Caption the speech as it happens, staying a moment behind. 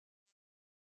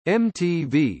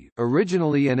MTV,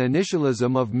 originally an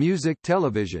initialism of Music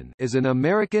Television, is an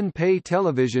American pay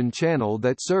television channel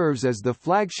that serves as the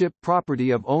flagship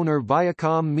property of owner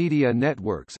Viacom Media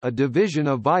Networks, a division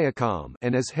of Viacom,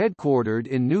 and is headquartered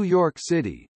in New York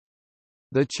City.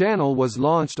 The channel was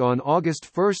launched on August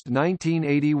 1,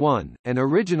 1981, and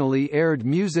originally aired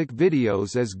music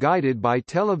videos as guided by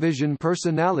television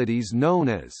personalities known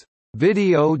as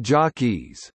video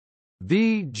jockeys,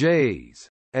 VJs.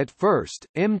 At first,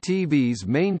 MTV's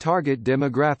main target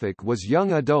demographic was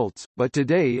young adults, but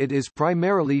today it is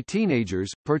primarily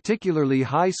teenagers, particularly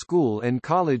high school and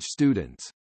college students.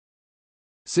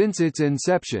 Since its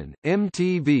inception,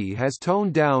 MTV has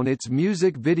toned down its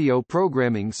music video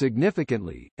programming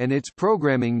significantly, and its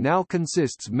programming now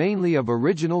consists mainly of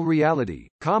original reality,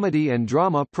 comedy and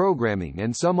drama programming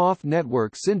and some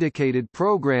off-network syndicated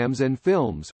programs and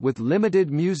films, with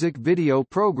limited music video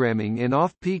programming in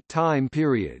off-peak time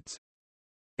periods.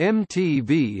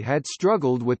 MTV had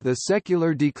struggled with the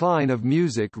secular decline of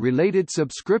music-related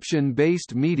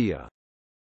subscription-based media.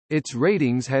 Its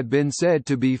ratings had been said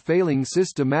to be failing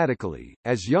systematically,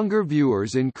 as younger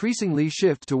viewers increasingly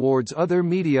shift towards other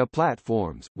media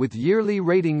platforms, with yearly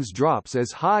ratings drops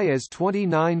as high as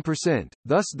 29%,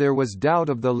 thus there was doubt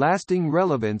of the lasting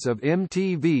relevance of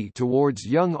MTV towards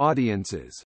young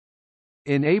audiences.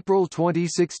 In April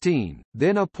 2016,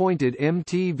 then-appointed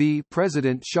MTV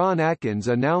president Sean Atkins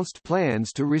announced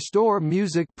plans to restore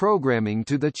music programming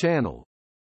to the channel.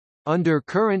 Under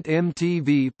current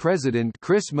MTV president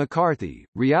Chris McCarthy,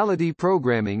 reality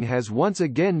programming has once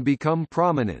again become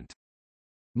prominent.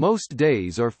 Most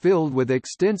days are filled with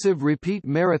extensive repeat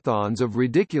marathons of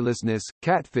Ridiculousness,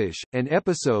 Catfish, and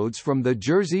episodes from the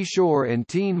Jersey Shore and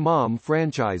Teen Mom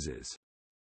franchises.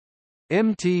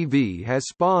 MTV has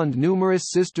spawned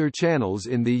numerous sister channels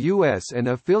in the U.S. and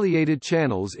affiliated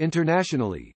channels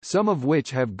internationally, some of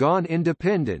which have gone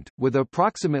independent, with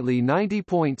approximately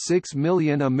 90.6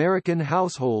 million American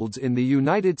households in the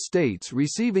United States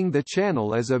receiving the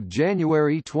channel as of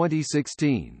January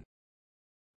 2016.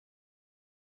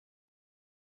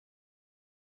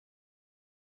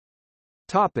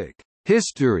 Topic: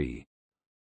 History.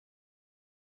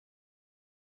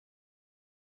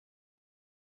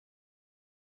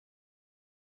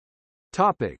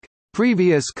 Topic: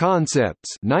 Previous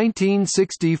concepts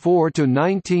 1964 to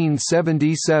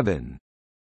 1977.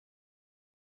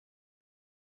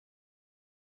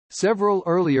 Several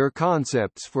earlier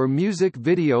concepts for music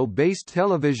video-based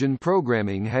television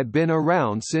programming had been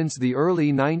around since the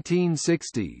early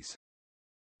 1960s.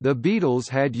 The Beatles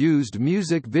had used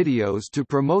music videos to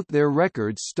promote their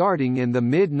records starting in the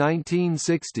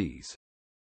mid-1960s.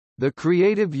 The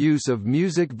creative use of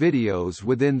music videos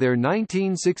within their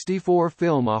 1964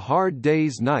 film A Hard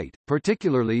Day's Night,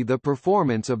 particularly the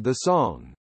performance of the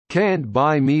song, "Can't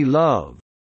Buy Me Love,"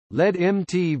 led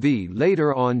MTV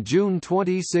later on June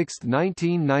 26,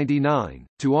 1999,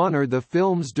 to honor the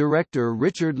film's director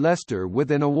Richard Lester with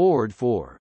an award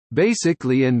for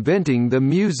basically inventing the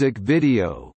music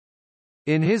video.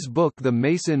 In his book The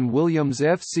Mason-Williams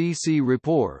FCC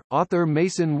Report, author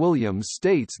Mason Williams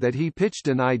states that he pitched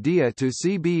an idea to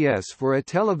CBS for a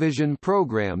television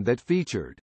program that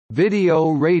featured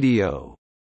video radio,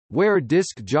 where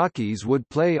disc jockeys would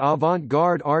play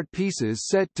avant-garde art pieces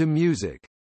set to music.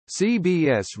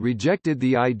 CBS rejected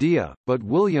the idea, but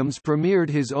Williams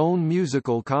premiered his own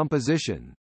musical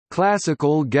composition,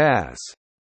 Classical Gas,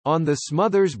 on the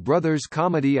Smothers Brothers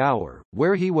Comedy Hour,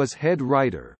 where he was head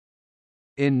writer.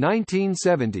 In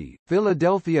 1970,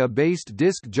 Philadelphia-based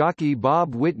disc jockey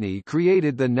Bob Whitney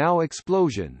created The Now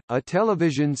Explosion, a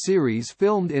television series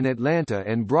filmed in Atlanta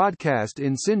and broadcast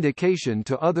in syndication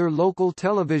to other local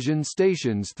television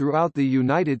stations throughout the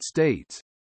United States.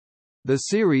 The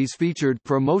series featured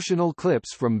promotional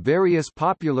clips from various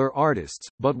popular artists,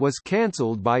 but was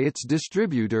cancelled by its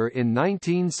distributor in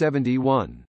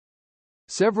 1971.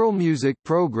 Several music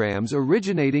programs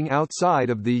originating outside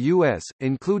of the US,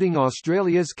 including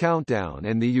Australia's Countdown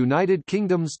and the United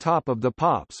Kingdom's Top of the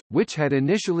Pops, which had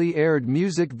initially aired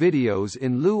music videos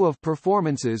in lieu of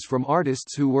performances from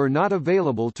artists who were not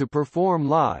available to perform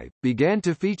live, began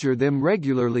to feature them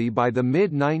regularly by the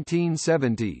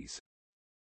mid-1970s.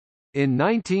 In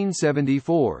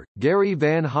 1974, Gary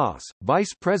Van Haas,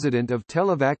 vice president of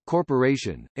Televac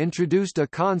Corporation, introduced a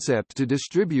concept to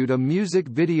distribute a music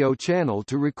video channel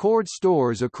to record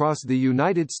stores across the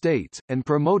United States, and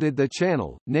promoted the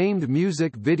channel, named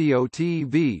Music Video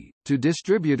TV, to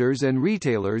distributors and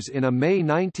retailers in a May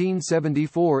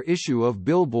 1974 issue of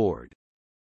Billboard.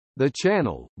 The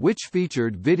channel, which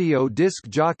featured video disc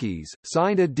jockeys,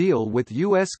 signed a deal with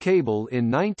U.S. Cable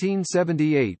in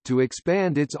 1978 to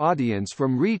expand its audience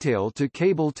from retail to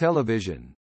cable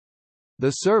television.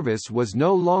 The service was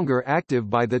no longer active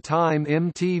by the time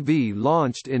MTV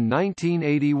launched in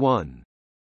 1981.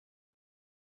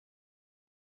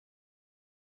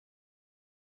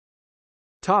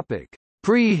 Topic: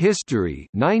 Prehistory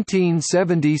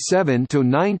 1977 to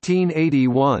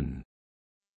 1981.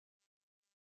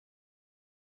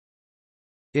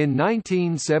 In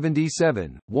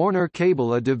 1977, Warner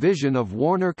Cable, a division of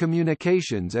Warner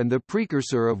Communications and the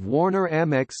precursor of Warner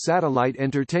Amex Satellite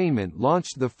Entertainment,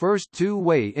 launched the first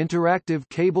two-way interactive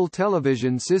cable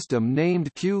television system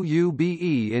named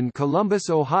QUBE in Columbus,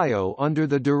 Ohio under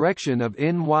the direction of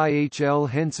NYHL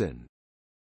Henson.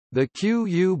 The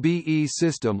QUBE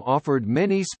system offered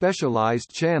many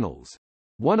specialized channels.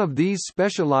 One of these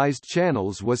specialized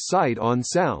channels was Sight on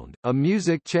Sound, a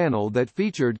music channel that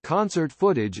featured concert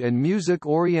footage and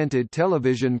music-oriented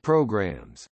television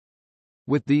programs.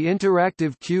 With the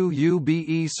interactive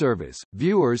QUBE service,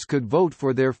 viewers could vote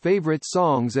for their favorite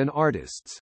songs and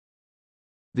artists.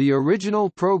 The original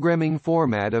programming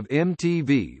format of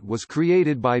MTV was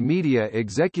created by media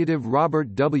executive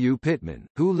Robert W. Pittman,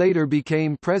 who later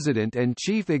became president and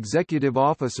chief executive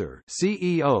officer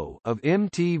 (CEO) of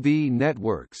MTV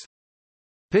Networks.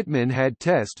 Pittman had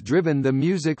test-driven the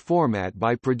music format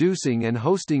by producing and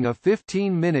hosting a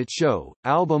 15-minute show,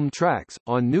 Album Tracks,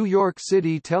 on New York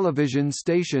City television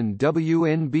station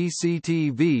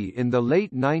WNBC-TV in the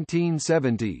late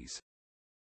 1970s.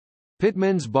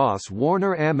 Pittman's boss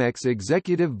Warner Amex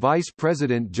executive vice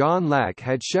president John Lack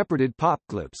had shepherded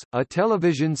Popclips, a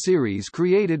television series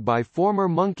created by former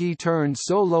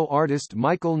Monkey-turned-solo artist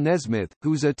Michael Nesmith,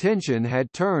 whose attention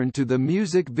had turned to the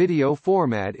music video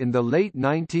format in the late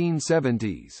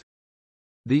 1970s.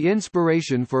 The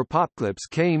inspiration for Popclips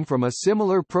came from a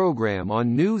similar program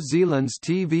on New Zealand's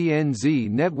TVNZ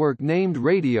network named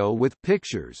Radio with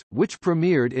Pictures, which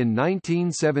premiered in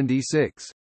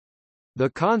 1976. The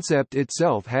concept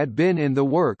itself had been in the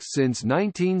works since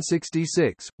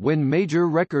 1966, when major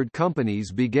record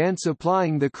companies began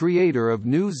supplying the creator of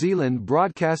New Zealand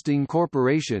Broadcasting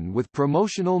Corporation with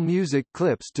promotional music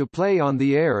clips to play on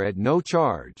the air at no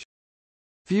charge.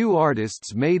 Few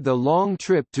artists made the long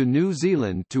trip to New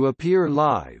Zealand to appear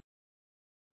live.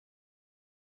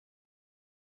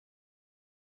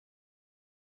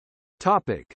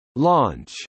 Topic: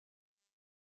 Launch.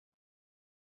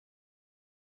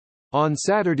 On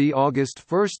Saturday, August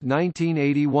 1,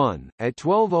 1981, at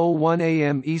 12:01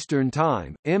 a.m. Eastern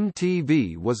Time,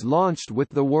 MTV was launched with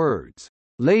the words,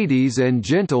 "Ladies and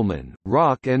gentlemen,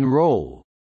 rock and roll,"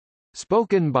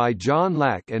 spoken by John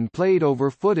Lack and played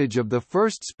over footage of the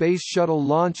first Space Shuttle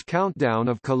launch countdown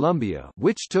of Columbia,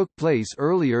 which took place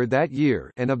earlier that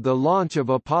year, and of the launch of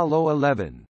Apollo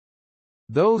 11.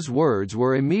 Those words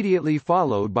were immediately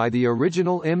followed by the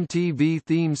original MTV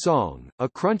theme song, a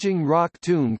crunching rock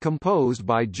tune composed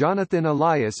by Jonathan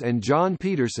Elias and John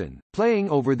Peterson, playing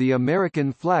over the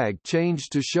American flag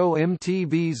changed to show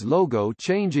MTV's logo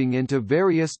changing into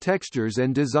various textures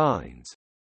and designs.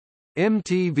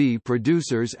 MTV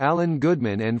producers Alan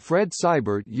Goodman and Fred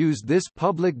Seibert used this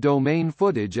public domain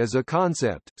footage as a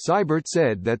concept. Seibert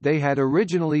said that they had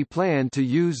originally planned to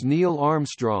use Neil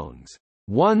Armstrong's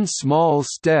 "One Small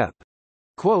Step"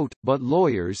 quote, but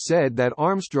lawyers said that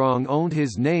Armstrong owned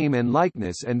his name and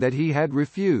likeness and that he had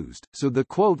refused, so the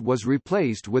quote was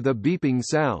replaced with a beeping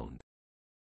sound.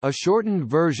 A shortened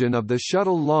version of the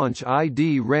shuttle launch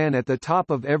ID ran at the top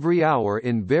of every hour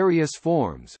in various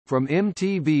forms, from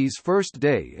MTV's first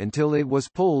day until it was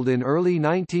pulled in early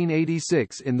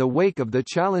 1986 in the wake of the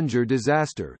Challenger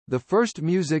disaster. The first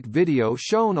music video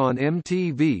shown on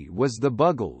MTV was the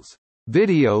Buggles'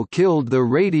 "Video Killed the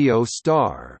Radio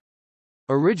Star,"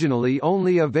 originally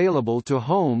only available to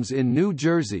homes in New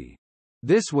Jersey.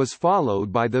 This was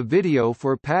followed by the video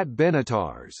for Pat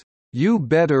Benatar's "You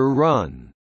Better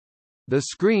Run." The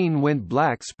screen went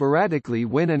black sporadically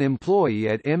when an employee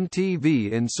at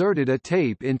MTV inserted a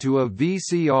tape into a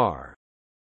VCR.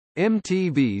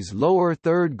 MTV's lower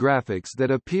third graphics that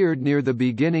appeared near the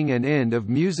beginning and end of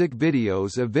music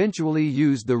videos eventually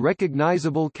used the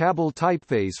recognizable Cabell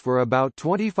typeface for about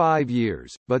 25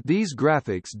 years, but these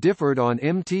graphics differed on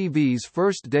MTV's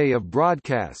first day of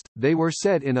broadcast. They were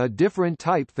set in a different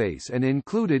typeface and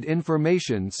included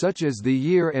information such as the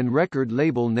year and record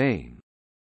label name.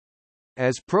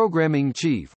 As programming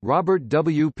chief, Robert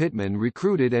W. Pittman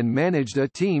recruited and managed a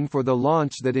team for the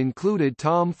launch that included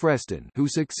Tom Freston, who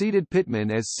succeeded Pittman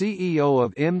as CEO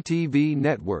of MTV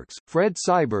Networks, Fred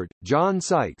Seibert, John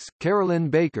Sykes, Carolyn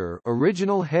Baker,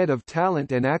 original head of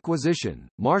talent and acquisition,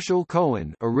 Marshall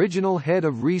Cohen, original head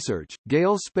of research,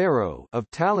 Gail Sparrow of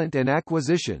talent and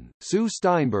acquisition, Sue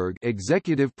Steinberg,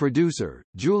 executive producer,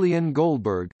 Julian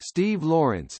Goldberg, Steve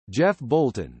Lawrence, Jeff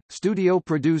Bolton, studio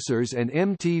producers and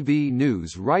MTV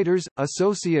News writers,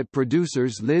 associate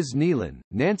producers Liz Nealon,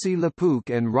 Nancy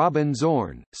LaPook and Robin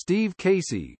Zorn, Steve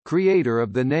Casey, creator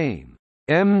of the name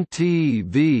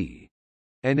MTV,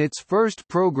 and its first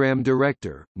program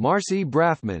director, Marcy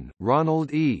Braffman,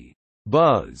 Ronald E.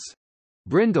 Buzz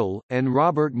Brindle, and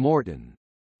Robert Morton.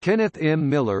 Kenneth M.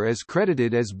 Miller is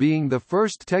credited as being the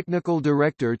first technical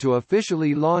director to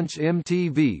officially launch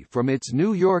MTV from its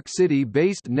New York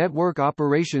City-based network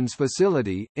operations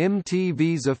facility.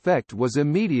 MTV's effect was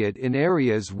immediate in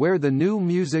areas where the new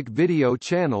music video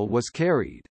channel was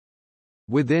carried.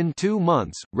 Within 2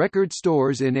 months, record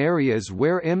stores in areas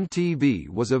where MTV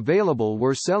was available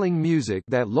were selling music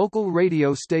that local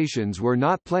radio stations were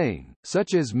not playing,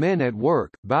 such as Men at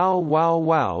Work, Bow Wow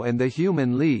Wow and The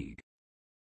Human League.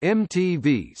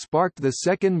 MTV sparked the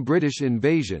second British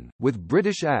invasion, with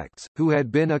British acts, who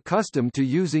had been accustomed to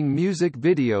using music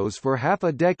videos for half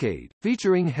a decade,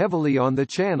 featuring heavily on the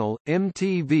channel.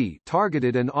 MTV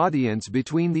targeted an audience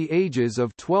between the ages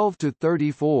of 12 to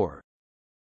 34.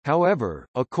 However,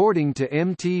 according to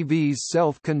MTV's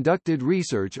self-conducted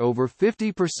research, over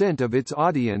 50% of its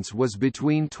audience was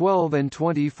between 12 and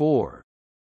 24.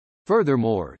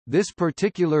 Furthermore, this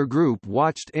particular group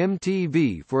watched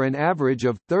MTV for an average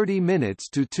of 30 minutes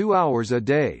to 2 hours a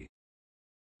day.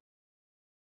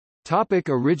 Topic: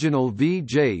 original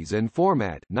VJs and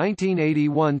format.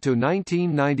 1981 to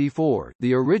 1994.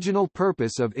 The original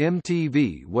purpose of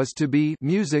MTV was to be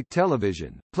music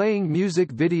television, playing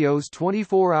music videos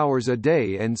 24 hours a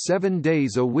day and 7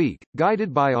 days a week,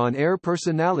 guided by on-air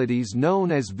personalities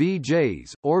known as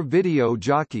VJs or video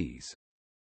jockeys.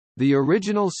 The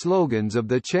original slogans of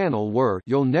the channel were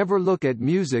 "You'll never look at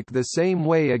music the same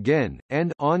way again"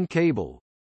 and "On Cable."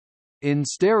 In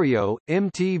stereo,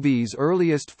 MTV's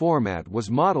earliest format was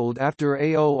modeled after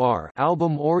AOR,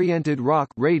 album-oriented rock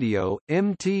radio.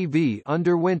 MTV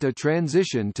underwent a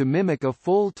transition to mimic a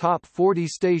full top 40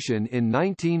 station in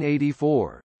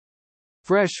 1984.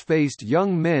 Fresh-faced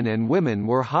young men and women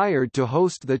were hired to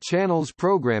host the channel's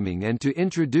programming and to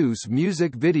introduce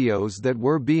music videos that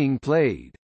were being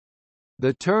played.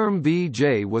 The term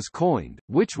VJ was coined,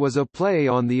 which was a play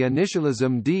on the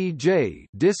initialism DJ,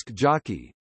 disc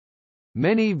jockey.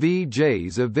 Many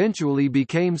VJs eventually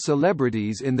became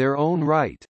celebrities in their own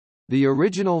right. The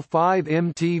original 5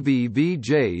 MTV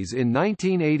VJs in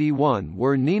 1981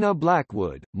 were Nina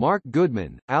Blackwood, Mark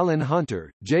Goodman, Alan Hunter,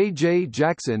 J.J.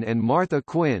 Jackson and Martha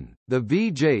Quinn. The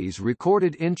VJs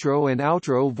recorded intro and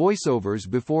outro voiceovers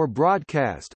before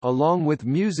broadcast, along with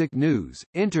music news,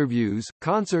 interviews,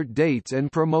 concert dates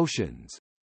and promotions.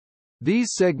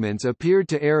 These segments appeared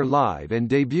to air live and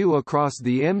debut across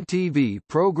the MTV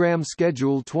program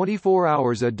schedule 24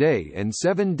 hours a day and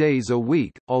 7 days a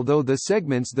week, although the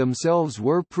segments themselves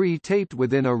were pre-taped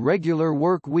within a regular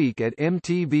work week at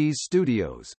MTV's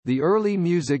studios. The early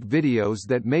music videos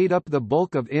that made up the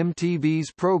bulk of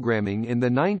MTV's programming in the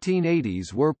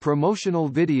 1980s were promotional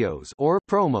videos or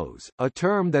promos, a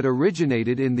term that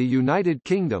originated in the United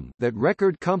Kingdom that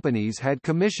record companies had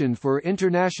commissioned for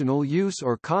international use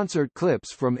or concert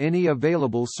clips from any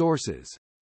available sources.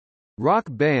 Rock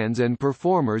bands and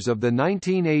performers of the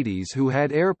 1980s who had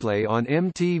airplay on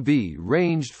MTV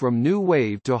ranged from new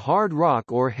wave to hard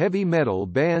rock or heavy metal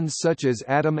bands such as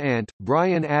Adam Ant,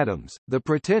 Bryan Adams, The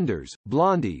Pretenders,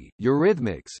 Blondie,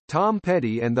 Eurythmics, Tom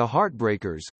Petty and the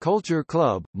Heartbreakers, Culture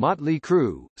Club, Motley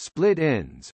Crue, Split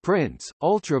Enz, Prince,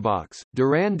 Ultravox,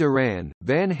 Duran Duran,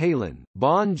 Van Halen,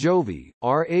 Bon Jovi,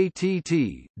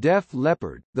 R.A.T.T., Def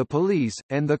Leppard, The Police,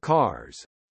 and The Cars.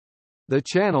 The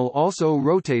channel also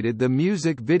rotated the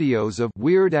music videos of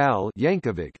Weird Al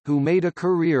Yankovic, who made a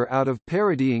career out of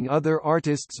parodying other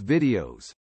artists'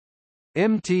 videos.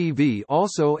 MTV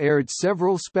also aired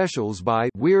several specials by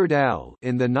Weird Al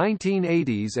in the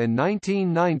 1980s and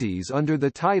 1990s under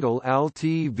the title Al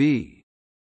TV.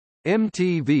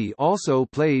 MTV also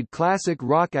played classic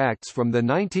rock acts from the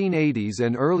 1980s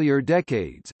and earlier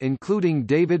decades, including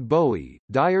David Bowie,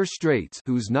 Dire Straits,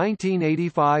 whose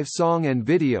 1985 song and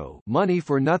video "Money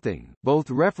for Nothing" both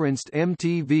referenced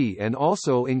MTV and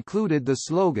also included the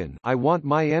slogan "I want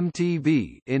my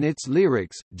MTV" in its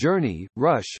lyrics. Journey,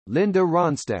 Rush, Linda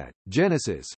Ronstadt,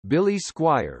 Genesis, Billy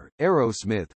Squier,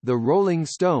 Aerosmith, The Rolling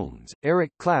Stones,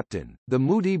 Eric Clapton, The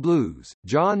Moody Blues,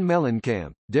 John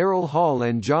Mellencamp, Daryl Hall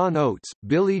and John Oates,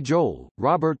 Billy Joel,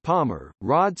 Robert Palmer,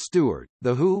 Rod Stewart,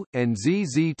 The Who, and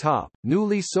ZZ Top.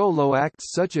 Newly solo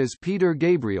acts such as Peter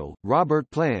Gabriel, Robert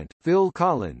Plant, Phil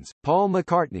Collins, Paul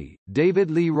McCartney,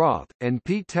 David Lee Roth, and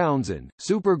Pete Townsend.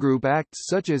 Supergroup acts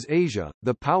such as Asia,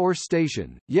 The Power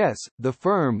Station, Yes, The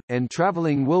Firm, and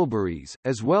Traveling Wilburys,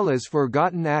 as well as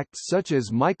forgotten acts such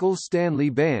as Michael Stanley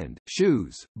Band,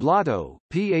 Shoes, Blotto,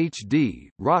 PhD,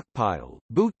 Rockpile,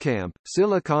 Bootcamp,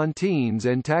 Silicon Teens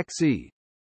and Taxi.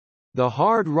 The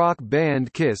hard rock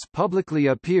band Kiss publicly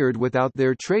appeared without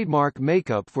their trademark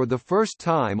makeup for the first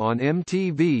time on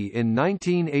MTV in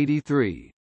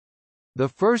 1983. The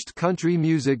first country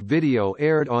music video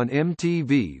aired on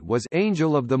MTV was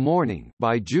Angel of the Morning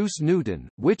by Juice Newton,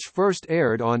 which first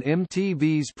aired on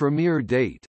MTV's premiere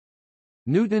date.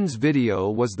 Newton's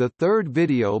video was the third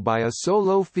video by a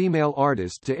solo female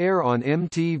artist to air on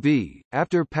MTV,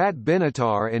 after Pat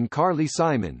Benatar and Carly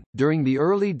Simon. During the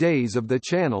early days of the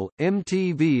channel,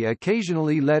 MTV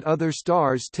occasionally let other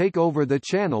stars take over the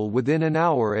channel within an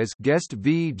hour as guest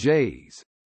VJs.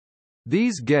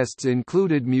 These guests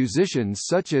included musicians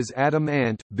such as Adam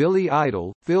Ant, Billy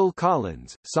Idol, Phil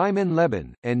Collins, Simon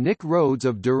Levin, and Nick Rhodes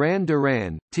of Duran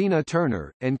Duran, Tina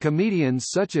Turner, and comedians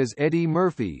such as Eddie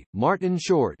Murphy, Martin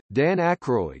Short, Dan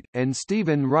Aykroyd, and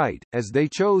Stephen Wright, as they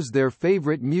chose their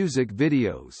favorite music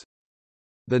videos.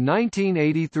 The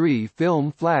 1983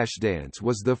 film Flashdance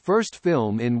was the first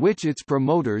film in which its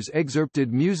promoters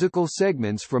excerpted musical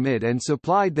segments from it and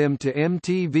supplied them to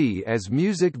MTV as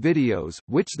music videos,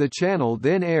 which the channel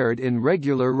then aired in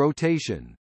regular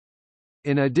rotation.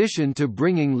 In addition to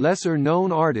bringing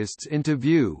lesser-known artists into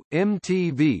view,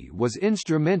 MTV was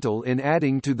instrumental in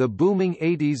adding to the booming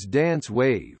 80s dance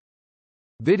wave.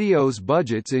 Videos'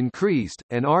 budgets increased,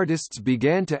 and artists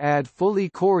began to add fully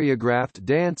choreographed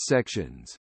dance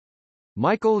sections.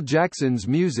 Michael Jackson's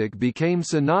music became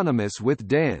synonymous with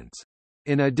dance.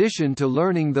 In addition to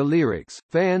learning the lyrics,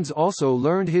 fans also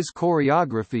learned his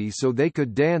choreography so they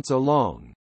could dance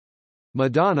along.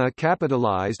 Madonna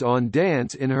capitalized on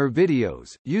dance in her videos,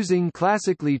 using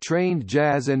classically trained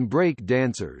jazz and break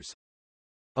dancers.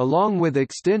 Along with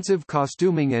extensive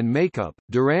costuming and makeup,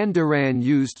 Duran Duran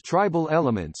used tribal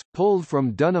elements, pulled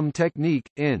from Dunham Technique,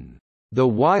 in The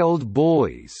Wild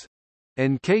Boys,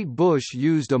 and Kate Bush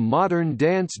used a modern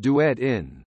dance duet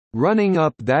in Running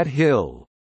Up That Hill.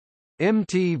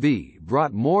 MTV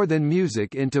brought more than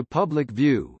music into public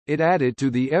view, it added to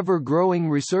the ever-growing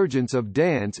resurgence of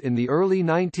dance in the early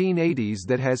 1980s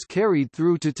that has carried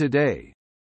through to today.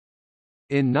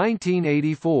 In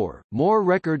 1984, more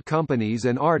record companies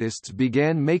and artists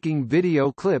began making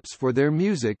video clips for their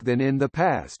music than in the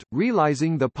past,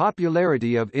 realizing the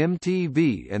popularity of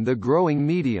MTV and the growing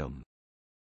medium.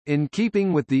 In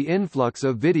keeping with the influx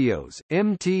of videos,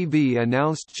 MTV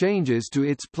announced changes to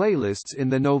its playlists in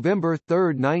the November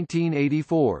 3,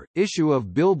 1984, issue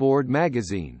of Billboard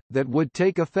magazine, that would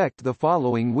take effect the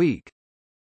following week.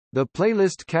 The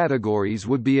playlist categories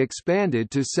would be expanded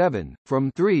to 7,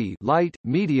 from 3 light,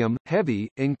 medium, heavy,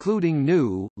 including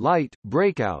new, light,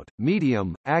 breakout,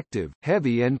 medium, active,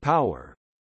 heavy and power.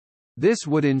 This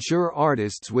would ensure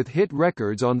artists with hit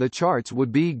records on the charts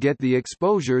would get the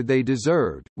exposure they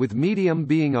deserved, with medium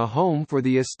being a home for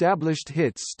the established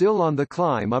hits still on the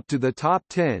climb up to the top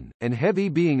 10, and heavy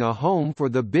being a home for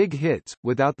the big hits,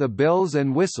 without the bells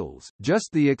and whistles, just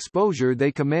the exposure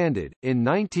they commanded. In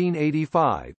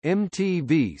 1985,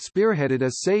 MTV spearheaded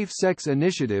a safe sex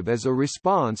initiative as a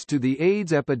response to the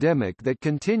AIDS epidemic that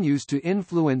continues to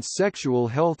influence sexual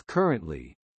health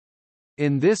currently.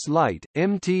 In this light,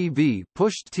 MTV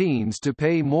pushed teens to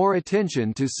pay more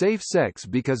attention to safe sex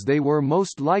because they were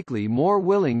most likely more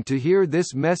willing to hear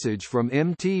this message from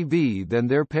MTV than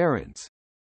their parents.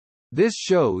 This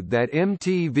showed that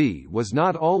MTV was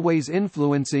not always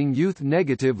influencing youth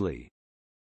negatively.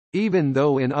 Even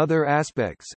though in other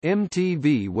aspects,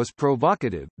 MTV was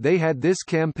provocative, they had this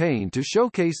campaign to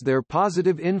showcase their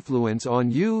positive influence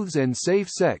on youths and safe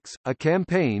sex, a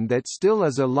campaign that still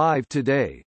is alive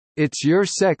today. It's your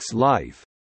sex life.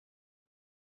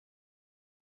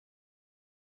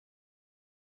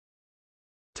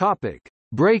 Topic: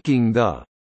 Breaking the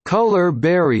color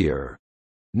barrier.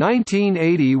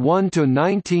 1981 to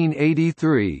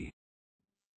 1983.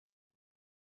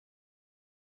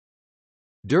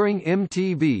 During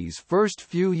MTV's first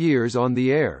few years on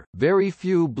the air, very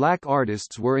few black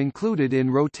artists were included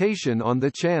in rotation on the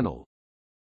channel.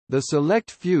 The select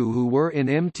few who were in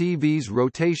MTV's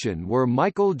rotation were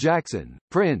Michael Jackson,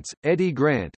 Prince, Eddie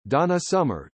Grant, Donna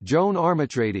Summer, Joan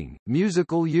Armatrading,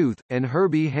 Musical Youth, and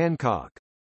Herbie Hancock.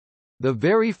 The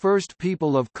very first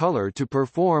people of color to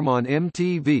perform on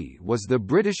MTV was the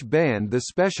British band The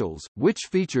Specials, which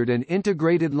featured an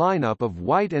integrated lineup of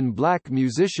white and black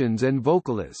musicians and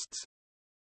vocalists.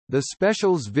 The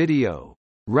Specials' video,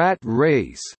 "Rat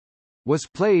Race," was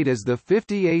played as the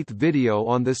 58th video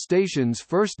on the station's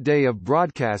first day of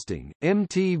broadcasting.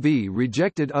 MTV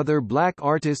rejected other black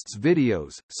artists'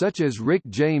 videos, such as Rick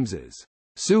James's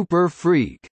 "Super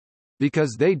Freak,"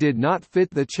 because they did not fit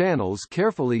the channel's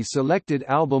carefully selected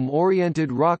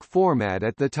album-oriented rock format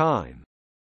at the time.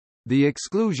 The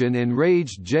exclusion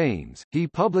enraged James. He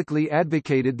publicly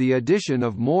advocated the addition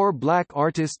of more black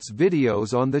artists'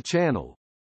 videos on the channel.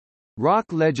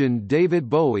 Rock legend David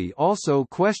Bowie also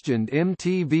questioned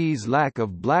MTV's lack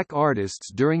of black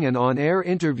artists during an on-air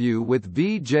interview with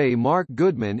VJ Mark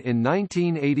Goodman in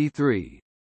 1983.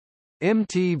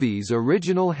 MTV's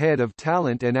original head of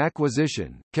talent and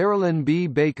acquisition, Carolyn B.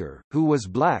 Baker, who was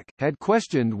black, had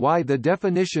questioned why the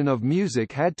definition of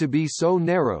music had to be so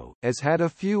narrow, as had a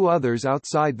few others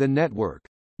outside the network.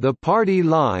 "The party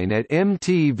line at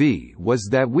MTV was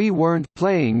that we weren't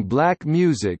playing black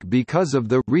music because of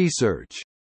the research,"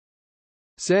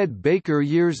 said Baker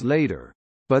years later.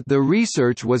 "But the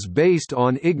research was based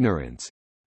on ignorance.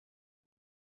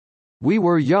 We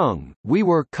were young, we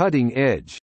were cutting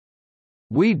edge.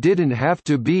 We didn't have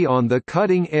to be on the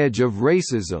cutting edge of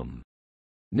racism."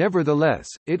 Nevertheless,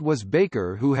 it was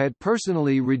Baker who had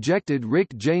personally rejected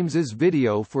Rick James's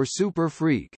video for Super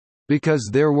Freak, "because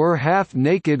there were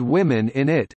half-naked women in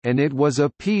it, and it was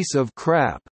a piece of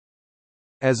crap.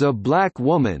 As a black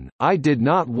woman, I did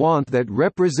not want that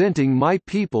representing my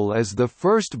people as the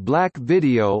first black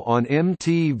video on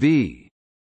MTV."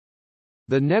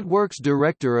 The network's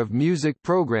director of music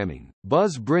programming,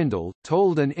 Buzz Brindle,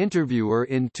 told an interviewer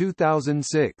in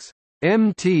 2006,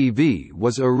 "MTV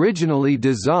was originally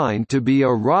designed to be a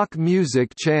rock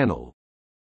music channel.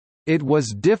 It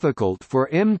was difficult for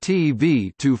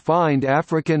MTV to find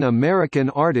African American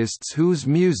artists whose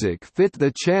music fit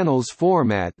the channel's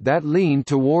format that leaned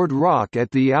toward rock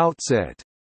at the outset."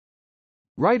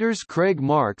 Writers Craig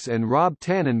Marks and Rob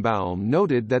Tannenbaum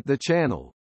noted that the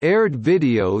channel aired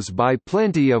videos by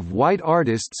plenty of white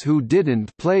artists who didn't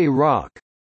play rock.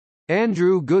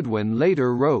 Andrew Goodwin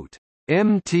later wrote,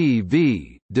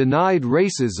 "MTV denied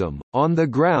racism, on the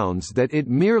grounds that it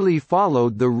merely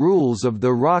followed the rules of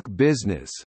the rock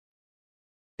business."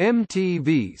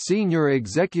 MTV senior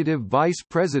executive vice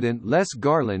president Les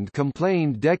Garland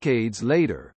complained decades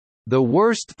later, "The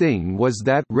worst thing was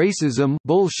that racism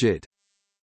bullshit.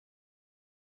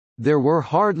 There were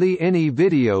hardly any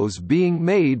videos being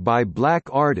made by black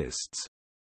artists.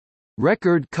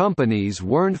 Record companies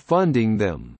weren't funding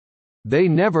them. They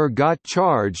never got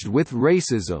charged with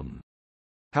racism."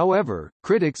 However,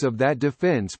 critics of that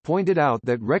defense pointed out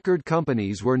that record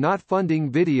companies were not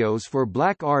funding videos for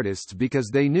black artists because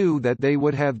they knew that they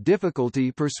would have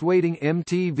difficulty persuading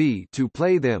MTV to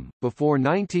play them. Before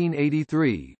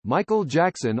 1983, Michael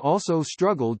Jackson also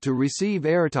struggled to receive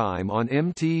airtime on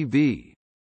MTV.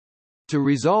 To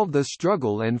resolve the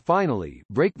struggle and finally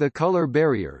break the color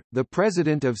barrier, the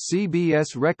president of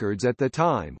CBS Records at the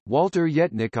time, Walter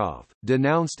Yetnikoff,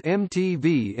 denounced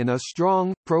MTV in a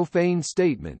strong, profane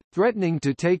statement, threatening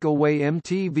to take away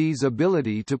MTV's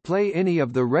ability to play any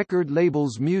of the record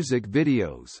label's music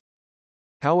videos.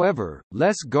 However,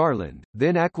 Les Garland,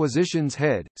 then acquisitions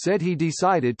head, said he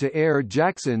decided to air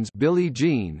Jackson's "Billie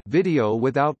Jean" video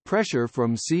without pressure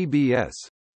from CBS.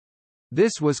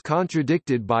 This was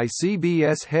contradicted by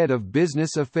CBS head of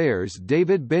business affairs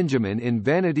David Benjamin in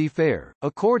Vanity Fair.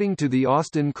 According to the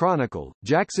Austin Chronicle,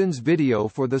 Jackson's video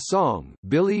for the song,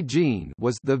 "Billie Jean,"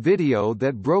 was the video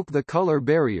that broke the color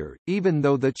barrier, even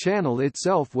though the channel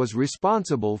itself was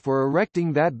responsible for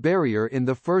erecting that barrier in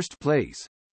the first place.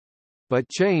 But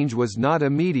change was not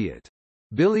immediate.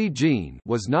 "Billie Jean"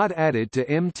 was not added to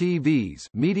MTV's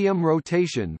medium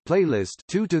rotation playlist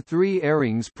 2 to 3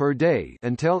 airings per day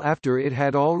until after it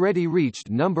had already reached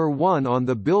number 1 on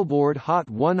the Billboard Hot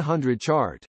 100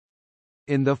 chart.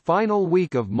 In the final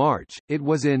week of March, it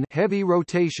was in heavy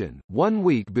rotation, 1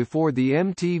 week before the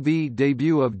MTV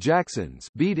debut of Jackson's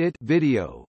 "Beat It"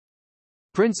 video.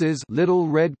 Prince's "Little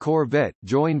Red Corvette"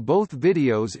 joined both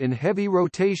videos in heavy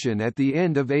rotation at the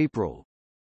end of April.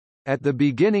 At the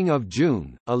beginning of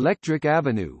June, Electric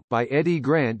Avenue by Eddie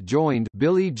Grant joined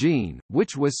Billie Jean,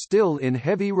 which was still in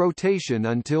heavy rotation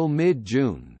until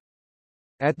mid-June.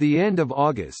 At the end of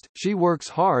August, She Works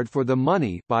Hard for the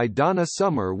Money by Donna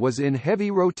Summer was in heavy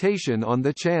rotation on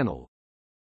the channel.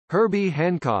 Herbie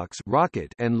Hancock's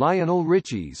Rocket and Lionel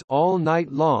Richie's All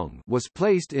Night Long was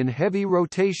placed in heavy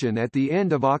rotation at the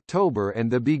end of October and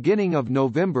the beginning of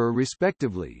November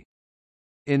respectively.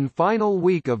 In final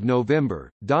week of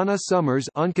November, Donna Summer's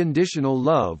Unconditional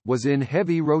Love was in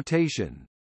heavy rotation.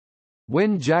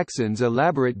 When Jackson's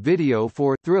elaborate video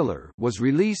for Thriller was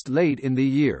released late in the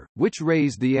year, which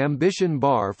raised the ambition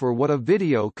bar for what a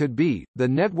video could be, the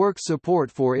network's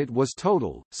support for it was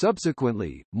total.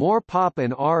 Subsequently, more pop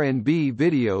and R&B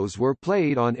videos were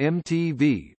played on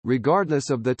MTV. Regardless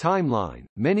of the timeline,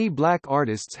 many black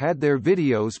artists had their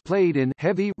videos played in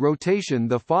heavy rotation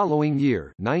the following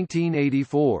year,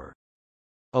 1984.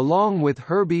 Along with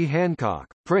Herbie Hancock,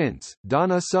 Prince,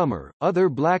 Donna Summer, other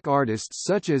black artists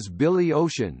such as Billy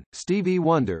Ocean, Stevie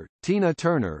Wonder, Tina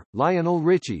Turner, Lionel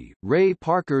Richie, Ray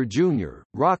Parker Jr.,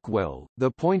 Rockwell, the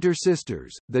Pointer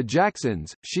Sisters, the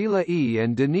Jacksons, Sheila E.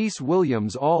 and Denise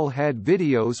Williams all had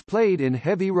videos played in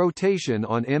heavy rotation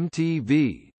on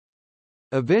MTV.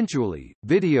 Eventually,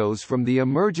 videos from the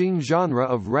emerging genre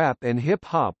of rap and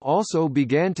hip-hop also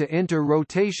began to enter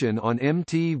rotation on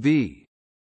MTV.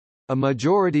 A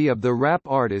majority of the rap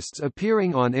artists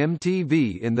appearing on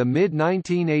MTV in the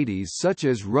mid-1980s such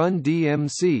as Run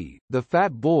DMC, the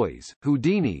Fat Boys,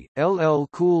 Houdini, LL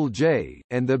Cool J,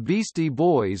 and the Beastie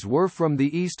Boys were from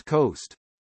the East Coast.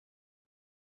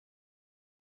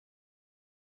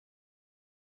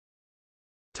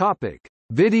 Topic: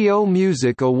 Video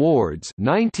Music Awards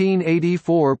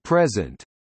 1984 present.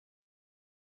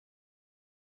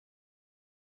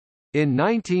 In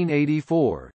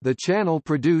 1984, the channel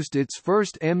produced its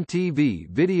first MTV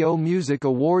Video Music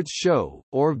Awards show,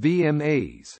 or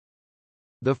VMAs.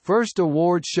 The first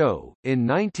award show, in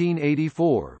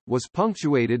 1984, was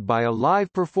punctuated by a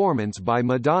live performance by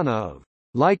Madonna of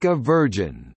 "Like a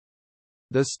Virgin."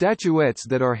 The statuettes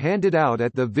that are handed out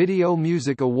at the Video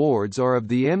Music Awards are of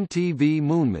the MTV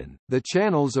Moonman, the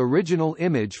channel's original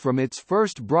image from its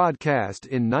first broadcast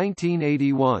in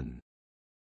 1981.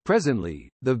 Presently,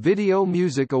 the Video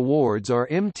Music Awards are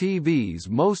MTV's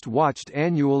most watched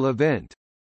annual event.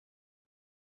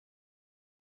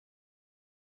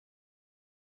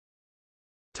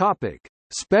 Topic: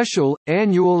 Special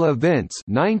Annual Events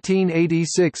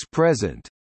 1986 present.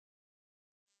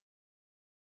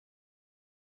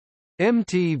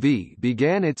 MTV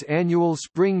began its annual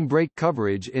spring break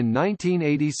coverage in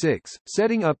 1986,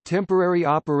 setting up temporary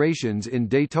operations in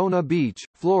Daytona Beach,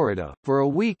 Florida, for a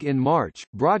week in March,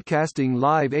 broadcasting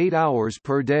live 8 hours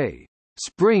per day.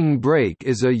 "Spring break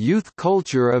is a youth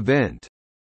culture event,"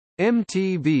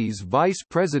 MTV's vice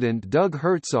president Doug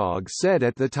Herzog said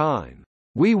at the time.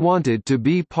 "We wanted to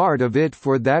be part of it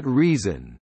for that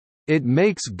reason. It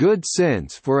makes good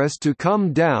sense for us to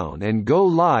come down and go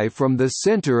live from the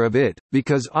center of it,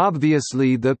 because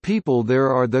obviously the people there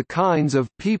are the kinds of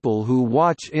people who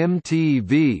watch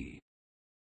MTV."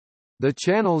 The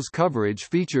channel's coverage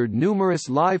featured numerous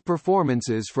live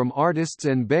performances from artists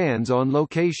and bands on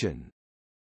location.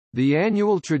 The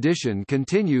annual tradition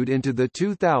continued into the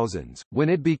 2000s, when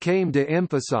it became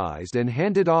de-emphasized and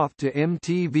handed off to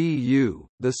MTVU,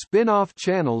 the spin-off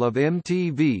channel of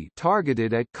MTV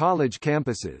targeted at college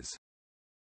campuses.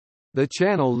 The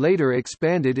channel later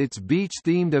expanded its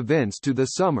beach-themed events to the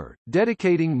summer,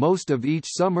 dedicating most of each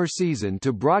summer season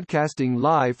to broadcasting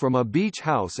live from a beach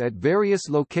house at various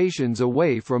locations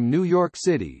away from New York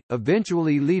City,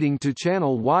 eventually leading to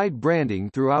channel-wide branding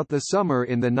throughout the summer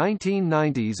in the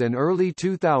 1990s and early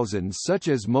 2000s such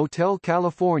as Motel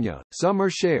California, Summer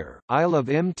Share, Isle of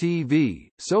MTV,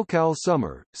 SoCal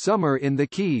Summer, Summer in the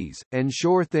Keys, and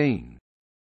Sure Thing.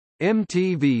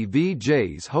 MTV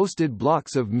VJs hosted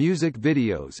blocks of music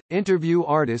videos, interview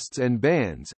artists and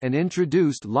bands, and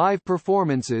introduced live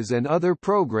performances and other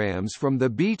programs from the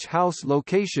beach house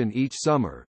location each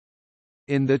summer.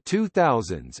 In the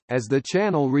 2000s, as the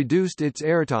channel reduced its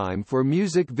airtime for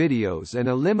music videos and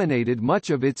eliminated much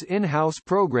of its in-house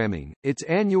programming, its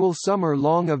annual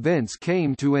summer-long events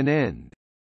came to an end.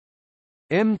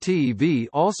 MTV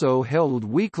also held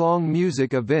week-long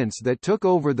music events that took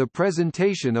over the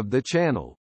presentation of the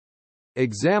channel.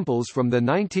 Examples from the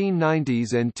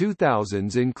 1990s and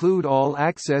 2000s include All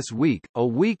Access Week, a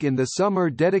week in the summer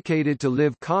dedicated to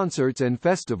live concerts and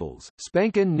festivals,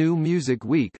 Spankin' New Music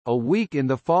Week, a week in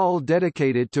the fall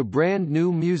dedicated to brand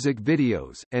new music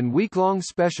videos, and week-long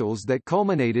specials that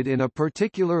culminated in a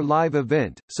particular live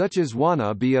event, such as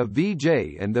Wanna Be a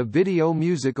VJ and the Video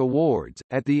Music Awards.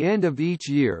 At the end of each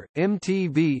year,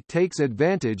 MTV takes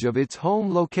advantage of its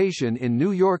home location in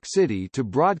New York City to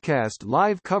broadcast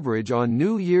live coverage on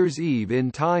New Year's Eve in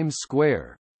Times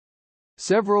Square.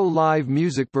 Several live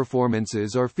music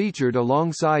performances are featured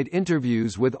alongside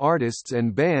interviews with artists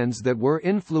and bands that were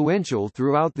influential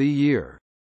throughout the year.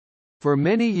 For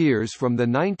many years from the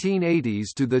 1980s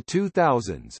to the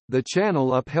 2000s, the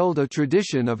channel upheld a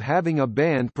tradition of having a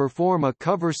band perform a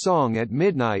cover song at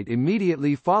midnight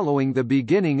immediately following the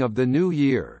beginning of the new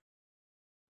year.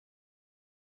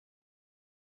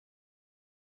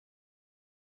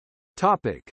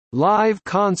 Topic: Live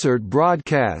concert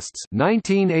broadcasts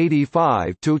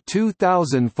 1985 to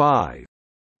 2005.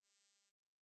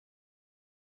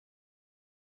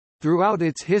 Throughout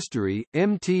its history,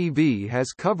 MTV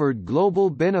has covered global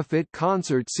benefit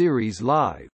concert series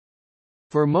live.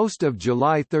 For most of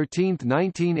July 13,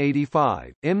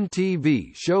 1985,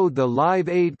 MTV showed the Live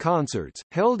Aid concerts,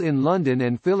 held in London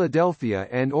and Philadelphia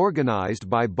and organized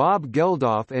by Bob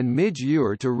Geldof and Midge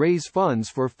Ure to raise funds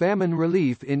for famine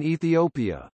relief in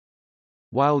Ethiopia.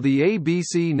 While the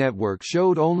ABC network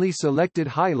showed only selected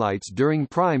highlights during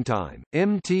primetime,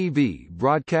 MTV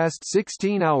broadcast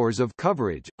 16 hours of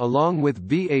coverage. Along with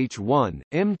VH1,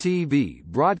 MTV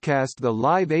broadcast the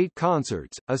Live 8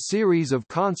 concerts, a series of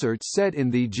concerts set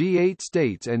in the G8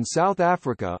 states and South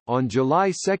Africa, on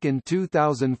July 2,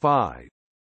 2005.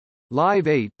 Live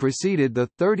 8 preceded the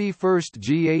 31st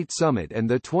G8 Summit and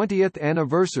the 20th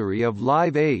anniversary of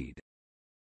Live Aid.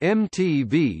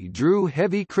 MTV drew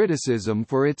heavy criticism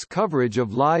for its coverage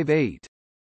of Live 8.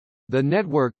 The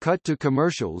network cut to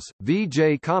commercials,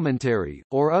 VJ commentary,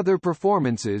 or other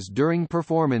performances during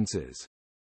performances.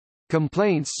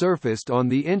 Complaints surfaced on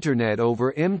the Internet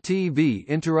over MTV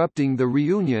interrupting the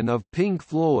reunion of Pink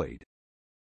Floyd.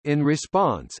 In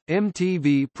response,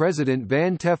 MTV president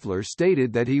Van Tefler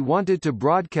stated that he wanted to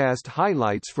broadcast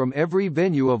highlights from every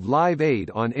venue of Live Aid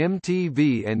on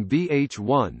MTV and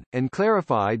VH1, and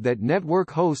clarified that network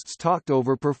hosts talked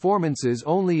over performances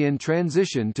only in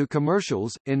transition to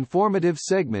commercials, informative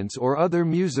segments or other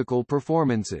musical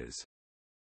performances.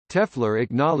 Tefler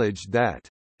acknowledged that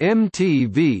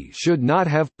MTV should not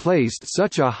have placed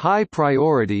such a high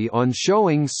priority on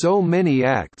showing so many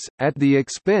acts, at the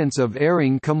expense of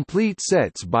airing complete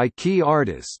sets by key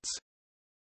artists.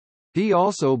 He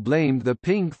also blamed the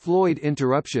Pink Floyd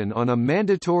interruption on a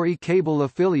mandatory cable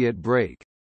affiliate break.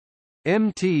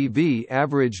 MTV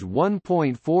averaged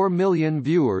 1.4 million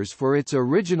viewers for its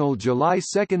original July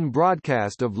 2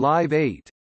 broadcast of Live 8.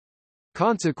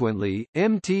 Consequently,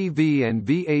 MTV and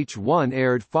VH1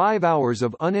 aired 5 hours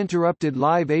of uninterrupted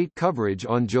Live 8 coverage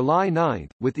on July 9,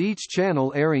 with each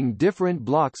channel airing different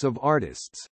blocks of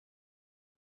artists.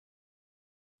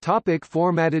 Topic: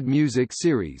 Formatted music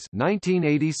series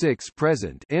 1986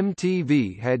 present.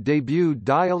 MTV had debuted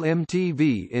Dial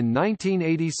MTV in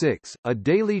 1986, a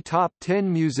daily top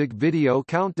 10 music video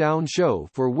countdown show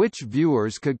for which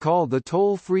viewers could call the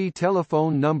toll-free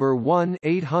telephone number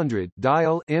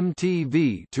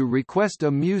 1-800-DIAL-MTV to request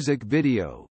a music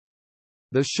video.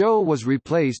 The show was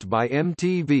replaced by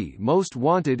MTV Most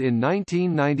Wanted in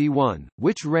 1991,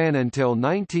 which ran until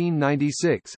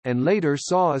 1996, and later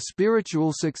saw a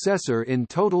spiritual successor in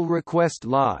Total Request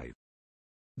Live.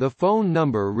 The phone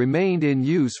number remained in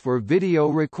use for video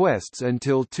requests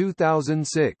until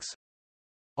 2006.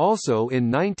 Also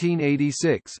in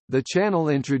 1986, the channel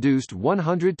introduced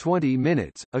 120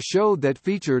 Minutes, a show that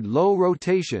featured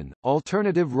low-rotation,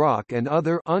 alternative rock and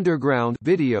other underground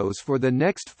videos for the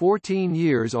next 14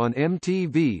 years on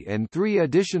MTV and 3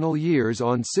 additional years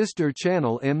on sister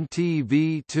channel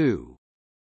MTV2.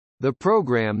 The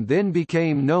program then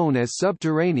became known as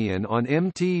Subterranean on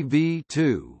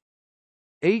MTV2.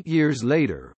 8 years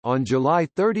later, on July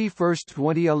 31,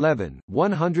 2011,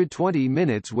 120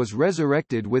 Minutes was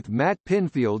resurrected with Matt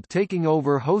Pinfield taking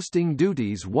over hosting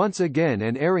duties once again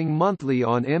and airing monthly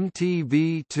on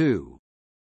MTV2.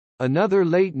 Another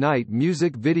late-night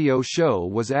music video show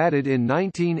was added in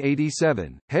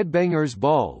 1987, Headbangers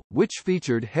Ball, which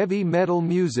featured heavy metal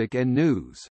music and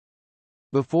news.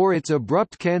 Before its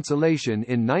abrupt cancellation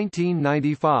in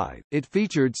 1995, it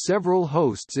featured several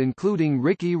hosts including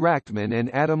Ricky Rachtman and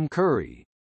Adam Curry.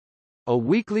 a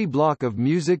weekly block of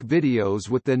music videos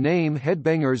with the name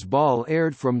Headbangers Ball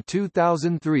aired from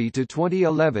 2003 to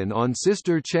 2011 on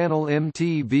sister channel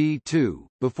MTV2,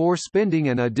 before spending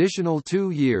an additional 2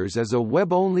 years as a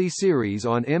web-only series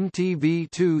on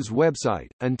MTV2's website,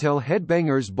 until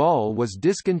Headbangers Ball was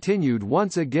discontinued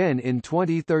once again in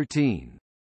 2013.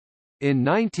 In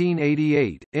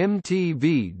 1988,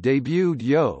 MTV debuted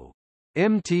Yo!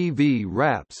 MTV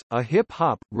Raps, a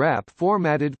hip-hop, rap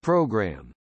formatted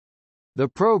program. The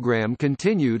program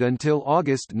continued until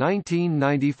August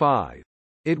 1995.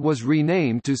 It was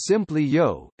renamed to simply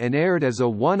Yo! And aired as a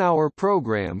one-hour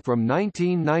program from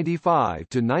 1995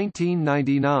 to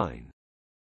 1999.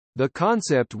 The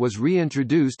concept was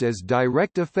reintroduced as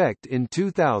Direct Effect in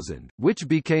 2000, which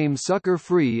became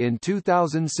sucker-free in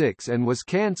 2006 and was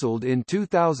cancelled in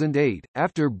 2008,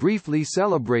 after briefly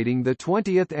celebrating the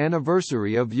 20th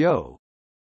anniversary of Yo!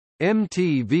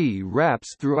 MTV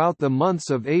Raps throughout the months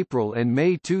of April and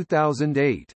May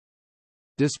 2008.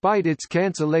 Despite its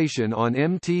cancellation on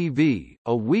MTV,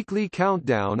 a weekly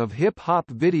countdown of hip-hop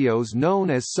videos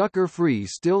known as Sucker Free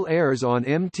still airs on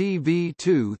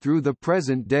MTV2 through the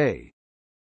present day.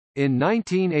 In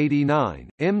 1989,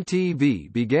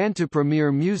 MTV began to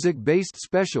premiere music-based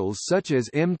specials such as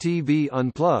MTV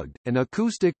Unplugged, an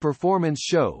acoustic performance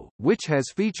show, which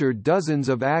has featured dozens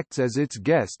of acts as its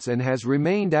guests and has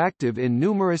remained active in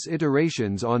numerous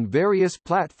iterations on various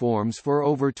platforms for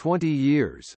over 20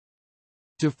 years.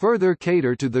 To further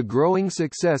cater to the growing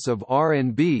success of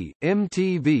R&B,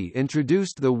 MTV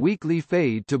introduced the weekly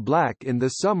Fade to Black in the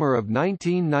summer of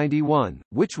 1991,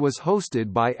 which was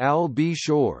hosted by Al B.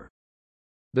 Shore.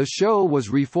 The show was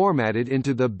reformatted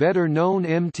into the better-known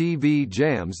MTV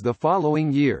Jams the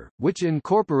following year, which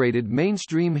incorporated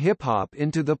mainstream hip-hop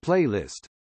into the playlist.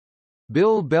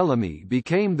 Bill Bellamy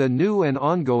became the new and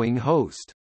ongoing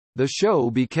host. The show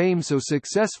became so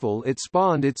successful it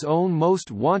spawned its own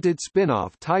Most Wanted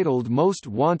spin-off titled Most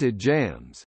Wanted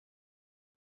Jams.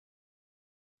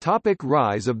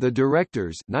 Rise of the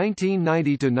Directors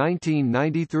 1990 to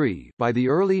 1993. By the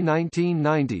early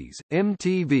 1990s,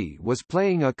 MTV was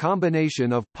playing a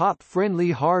combination of pop-friendly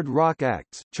hard rock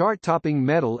acts, chart-topping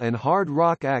metal and hard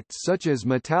rock acts such as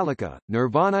Metallica,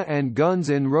 Nirvana and Guns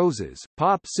N' Roses,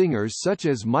 pop singers such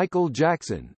as Michael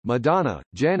Jackson, Madonna,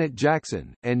 Janet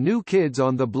Jackson, and New Kids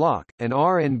on the Block, and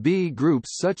R&B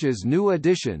groups such as New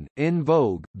Edition, En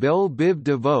Vogue, Belle Biv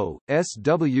DeVoe,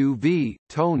 SWV,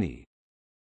 Tony,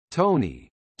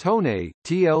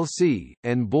 TLC,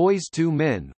 and Boyz II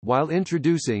Men. While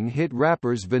introducing hit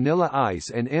rappers Vanilla Ice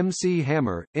and MC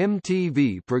Hammer,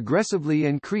 MTV progressively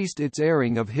increased its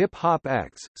airing of hip-hop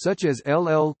acts, such as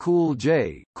LL Cool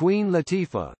J, Queen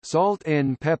Latifah, Salt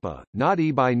N Pepa,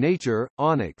 Naughty by Nature,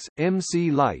 Onyx, MC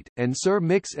Lyte, and Sir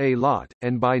Mix-a-Lot,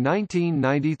 and by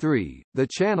 1993, the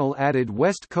channel added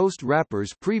West Coast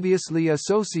rappers previously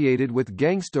associated with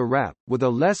gangsta rap, with a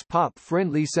less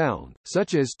pop-friendly sound,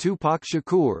 such as Tupac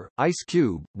Shakur, Ice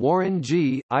Cube, Warren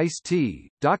G, Ice-T,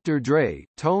 Dr. Dre,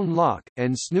 Tone Loc,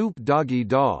 and Snoop Doggy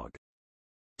Dogg.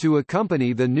 To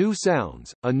accompany the new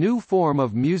sounds, a new form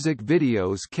of music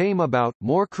videos came about,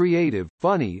 more creative,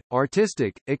 funny,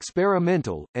 artistic,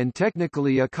 experimental, and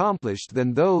technically accomplished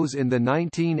than those in the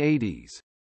 1980s.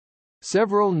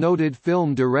 Several noted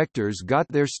film directors got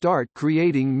their start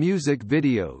creating music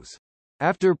videos.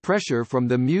 After pressure from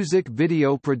the Music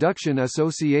Video Production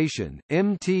Association,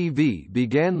 MTV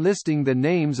began listing the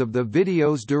names of the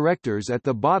video's directors at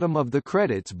the bottom of the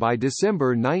credits by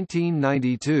December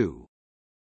 1992.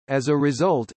 As a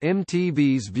result,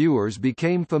 MTV's viewers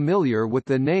became familiar with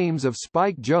the names of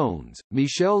Spike Jonze,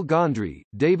 Michel Gondry,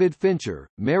 David Fincher,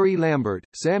 Mary Lambert,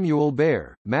 Samuel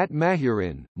Baer, Matt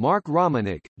Mahurin, Mark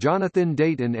Romanek, Jonathan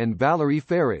Dayton and Valerie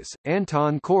Ferris,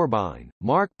 Anton Corbijn,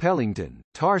 Mark Pellington,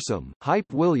 Tarsum,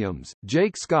 Hype Williams,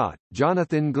 Jake Scott,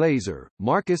 Jonathan Glazer,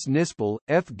 Marcus Nispel,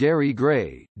 F. Gary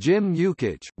Gray, Jim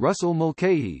Yukich, Russell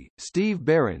Mulcahy, Steve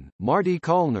Barron, Marty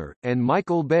Callner, and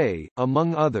Michael Bay,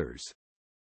 among others.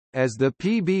 As the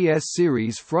PBS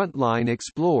series Frontline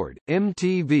explored,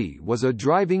 MTV was a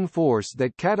driving force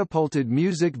that catapulted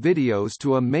music videos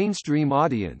to a mainstream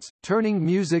audience, turning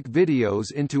music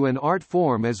videos into an art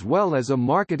form as well as a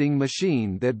marketing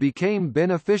machine that became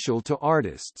beneficial to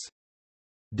artists.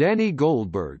 Danny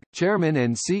Goldberg, chairman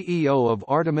and CEO of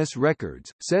Artemis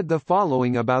Records, said the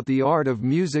following about the art of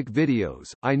music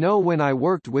videos: "I know when I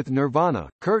worked with Nirvana,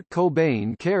 Kurt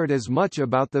Cobain cared as much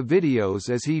about the videos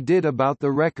as he did about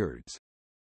the records.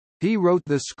 He wrote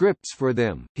the scripts for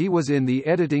them, he was in the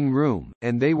editing room,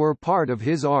 and they were part of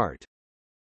his art.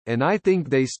 And I think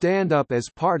they stand up as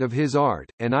part of his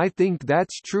art, and I think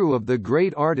that's true of the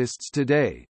great artists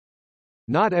today."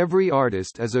 Not every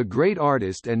artist is a great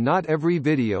artist and not every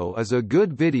video is a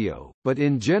good video, but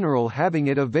in general having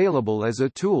it available as a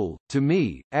tool, to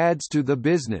me, adds to the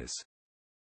business.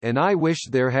 And I wish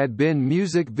there had been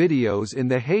music videos in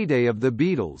the heyday of the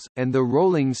Beatles, and the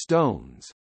Rolling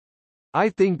Stones. I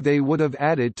think they would have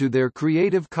added to their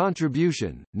creative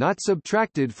contribution, not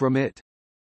subtracted from it.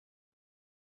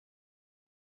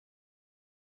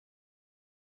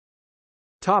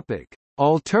 Topic: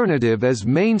 Alternative as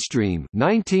mainstream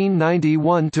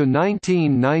 1991 to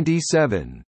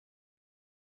 1997.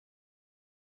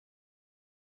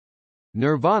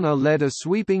 Nirvana led a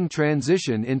sweeping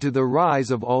transition into the rise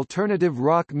of alternative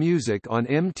rock music on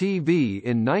MTV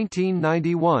in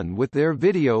 1991 with their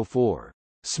video for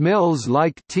 "Smells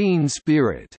Like Teen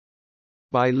Spirit."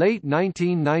 By late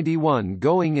 1991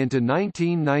 going into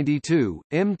 1992,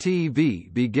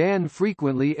 MTV began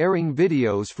frequently airing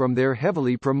videos from their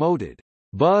heavily promoted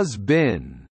Buzz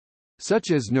Bin,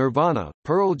 such as Nirvana,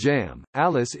 Pearl Jam,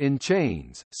 Alice in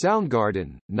Chains,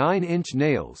 Soundgarden, Nine Inch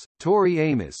Nails, Tori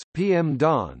Amos, PM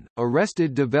Dawn,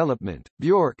 Arrested Development,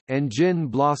 Bjork, and Gin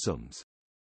Blossoms.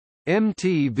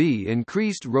 MTV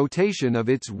increased rotation of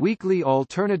its weekly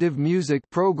alternative music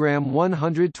program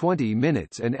 120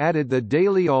 Minutes and added the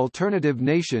daily Alternative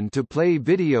Nation to play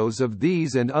videos of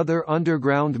these and other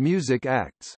underground music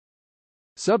acts.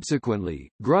 Subsequently,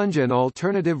 grunge and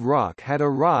alternative rock had a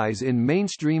rise in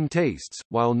mainstream tastes,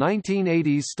 while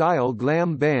 1980s-style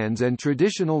glam bands and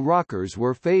traditional rockers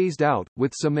were phased out,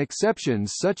 with some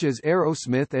exceptions such as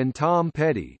Aerosmith and Tom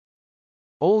Petty.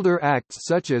 Older acts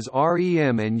such as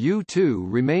REM and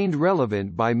U2 remained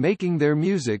relevant by making their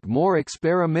music more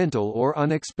experimental or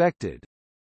unexpected.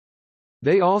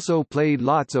 They also played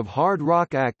lots of hard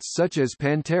rock acts such as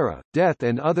Pantera, Death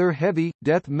and other heavy,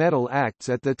 death metal acts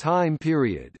at the time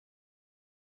period.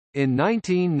 In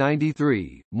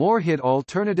 1993, more hit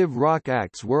alternative rock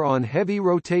acts were on heavy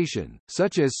rotation,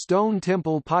 such as Stone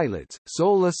Temple Pilots,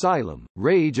 Soul Asylum,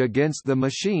 Rage Against the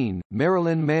Machine,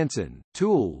 Marilyn Manson,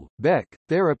 Tool, Beck,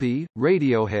 Therapy,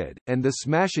 Radiohead, and the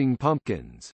Smashing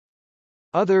Pumpkins.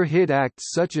 Other hit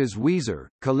acts such as Weezer,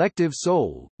 Collective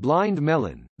Soul, Blind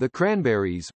Melon, The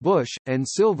Cranberries, Bush, and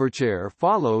Silverchair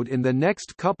followed in the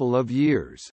next couple of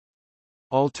years.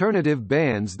 Alternative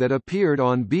bands that appeared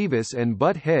on Beavis and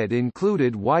Butt-Head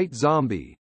included White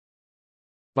Zombie.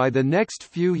 By the next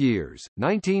few years,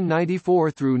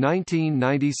 1994 through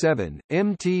 1997,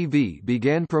 MTV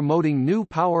began promoting new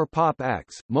power pop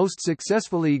acts, most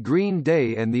successfully Green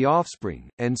Day and The Offspring,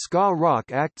 and ska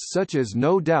rock acts such as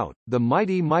No Doubt, The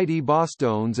Mighty Mighty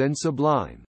Bosstones and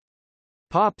Sublime.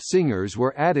 Pop singers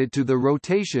were added to the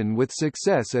rotation with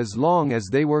success as long as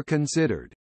they were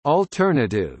considered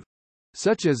alternative,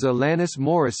 such as Alanis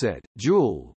Morissette,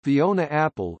 Jewel, Fiona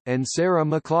Apple, and Sarah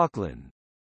McLachlan.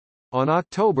 On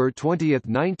October 20,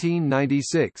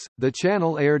 1996, the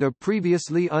channel aired a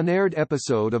previously unaired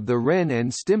episode of the Ren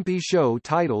and Stimpy show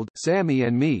titled Sammy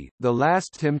and Me, The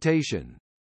Last Temptation.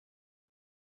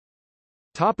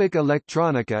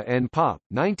 Electronica and pop,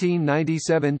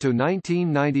 1997 to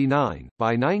 1999.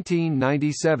 By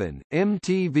 1997,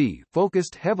 MTV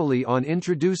focused heavily on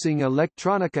introducing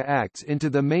electronica acts into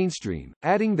the mainstream,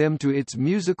 adding them to its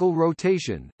musical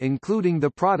rotation, including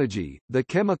The Prodigy, The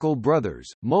Chemical Brothers,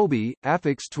 Moby,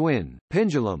 Aphex Twin,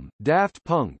 Pendulum, Daft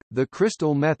Punk, The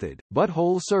Crystal Method,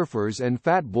 Butthole Surfers and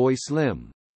Fatboy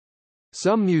Slim.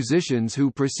 Some musicians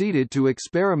who proceeded to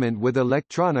experiment with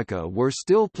electronica were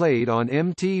still played on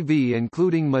MTV,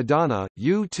 including Madonna,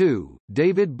 U2,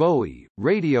 David Bowie,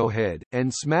 Radiohead,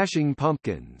 and Smashing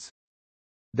Pumpkins.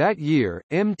 That year,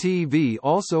 MTV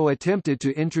also attempted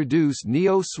to introduce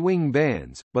neo-swing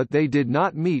bands, but they did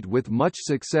not meet with much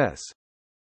success.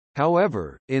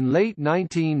 However, in late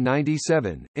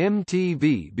 1997,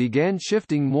 MTV began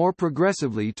shifting more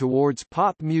progressively towards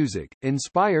pop music,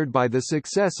 inspired by the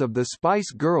success of the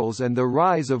Spice Girls and the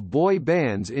rise of boy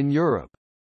bands in Europe.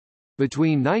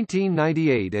 Between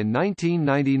 1998 and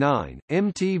 1999,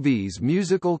 MTV's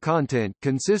musical content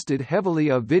consisted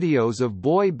heavily of videos of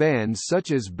boy bands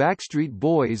such as Backstreet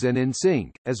Boys and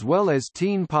NSYNC, as well as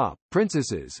teen pop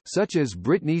princesses such as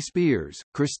Britney Spears,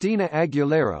 Christina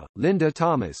Aguilera, Linda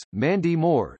Thomas, Mandy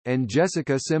Moore, and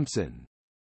Jessica Simpson.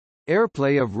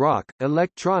 Airplay of rock,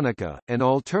 electronica, and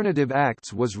alternative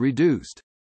acts was reduced.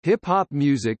 Hip-hop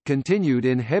music continued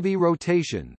in heavy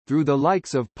rotation, through the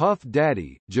likes of Puff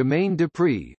Daddy, Jermaine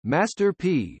Dupri, Master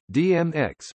P,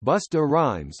 DMX, Busta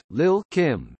Rhymes, Lil'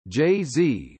 Kim,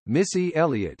 Jay-Z, Missy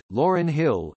Elliott, Lauryn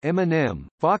Hill, Eminem,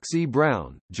 Foxy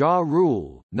Brown, Ja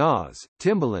Rule, Nas,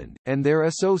 Timbaland, and their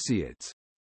associates.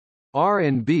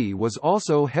 R&B was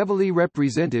also heavily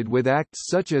represented with acts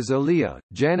such as Aaliyah,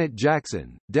 Janet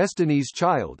Jackson, Destiny's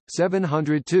Child,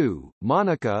 702,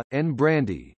 Monica, and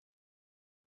Brandy.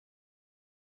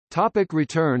 Topic: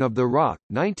 Return of the Rock,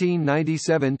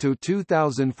 1997 to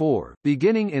 2004.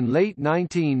 Beginning in late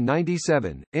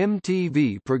 1997,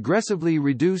 MTV progressively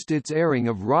reduced its airing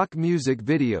of rock music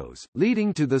videos,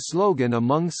 leading to the slogan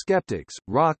among skeptics,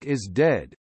 "Rock is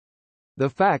dead." The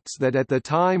facts that at the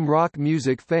time rock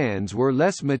music fans were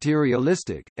less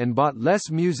materialistic, and bought less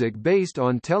music based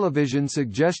on television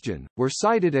suggestion, were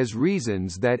cited as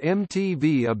reasons that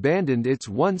MTV abandoned its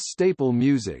once staple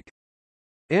music.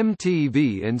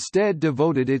 MTV instead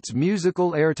devoted its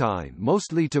musical airtime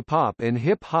mostly to pop and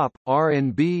hip-hop,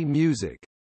 R&B music.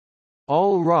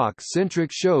 All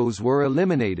rock-centric shows were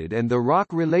eliminated and the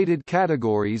rock-related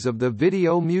categories of the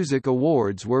Video Music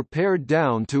Awards were pared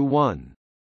down to one.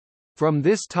 From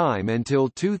this time until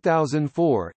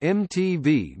 2004,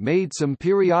 MTV made some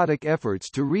periodic efforts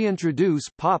to reintroduce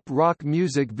pop-rock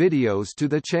music videos to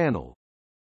the channel.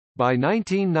 By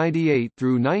 1998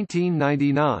 through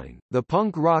 1999, the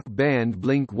punk rock band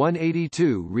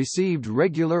Blink-182 received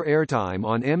regular airtime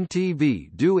on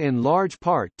MTV due in large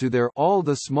part to their "All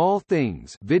the Small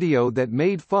Things" video that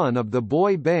made fun of the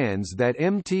boy bands that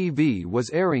MTV was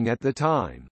airing at the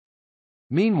time.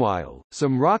 Meanwhile,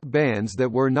 some rock bands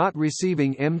that were not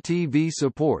receiving MTV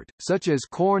support, such as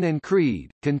Korn and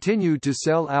Creed, continued to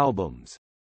sell albums.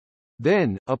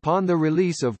 Then, upon the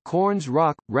release of Korn's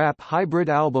rock-rap hybrid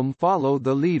album Follow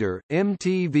the Leader,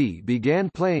 MTV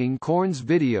began playing Korn's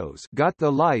videos Got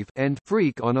the Life and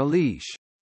Freak on a Leash.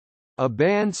 A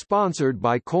band sponsored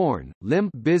by Korn,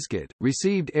 Limp Bizkit,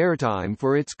 received airtime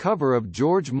for its cover of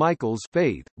George Michael's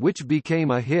Faith, which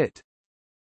became a hit.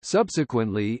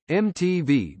 Subsequently,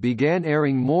 MTV began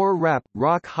airing more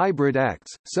rap-rock hybrid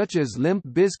acts, such as Limp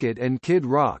Bizkit and Kid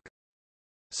Rock.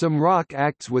 Some rock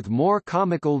acts with more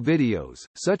comical videos,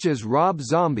 such as Rob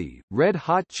Zombie, Red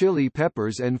Hot Chili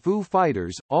Peppers and Foo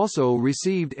Fighters, also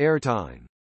received airtime.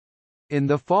 In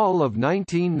the fall of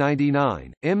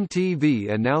 1999, MTV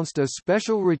announced a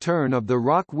special return of the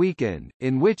Rock Weekend,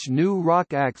 in which new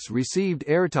rock acts received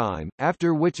airtime,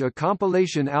 after which a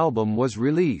compilation album was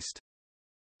released.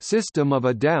 System of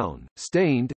a Down,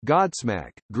 Stained,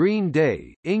 Godsmack, Green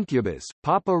Day, Incubus,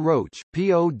 Papa Roach,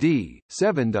 P.O.D.,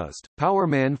 Sevendust,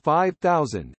 Powerman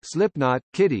 5000, Slipknot,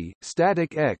 Kitty,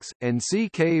 Static X, and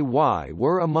CKY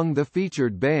were among the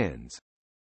featured bands.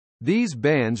 These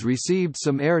bands received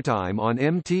some airtime on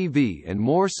MTV and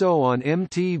more so on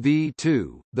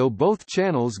MTV2, though both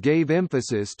channels gave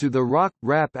emphasis to the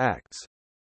rock-rap acts.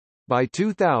 By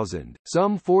 2000,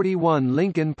 Sum 41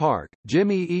 Linkin Park,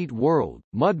 Jimmy Eat World,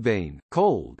 Mudvayne,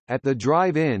 Cold, At the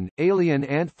Drive-In, Alien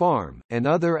Ant Farm, and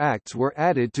other acts were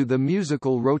added to the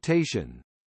musical rotation.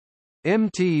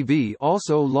 MTV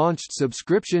also launched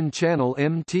subscription channel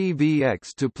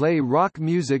MTVX to play rock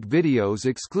music videos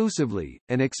exclusively,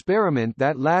 an experiment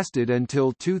that lasted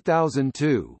until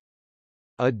 2002.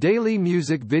 A daily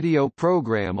music video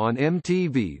program on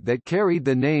MTV that carried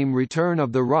the name Return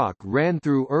of the Rock ran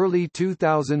through early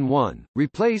 2001,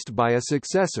 replaced by a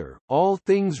successor, All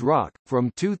Things Rock, from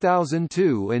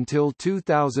 2002 until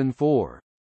 2004.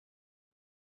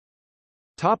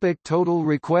 Total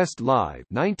Request Live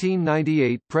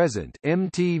 1998-present.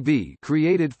 MTV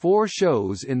created 4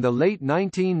 shows in the late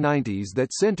 1990s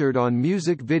that centered on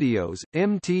music videos: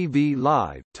 MTV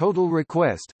Live, Total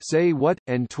Request, Say What,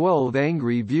 and 12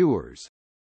 Angry Viewers.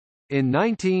 In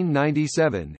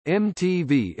 1997,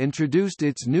 MTV introduced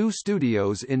its new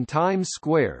studios in Times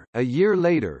Square. A year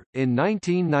later, in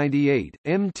 1998,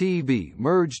 MTV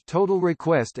merged Total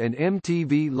Request and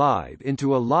MTV Live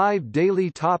into a live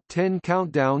daily top 10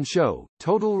 countdown show,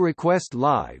 Total Request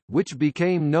Live, which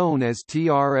became known as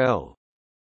TRL.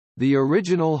 The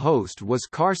original host was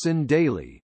Carson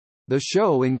Daly. The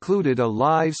show included a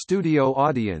live studio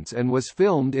audience and was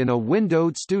filmed in a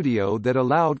windowed studio that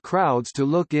allowed crowds to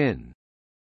look in.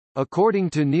 According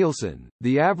to Nielsen,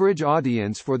 the average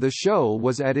audience for the show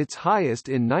was at its highest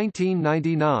in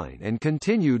 1999 and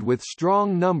continued with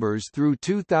strong numbers through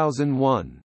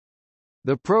 2001.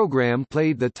 The program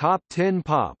played the top 10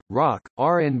 pop, rock,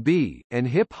 R&B, and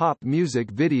hip-hop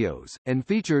music videos, and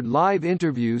featured live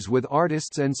interviews with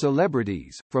artists and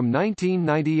celebrities. From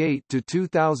 1998 to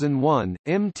 2001,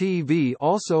 MTV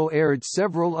also aired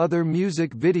several other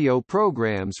music video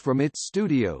programs from its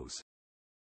studios.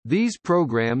 These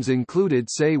programs included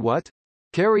Say What?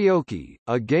 Karaoke,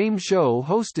 a game show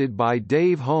hosted by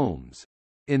Dave Holmes.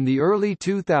 In the early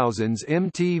 2000s,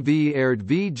 MTV aired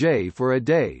VJ for a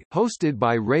Day, hosted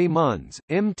by Ray Munns.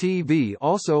 MTV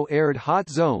also aired Hot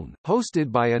Zone,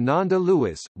 hosted by Ananda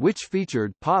Lewis, which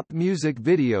featured pop music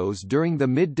videos during the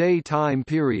midday time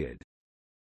period.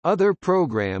 Other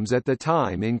programs at the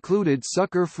time included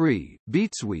Sucker Free,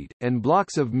 BeatSweet, and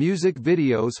blocks of music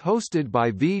videos hosted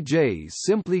by VJs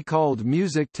simply called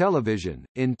Music Television.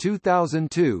 In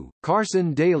 2002,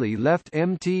 Carson Daly left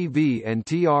MTV and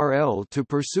TRL to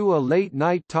pursue a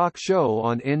late-night talk show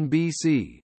on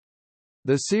NBC.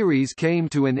 The series came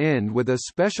to an end with a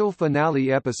special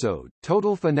finale episode,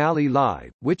 Total Finale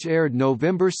Live, which aired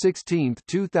November 16,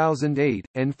 2008,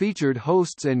 and featured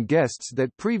hosts and guests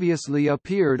that previously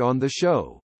appeared on the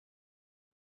show.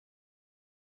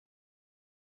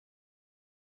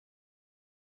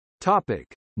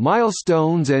 Topic: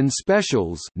 Milestones and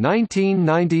Specials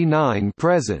 1999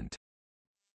 present.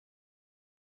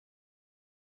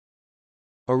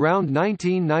 Around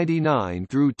 1999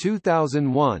 through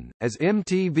 2001, as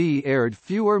MTV aired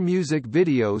fewer music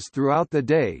videos throughout the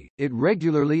day, it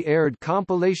regularly aired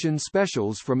compilation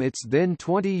specials from its then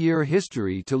 20-year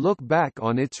history to look back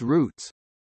on its roots.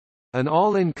 An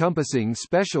all-encompassing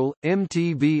special,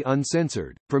 MTV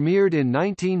Uncensored, premiered in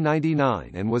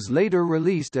 1999 and was later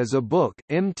released as a book.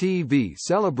 MTV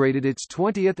celebrated its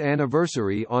 20th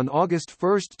anniversary on August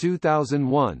 1,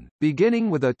 2001, beginning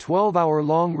with a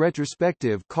 12-hour-long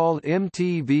retrospective called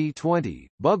MTV 20,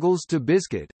 Buggles to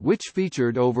Biscuit, which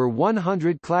featured over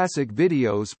 100 classic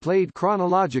videos played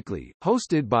chronologically,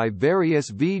 hosted by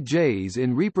various VJs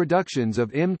in reproductions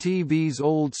of MTV's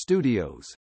old studios.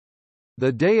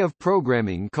 The day of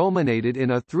programming culminated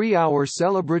in a 3-hour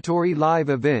celebratory live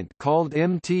event called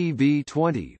MTV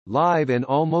 20, Live and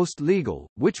Almost Legal,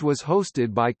 which was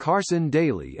hosted by Carson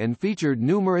Daly and featured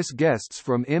numerous guests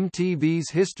from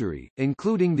MTV's history,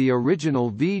 including the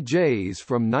original VJs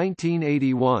from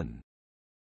 1981.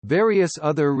 Various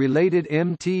other related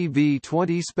MTV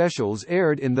 20 specials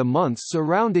aired in the months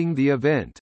surrounding the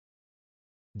event.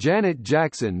 Janet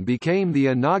Jackson became the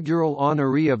inaugural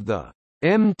honoree of the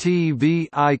MTV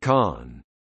Icon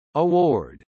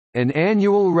Award, an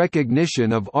annual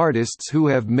recognition of artists who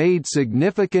have made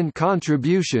significant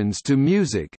contributions to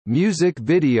music, music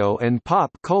video and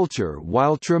pop culture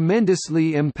while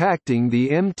tremendously impacting the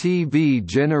MTV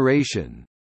generation.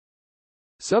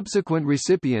 Subsequent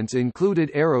recipients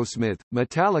included Aerosmith,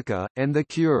 Metallica, and The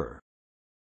Cure.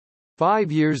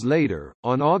 5 years later,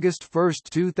 on August 1,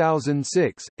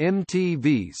 2006,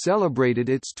 MTV celebrated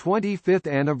its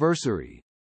 25th anniversary.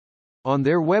 On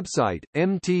their website,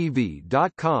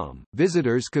 MTV.com,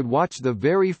 visitors could watch the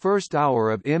very first hour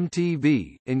of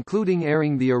MTV, including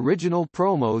airing the original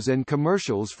promos and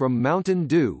commercials from Mountain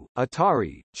Dew,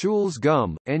 Atari, Chewels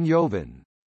Gum, and Jovan.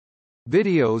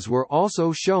 Videos were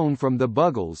also shown from The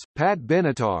Buggles, Pat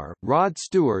Benatar, Rod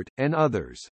Stewart, and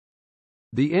others.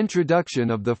 The introduction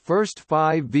of the first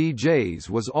 5 VJs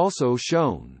was also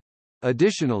shown.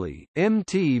 Additionally,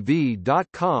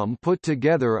 MTV.com put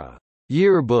together a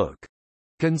yearbook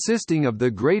consisting of the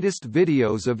greatest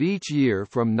videos of each year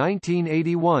from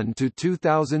 1981 to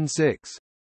 2006.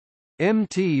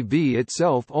 MTV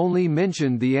itself only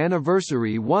mentioned the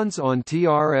anniversary once on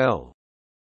TRL.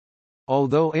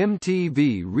 Although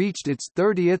MTV reached its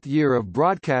 30th year of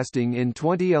broadcasting in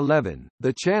 2011,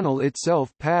 the channel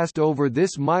itself passed over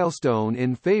this milestone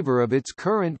in favor of its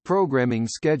current programming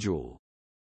schedule.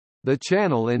 The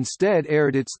channel instead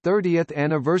aired its 30th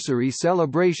anniversary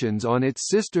celebrations on its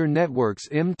sister networks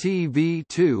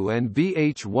MTV2 and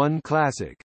VH1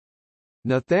 Classic.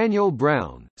 Nathaniel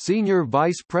Brown, Senior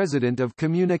Vice President of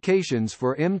Communications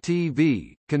for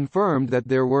MTV, confirmed that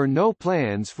there were no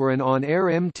plans for an on-air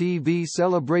MTV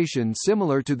celebration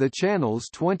similar to the channel's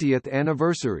 20th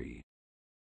anniversary.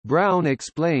 Brown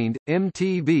explained,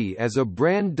 "MTV as a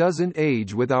brand doesn't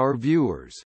age with our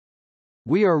viewers.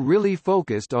 We are really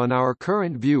focused on our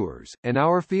current viewers, and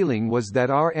our feeling was that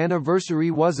our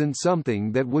anniversary wasn't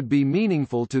something that would be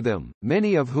meaningful to them,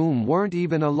 many of whom weren't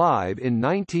even alive in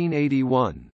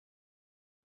 1981.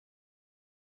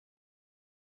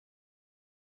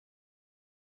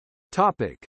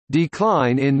 Topic: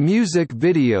 Decline in music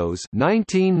videos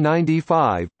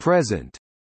 1995 present.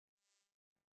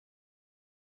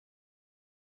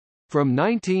 From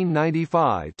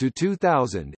 1995 to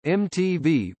 2000,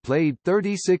 MTV played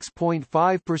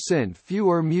 36.5%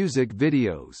 fewer music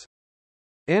videos.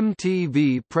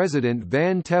 MTV president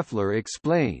Van Tefler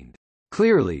explained,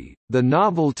 "Clearly, the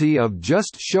novelty of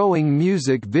just showing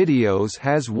music videos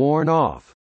has worn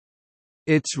off.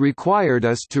 It's required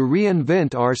us to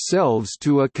reinvent ourselves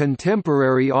to a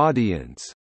contemporary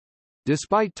audience."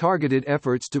 Despite targeted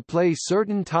efforts to play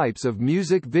certain types of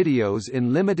music videos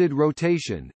in limited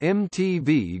rotation,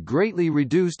 MTV greatly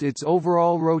reduced its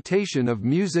overall rotation of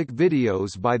music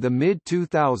videos by the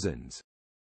mid-2000s.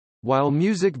 While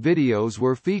music videos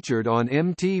were featured on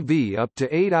MTV up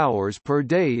to 8 hours per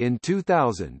day in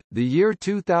 2000, the year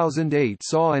 2008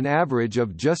 saw an average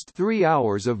of just 3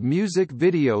 hours of music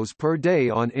videos per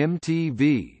day on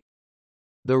MTV.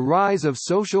 The rise of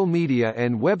social media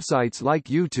and websites like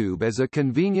YouTube as a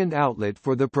convenient outlet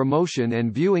for the promotion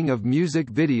and viewing of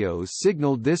music videos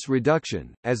signaled this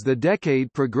reduction. As the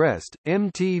decade progressed,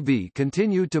 MTV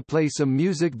continued to play some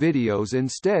music videos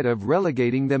instead of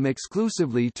relegating them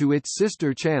exclusively to its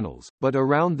sister channels, but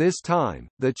around this time,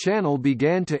 the channel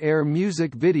began to air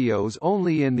music videos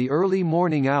only in the early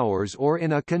morning hours or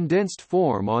in a condensed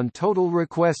form on Total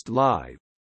Request Live.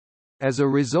 As a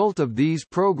result of these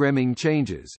programming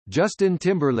changes, Justin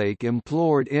Timberlake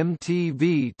implored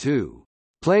MTV to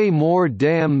play more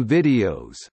damn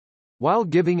videos while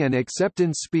giving an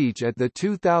acceptance speech at the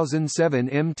 2007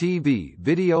 MTV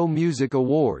Video Music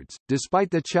Awards. Despite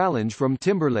the challenge from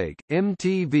Timberlake,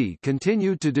 MTV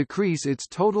continued to decrease its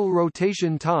total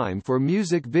rotation time for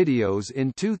music videos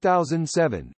in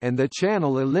 2007, and the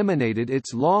channel eliminated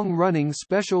its long-running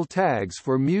special tags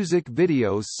for music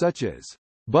videos such as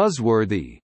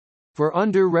Buzzworthy for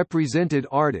underrepresented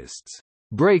artists,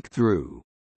 Breakthrough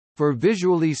for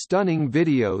visually stunning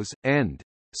videos, and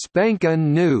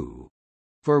Spankin' New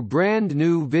for brand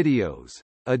new videos.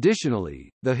 Additionally,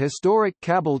 the historic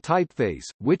Cabell typeface,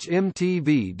 which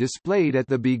MTV displayed at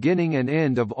the beginning and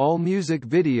end of all music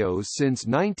videos since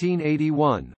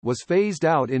 1981, was phased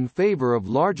out in favor of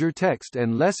larger text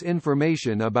and less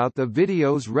information about the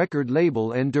video's record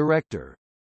label and director.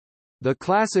 The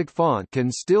classic font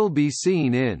can still be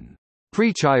seen in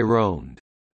pre-iReturn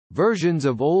versions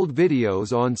of old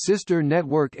videos on sister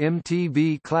network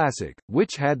MTV Classic,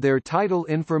 which had their title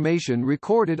information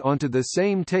recorded onto the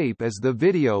same tape as the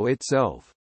video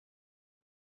itself.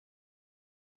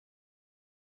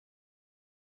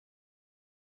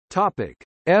 Topic: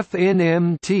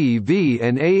 FNMTV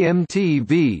and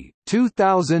iAMTV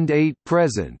 2008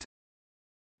 present.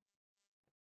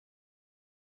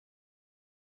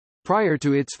 Prior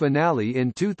to its finale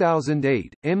in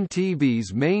 2008,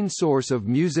 MTV's main source of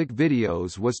music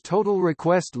videos was Total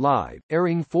Request Live,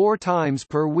 airing 4 times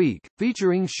per week,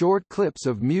 featuring short clips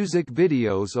of music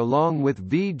videos along with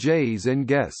VJs and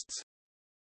guests.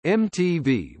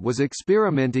 MTV was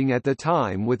experimenting at the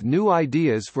time with new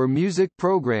ideas for music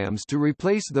programs to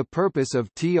replace the purpose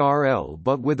of TRL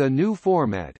but with a new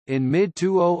format. In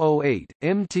mid-2008,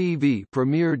 MTV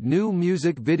premiered new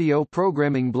music video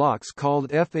programming blocks called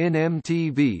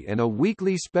iFNMTV and a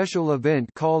weekly special event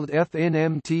called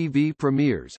iFNMTV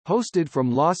Premieres, hosted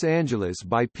from Los Angeles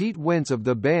by Pete Wentz of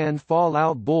the band Fall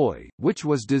Out Boy, which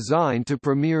was designed to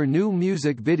premiere new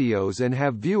music videos and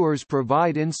have viewers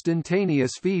provide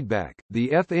instantaneous feedback. The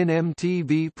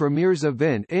iFNMTV Premieres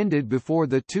event ended before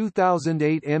the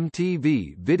 2008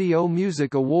 MTV Video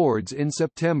Music Awards in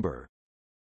September.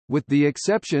 With the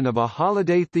exception of a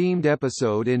holiday-themed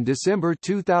episode in December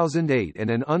 2008 and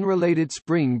an unrelated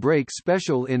spring break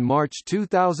special in March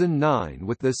 2009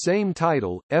 with the same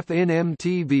title,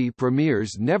 iFNMTV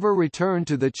Premieres never returned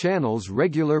to the channel's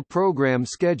regular program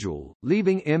schedule,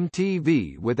 leaving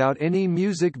MTV without any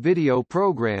music video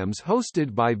programs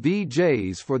hosted by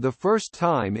VJs for the first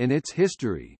time in its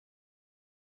history.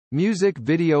 Music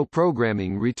video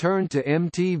programming returned to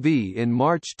MTV in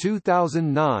March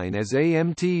 2009 as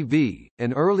iAMTV,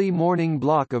 an early morning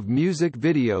block of music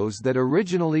videos that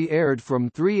originally aired from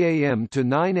 3 a.m. to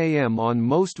 9 a.m. on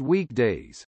most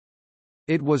weekdays.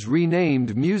 It was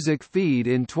renamed Music Feed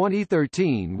in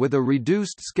 2013 with a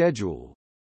reduced schedule.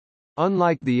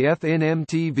 Unlike the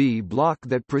iFNMTV block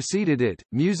that preceded it,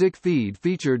 Music Feed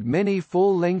featured many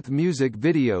full-length music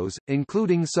videos,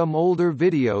 including some older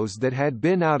videos that had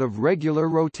been out of regular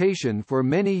rotation for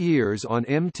many years on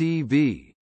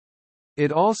MTV.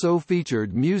 It also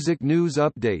featured music news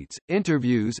updates,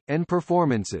 interviews, and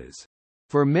performances.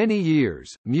 For many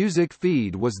years, Music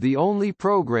Feed was the only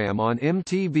program on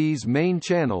MTV's main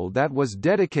channel that was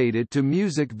dedicated to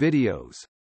music videos.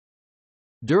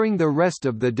 During the rest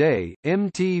of the day,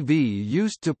 MTV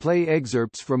used to play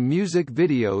excerpts from music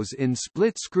videos in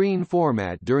split-screen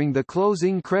format during the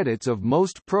closing credits of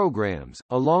most programs,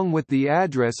 along with the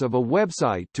address of a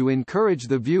website to encourage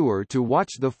the viewer to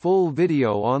watch the full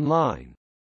video online.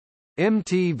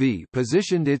 MTV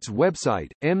positioned its website,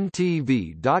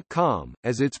 mtv.com,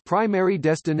 as its primary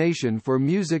destination for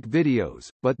music videos,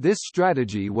 but this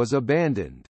strategy was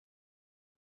abandoned.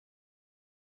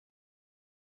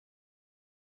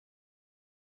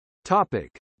 Topic: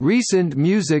 Recent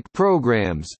music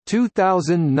programs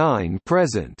 2009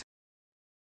 present.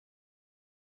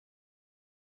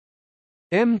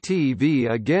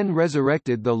 MTV again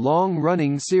resurrected the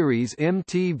long-running series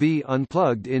MTV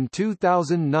Unplugged in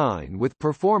 2009 with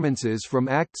performances from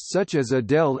acts such as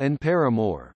Adele and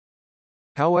Paramore.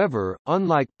 However,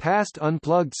 unlike past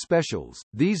Unplugged specials,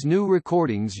 these new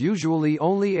recordings usually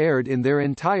only aired in their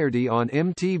entirety on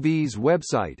MTV's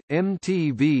website,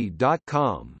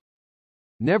 mtv.com.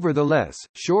 Nevertheless,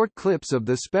 short clips of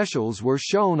the specials were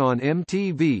shown on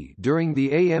MTV during the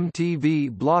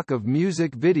iAMTV block of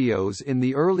music videos in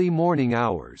the early morning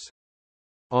hours.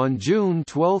 On June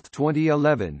 12,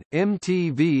 2011,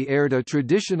 MTV aired a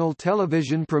traditional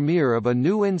television premiere of a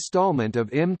new installment of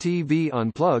MTV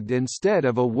Unplugged instead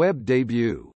of a web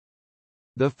debut.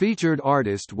 The featured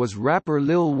artist was rapper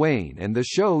Lil Wayne, and the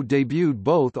show debuted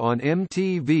both on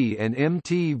MTV and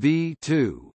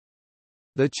MTV2.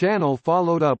 The channel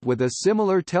followed up with a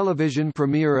similar television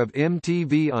premiere of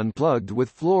MTV Unplugged with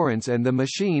Florence and the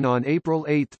Machine on April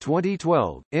 8,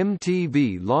 2012.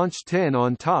 MTV launched 10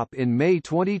 on Top in May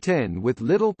 2010 with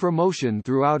little promotion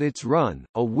throughout its run,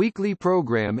 a weekly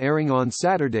program airing on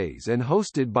Saturdays and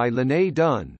hosted by Lene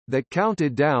Dunn, that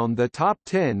counted down the top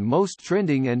 10 most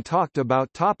trending and talked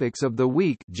about topics of the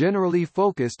week, generally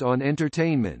focused on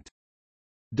entertainment.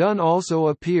 Dunn also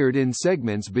appeared in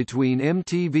segments between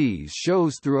MTV's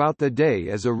shows throughout the day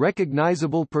as a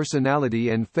recognizable personality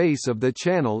and face of the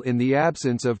channel in the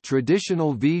absence of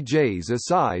traditional VJs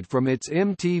aside from its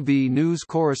MTV News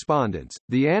correspondents.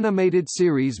 The animated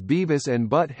series Beavis and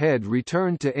Butt-Head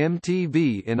returned to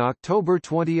MTV in October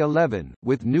 2011,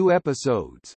 with new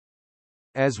episodes.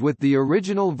 As with the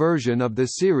original version of the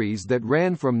series that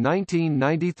ran from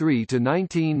 1993 to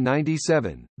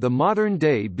 1997, the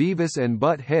modern-day Beavis and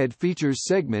Butt-Head features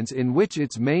segments in which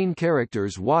its main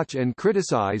characters watch and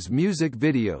criticize music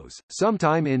videos.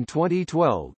 Sometime in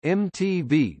 2012,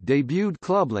 MTV debuted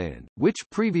Clubland, which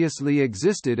previously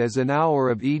existed as an hour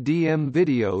of EDM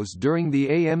videos during the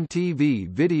iAMTV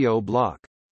video block.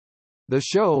 The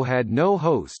show had no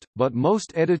host, but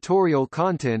most editorial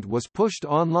content was pushed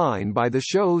online by the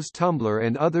show's Tumblr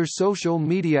and other social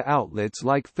media outlets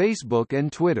like Facebook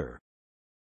and Twitter.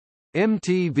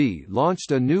 MTV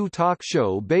launched a new talk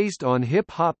show based on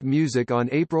hip-hop music on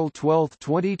April 12,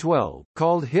 2012,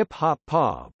 called Hip Hop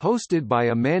Pa, hosted by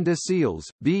Amanda Seales,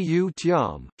 B.U.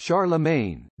 Thiam,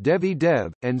 Charlemagne, Devi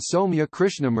Dev, and Soumya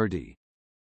Krishnamurti.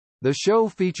 The show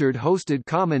featured hosted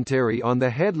commentary on the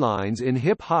headlines in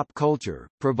hip-hop culture,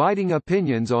 providing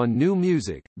opinions on new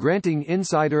music, granting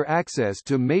insider access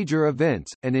to major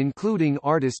events, and including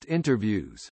artist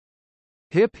interviews.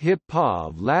 Hip Hip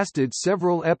Pav lasted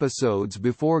several episodes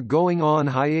before going on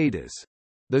hiatus.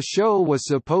 The show was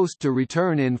supposed to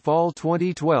return in fall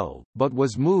 2012, but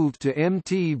was moved to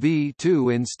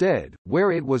MTV2 instead,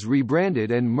 where it was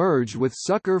rebranded and merged with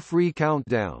Sucker Free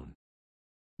Countdown.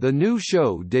 The new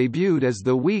show debuted as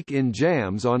The Week in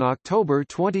Jams on October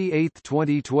 28,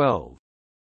 2012.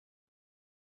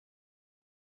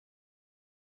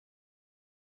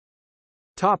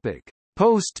 Topic: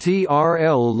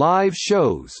 Post-iTRL live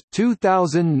shows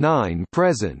 2009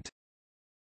 present.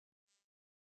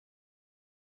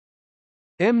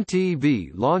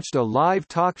 MTV launched a live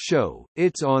talk show,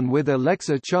 It's On with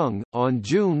Alexa Chung, on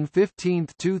June 15,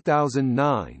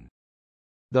 2009.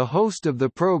 The host of the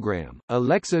program,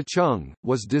 Alexa Chung,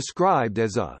 was described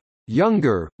as a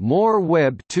younger, more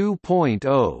Web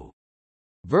 2.0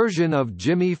 version of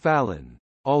Jimmy Fallon.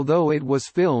 Although it was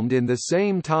filmed in the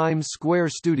same Times Square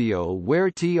studio where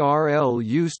TRL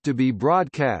used to be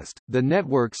broadcast, the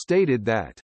network stated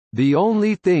that, "The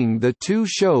only thing the two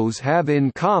shows have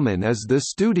in common is the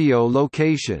studio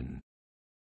location."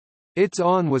 It's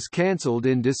On was cancelled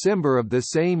in December of the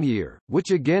same year, which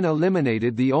again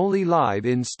eliminated the only live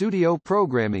in-studio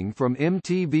programming from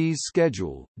MTV's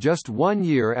schedule, just 1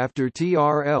 year after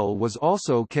TRL was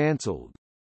also cancelled.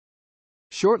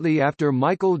 Shortly after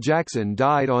Michael Jackson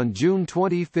died on June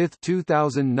 25,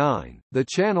 2009, the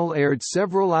channel aired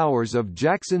several hours of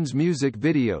Jackson's music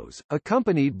videos,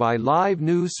 accompanied by live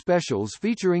news specials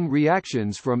featuring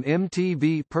reactions from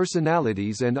MTV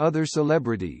personalities and other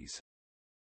celebrities.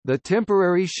 The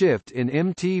temporary shift in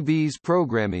MTV's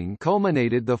programming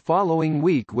culminated the following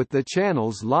week with the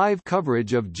channel's live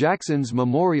coverage of Jackson's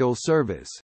memorial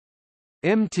service.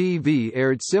 MTV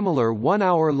aired similar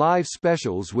one-hour live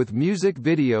specials with music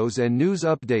videos and news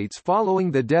updates following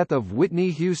the death of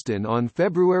Whitney Houston on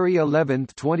February 11,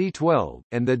 2012,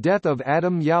 and the death of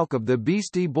Adam Yauch of the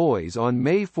Beastie Boys on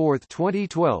May 4,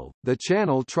 2012. The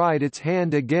channel tried its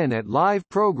hand again at live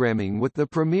programming with the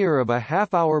premiere of a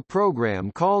half-hour program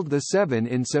called The 7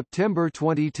 in September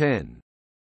 2010.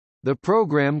 The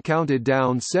program counted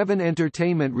down 7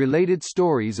 entertainment-related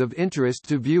stories of interest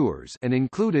to viewers and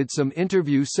included some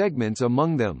interview segments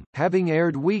among them, having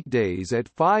aired weekdays at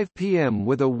 5 p.m.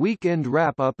 with a weekend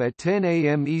wrap-up at 10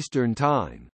 a.m. Eastern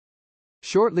Time.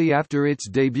 Shortly after its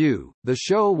debut, the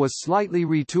show was slightly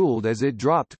retooled as it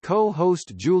dropped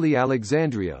co-host Julie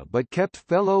Alexandria but kept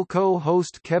fellow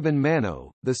co-host Kevin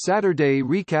Mano. The Saturday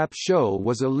recap show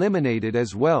was eliminated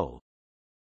as well.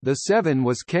 The 7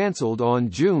 was cancelled on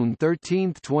June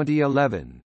 13,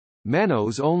 2011.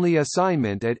 Mano's only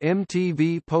assignment at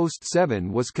MTV Post-7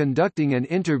 was conducting an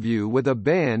interview with a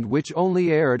band which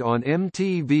only aired on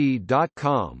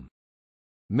MTV.com.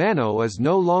 Mano is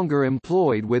no longer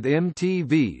employed with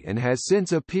MTV and has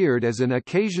since appeared as an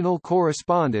occasional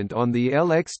correspondent on the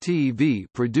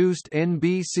LXTV-produced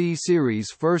NBC series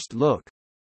First Look.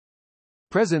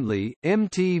 Presently,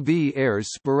 MTV airs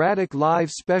sporadic live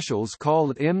specials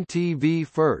called MTV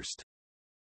First.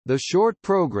 The short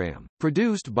program,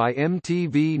 produced by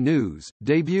MTV News,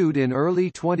 debuted in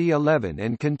early 2011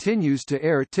 and continues to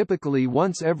air typically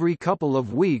once every couple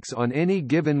of weeks on any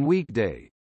given weekday.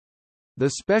 The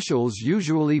specials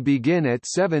usually begin at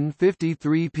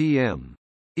 7:53 p.m.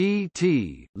 ET,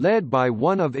 led by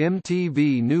one of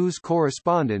MTV News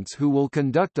correspondents who will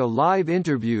conduct a live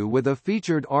interview with a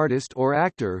featured artist or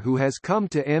actor who has come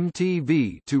to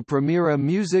MTV to premiere a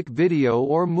music video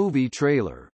or movie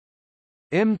trailer.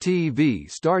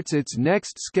 MTV starts its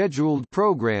next scheduled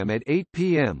program at 8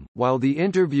 p.m., while the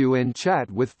interview and chat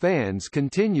with fans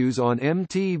continues on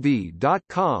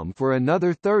MTV.com for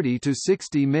another 30 to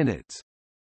 60 minutes.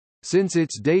 Since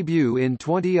its debut in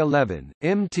 2011,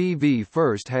 MTV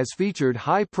First has featured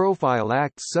high-profile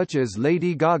acts such as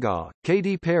Lady Gaga,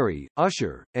 Katy Perry,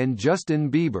 Usher, and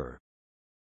Justin Bieber.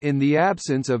 In the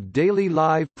absence of daily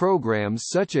live programs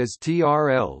such as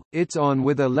TRL, It's On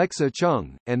with Alexa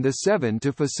Chung, and The 7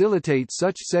 to facilitate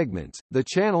such segments, the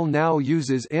channel now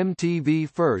uses MTV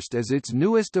First as its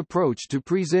newest approach to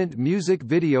present music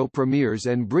video premieres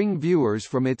and bring viewers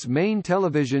from its main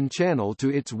television channel to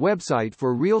its website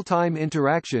for real-time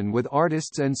interaction with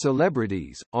artists and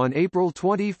celebrities. On April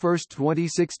 21,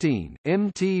 2016,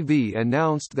 MTV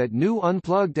announced that new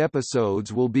Unplugged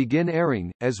episodes will begin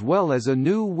airing, as well as a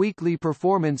new weekly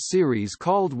performance series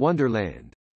called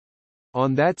Wonderland.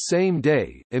 On that same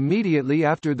day, immediately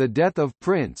after the death of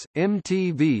Prince,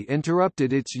 MTV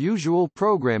interrupted its usual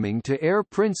programming to air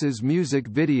Prince's music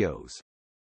videos.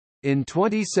 In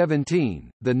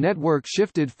 2017, the network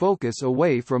shifted focus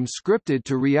away from scripted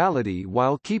to reality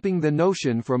while keeping the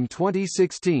notion from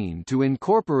 2016 to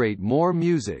incorporate more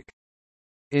music.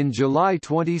 In July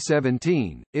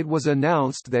 2017, it was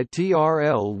announced that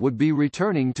TRL would be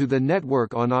returning to the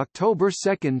network on October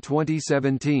 2,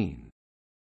 2017.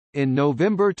 In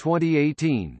November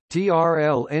 2018,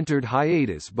 TRL entered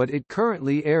hiatus, but it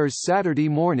currently airs Saturday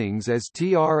mornings as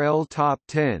TRL Top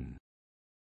 10.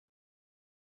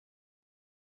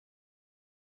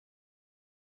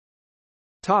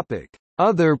 Topic: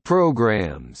 Other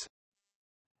programs.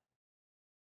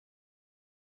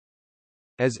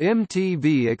 As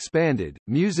MTV expanded,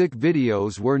 music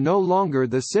videos were no longer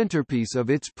the centerpiece of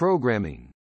its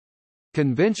programming.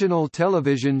 Conventional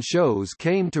television shows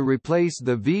came to replace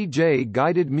the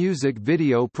VJ-guided music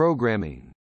video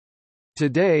programming.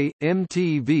 Today,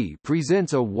 MTV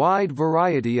presents a wide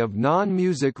variety of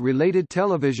non-music related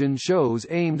television shows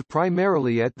aimed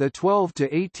primarily at the 12 to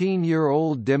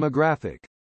 18-year-old demographic.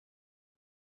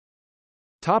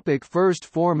 Topic: First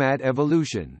format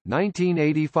evolution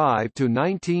 1985 to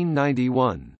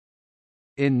 1991.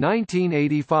 In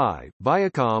 1985,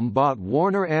 Viacom bought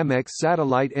Warner Amex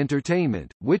Satellite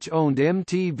Entertainment, which owned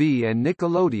MTV and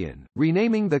Nickelodeon,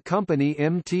 renaming the company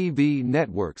MTV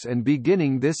Networks and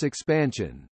beginning this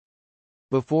expansion.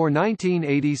 Before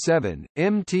 1987,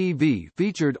 MTV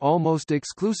featured almost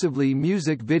exclusively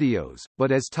music videos,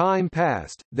 but as time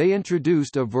passed, they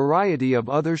introduced a variety of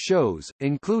other shows,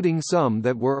 including some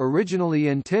that were originally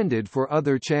intended for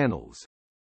other channels.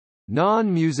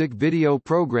 Non-music video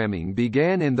programming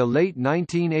began in the late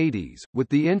 1980s, with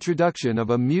the introduction of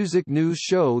a music news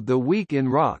show The Week in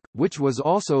Rock, which was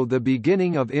also the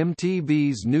beginning of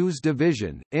MTV's news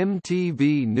division,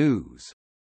 MTV News.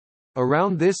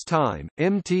 Around this time,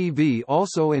 MTV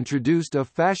also introduced a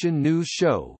fashion news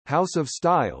show, House of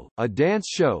Style, a dance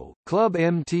show, Club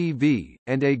MTV,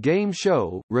 and a game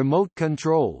show, Remote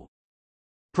Control.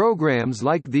 Programs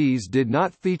like these did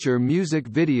not feature music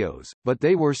videos, but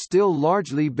they were still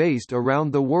largely based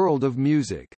around the world of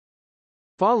music.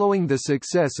 Following the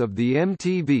success of the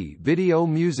MTV Video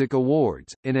Music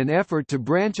Awards, in an effort to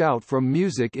branch out from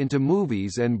music into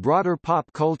movies and broader pop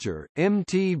culture,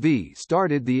 MTV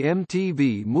started the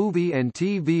MTV Movie and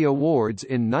TV Awards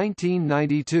in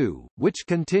 1992, which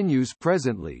continues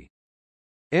presently.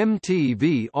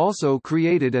 MTV also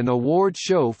created an award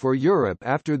show for Europe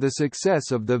after the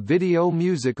success of the Video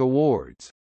Music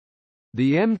Awards.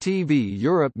 The MTV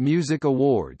Europe Music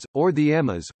Awards, or the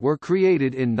EMAs, were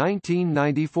created in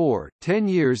 1994, 10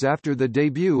 years after the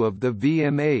debut of the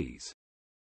VMAs.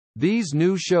 These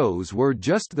new shows were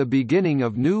just the beginning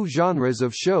of new genres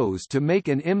of shows to make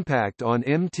an impact on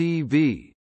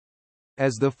MTV.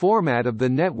 As the format of the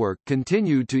network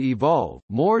continued to evolve,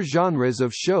 more genres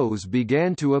of shows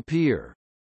began to appear.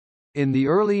 In the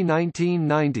early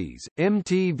 1990s,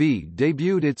 MTV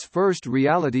debuted its first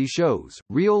reality shows,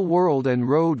 Real World and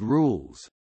Road Rules.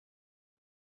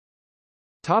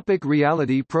 Topic: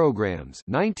 reality programs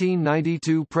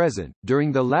 1992–present.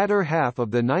 During the latter half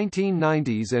of the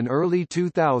 1990s and early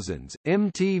 2000s,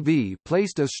 MTV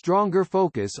placed a stronger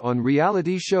focus on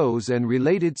reality shows and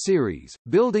related series,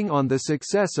 building on the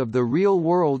success of the Real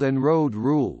World and Road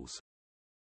Rules.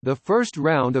 The first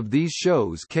round of these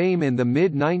shows came in the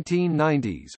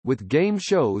mid-1990s, with game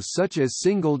shows such as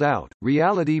Singled Out,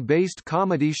 reality-based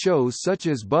comedy shows such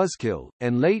as Buzzkill,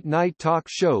 and late-night talk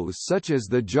shows such as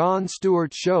The Jon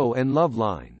Stewart Show and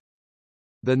Loveline.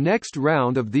 The next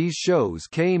round of these shows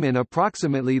came in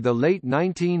approximately the late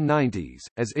 1990s,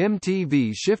 as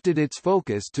MTV shifted its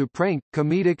focus to prank,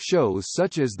 comedic shows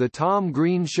such as The Tom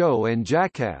Green Show and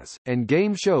Jackass, and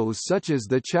game shows such as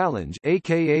The Challenge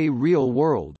aka Real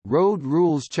World, Road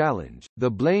Rules Challenge, The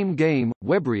Blame Game,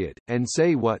 Webriot, and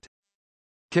Say What?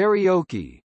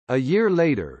 Karaoke. A year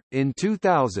later, in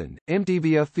 2000,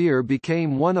 MTV Affair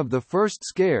became one of the first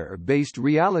scare-based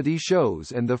reality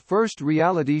shows and the first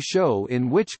reality show in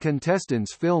which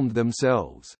contestants filmed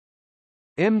themselves.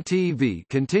 MTV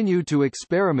continued to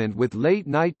experiment with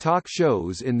late-night talk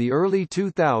shows in the early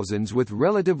 2000s with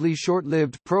relatively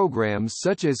short-lived programs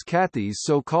such as Kathy's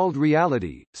So-Called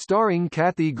Reality, starring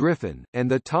Kathy Griffin,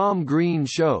 and The Tom Green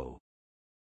Show.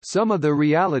 Some of the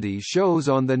reality shows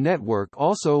on the network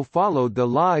also followed the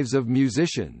lives of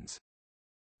musicians.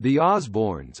 The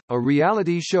Osbournes, a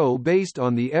reality show based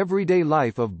on the everyday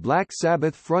life of Black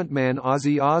Sabbath frontman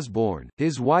Ozzy Osbourne,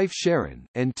 his wife Sharon,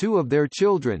 and two of their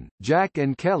children, Jack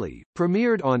and Kelly,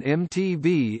 premiered on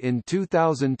MTV in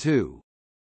 2002.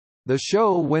 The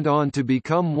show went on to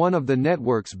become one of the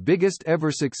network's biggest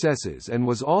ever successes and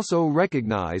was also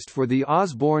recognized for the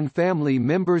Osbourne family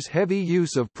members' heavy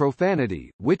use of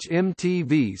profanity, which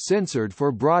MTV censored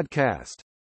for broadcast.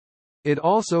 It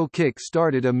also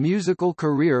kick-started a musical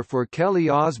career for Kelly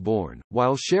Osbourne,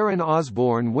 while Sharon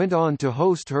Osbourne went on to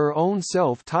host her own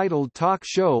self-titled talk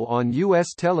show on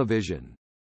U.S. television.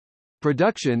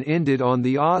 Production ended on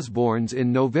The Osbournes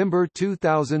in November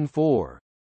 2004.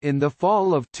 In the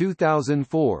fall of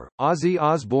 2004, Ozzy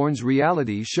Osbourne's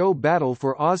reality show Battle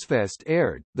for Ozzfest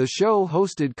aired. The show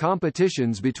hosted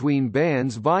competitions between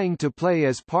bands vying to play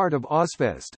as part of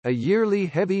Ozzfest, a yearly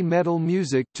heavy metal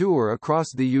music tour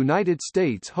across the United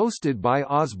States hosted by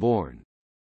Osbourne.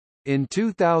 In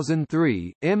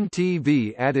 2003,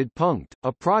 MTV added Punk'd,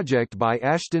 a project by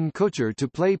Ashton Kutcher to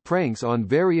play pranks on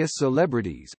various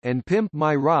celebrities, and Pimp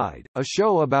My Ride, a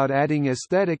show about adding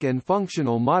aesthetic and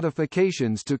functional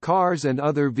modifications to cars and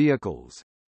other vehicles.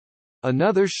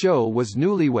 Another show was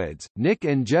Newlyweds, Nick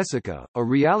and Jessica, a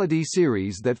reality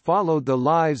series that followed the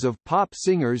lives of pop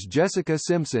singers Jessica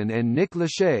Simpson and Nick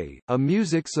Lachey, a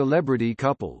music celebrity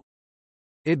couple.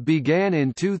 It began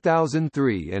in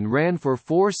 2003 and ran for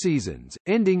 4 seasons,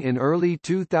 ending in early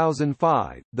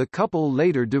 2005. The couple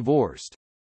later divorced.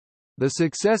 The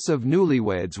success of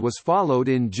Newlyweds was followed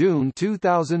in June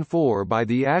 2004 by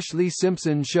The Ashlee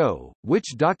Simpson Show,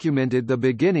 which documented the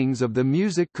beginnings of the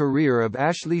music career of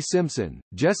Ashlee Simpson,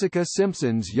 Jessica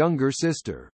Simpson's younger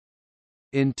sister.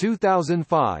 In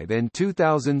 2005 and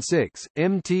 2006,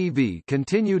 MTV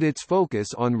continued its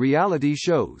focus on reality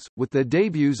shows, with the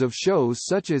debuts of shows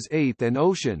such as 8th and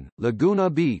Ocean, Laguna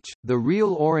Beach, The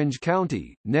Real Orange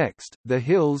County, Next, The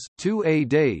Hills, 2A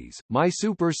Days, My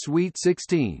Super Sweet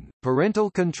 16, Parental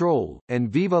Control, and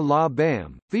Viva La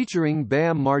Bam, featuring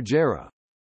Bam Margera.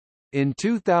 In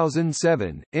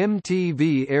 2007,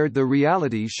 MTV aired the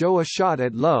reality show A Shot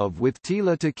at Love with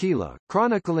Tila Tequila,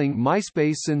 chronicling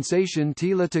MySpace sensation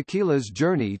Tila Tequila's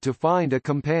journey to find a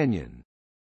companion.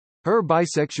 Her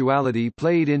bisexuality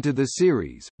played into the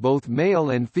series. Both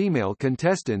male and female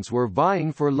contestants were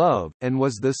vying for love, and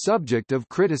was the subject of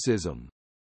criticism.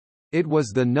 It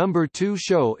was the number 2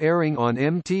 show airing on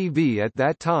MTV at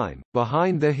that time,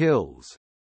 Behind the Hills.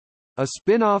 A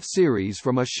spin-off series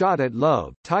from A Shot at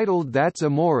Love, titled That's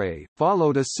Amore,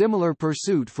 followed a similar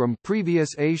pursuit from previous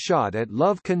A Shot at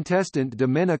Love contestant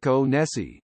Domenico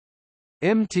Nessi.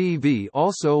 MTV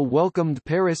also welcomed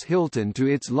Paris Hilton to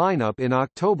its lineup in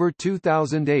October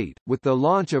 2008, with the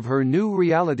launch of her new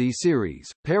reality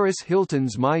series, Paris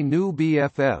Hilton's My New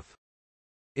BFF.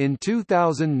 In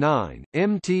 2009,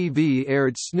 MTV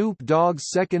aired Snoop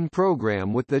Dogg's second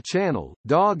program with the channel,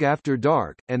 Dog After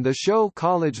Dark, and the show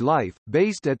College Life,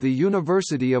 based at the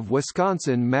University of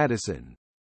Wisconsin-Madison.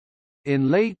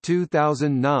 In late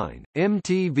 2009,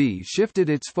 MTV shifted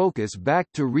its focus back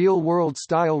to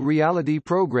real-world-style reality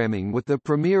programming with the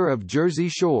premiere of Jersey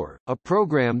Shore, a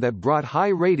program that brought high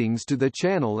ratings to the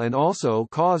channel and also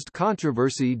caused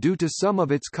controversy due to some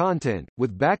of its content,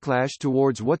 with backlash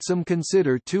towards what some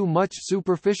consider too much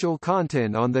superficial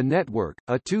content on the network.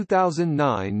 A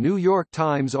 2009 New York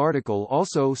Times article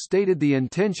also stated the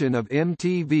intention of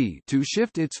MTV to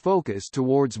shift its focus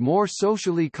towards more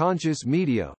socially conscious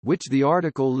media, which the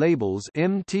article labels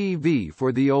MTV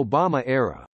for the Obama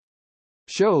era.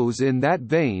 Shows in that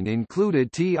vein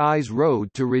included T.I.'s Road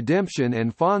to Redemption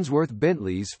and Farnsworth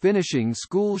Bentley's Finishing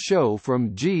School show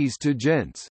From G's to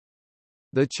Gents.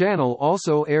 The channel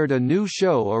also aired a new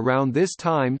show around this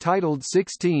time titled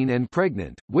 16 and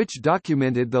Pregnant, which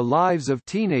documented the lives of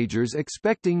teenagers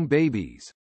expecting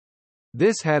babies.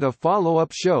 This had a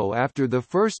follow-up show after the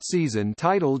first season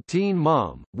titled Teen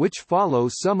Mom, which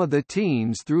follows some of the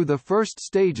teens through the first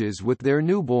stages with their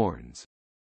newborns.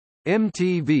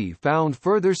 MTV found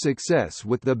further success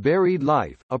with The Buried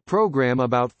Life, a program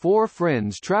about 4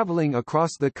 friends traveling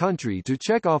across the country to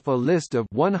check off a list of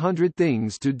 100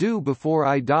 things to do before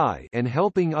I die and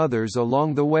helping others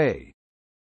along the way.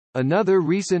 Another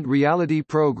recent reality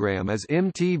program is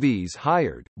MTV's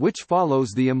Hired, which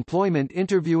follows the employment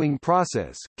interviewing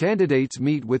process. Candidates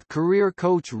meet with career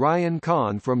coach Ryan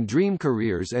Kahn from Dream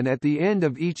Careers, and at the end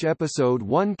of each episode,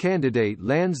 one candidate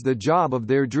lands the job of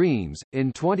their dreams.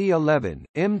 In 2011,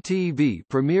 MTV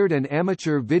premiered an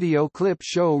amateur video clip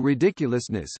show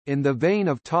Ridiculousness, in the vein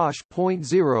of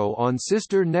Tosh.0 on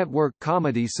sister network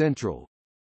Comedy Central.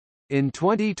 In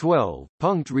 2012,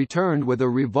 Punk'd returned with a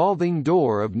revolving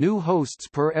door of new hosts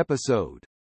per episode.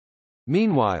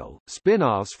 Meanwhile,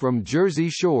 spin-offs from Jersey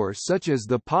Shore such as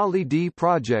The Pauly D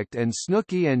Project and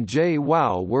Snooki and Jay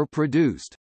Wow were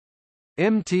produced.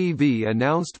 MTV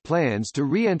announced plans to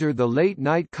re-enter the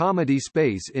late-night comedy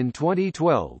space in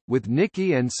 2012, with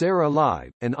Nikki and Sarah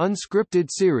Live, an unscripted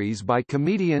series by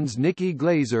comedians Nikki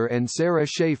Glazer and Sarah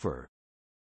Schaefer.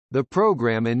 The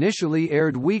program initially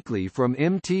aired weekly from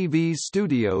MTV's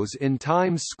studios in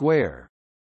Times Square.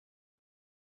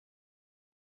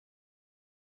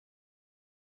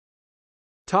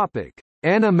 Topic: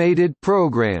 Animated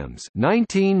programs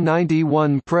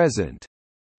 1991 present.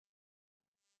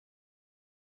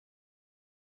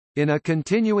 In a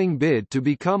continuing bid to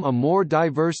become a more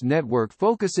diverse network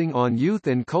focusing on youth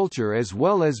and culture as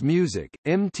well as music,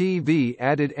 MTV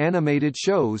added animated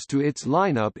shows to its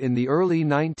lineup in the early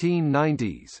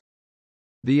 1990s.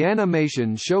 The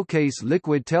animation showcase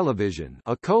Liquid Television,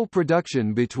 a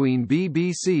co-production between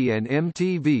BBC and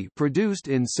MTV produced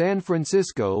in San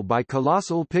Francisco by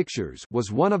Colossal Pictures, was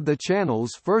one of the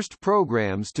channel's first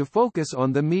programs to focus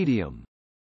on the medium.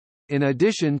 In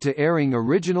addition to airing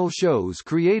original shows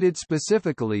created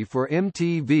specifically for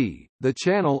MTV, the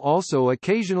channel also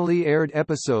occasionally aired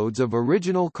episodes of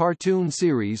original cartoon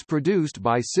series produced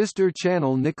by sister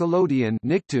channel Nickelodeon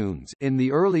Nicktoons in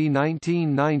the early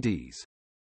 1990s.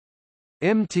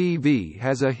 MTV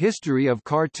has a history of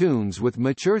cartoons with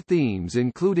mature themes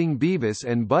including Beavis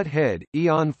and Butt-Head,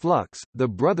 Aeon Flux, The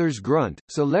Brothers Grunt,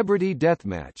 Celebrity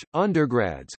Deathmatch,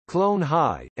 Undergrads, Clone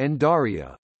High, and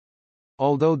Daria.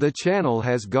 Although the channel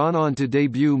has gone on to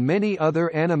debut many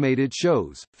other animated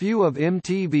shows, few of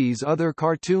MTV's other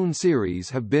cartoon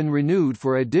series have been renewed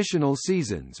for additional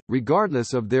seasons,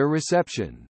 regardless of their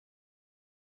reception.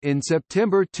 In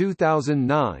September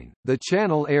 2009, the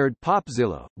channel aired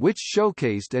Popzilla, which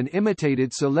showcased and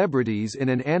imitated celebrities in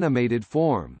an animated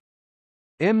form.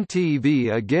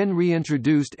 MTV again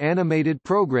reintroduced animated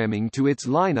programming to its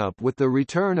lineup with the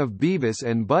return of Beavis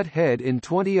and Butt-Head in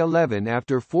 2011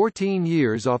 after 14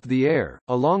 years off the air,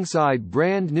 alongside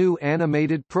brand new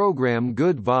animated program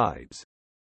Good Vibes.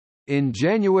 In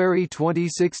January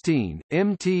 2016,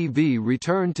 MTV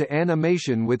returned to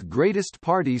animation with Greatest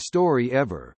Party Story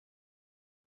Ever.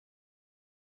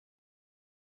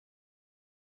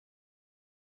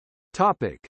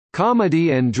 Topic: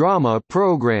 Comedy and drama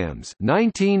programs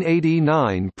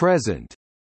 1989–present.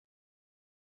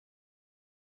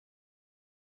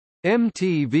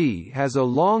 MTV has a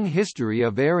long history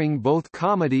of airing both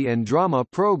comedy and drama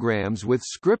programs with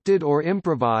scripted or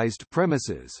improvised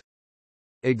premises.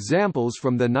 Examples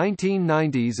from the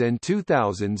 1990s and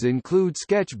 2000s include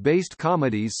sketch-based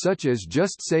comedies such as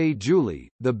Just Say Julie,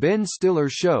 The Ben Stiller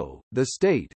Show, The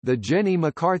State, The Jenny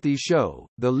McCarthy Show,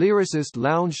 The Lyricist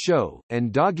Lounge Show,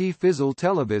 and Doggy Fizzle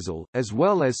Televizzle, as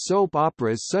well as soap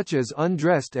operas such as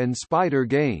Undressed and Spider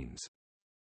Games.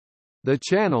 The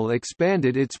channel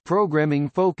expanded its programming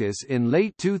focus in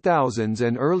late 2000s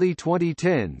and early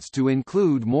 2010s to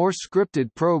include more scripted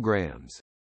programs.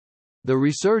 The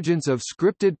resurgence of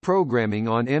scripted programming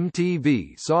on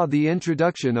MTV saw the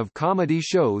introduction of comedy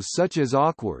shows such as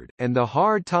Awkward, and The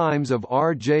Hard Times of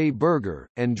R.J. Berger,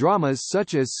 and dramas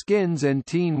such as Skins and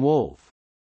Teen Wolf.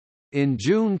 In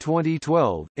June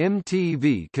 2012,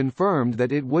 MTV confirmed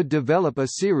that it would develop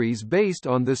a series based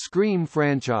on the Scream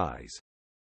franchise.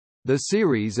 The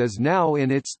series is now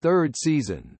in its third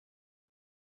season.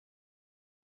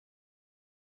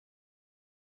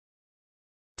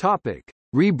 Topic: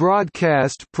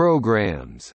 Rebroadcast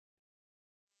programs.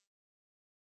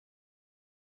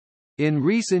 In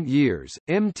recent years,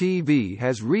 MTV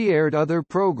has re-aired other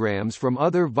programs from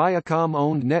other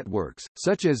Viacom-owned networks,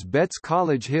 such as Bet's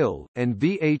College Hill, and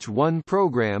VH1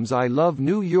 programs I Love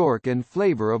New York and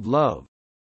Flavor of Love.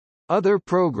 Other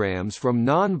programs from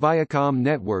non-Viacom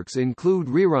networks include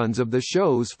reruns of the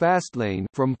shows Fastlane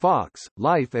from Fox,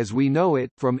 Life as We Know It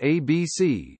from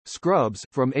ABC, Scrubs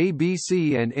from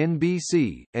ABC and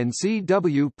NBC, and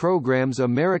CW programs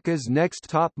America's Next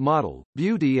Top Model,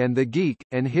 Beauty and the Geek,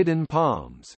 and Hidden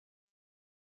Palms.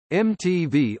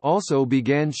 MTV also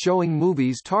began showing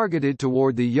movies targeted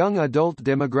toward the young adult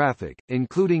demographic,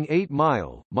 including 8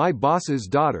 Mile, My Boss's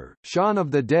Daughter, Shaun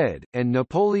of the Dead, and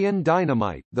Napoleon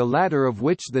Dynamite, the latter of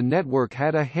which the network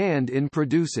had a hand in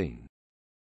producing.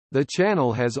 The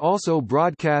channel has also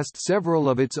broadcast several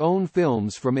of its own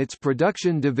films from its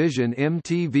production division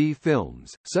MTV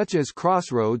Films, such as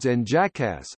Crossroads and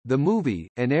Jackass, the movie,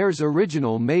 and airs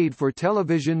original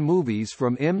made-for-television movies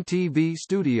from MTV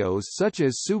Studios such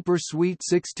as Super Sweet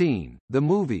 16, the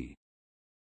movie.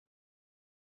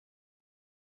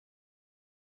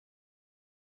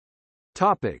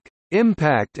 Topic: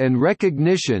 Impact and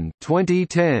Recognition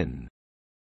 2010.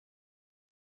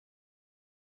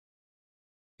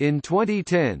 In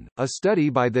 2010, a study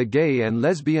by the Gay and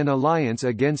Lesbian Alliance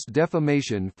Against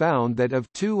Defamation found that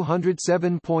of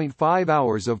 207.5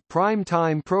 hours of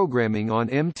prime-time programming on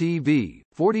MTV,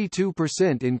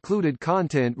 42% included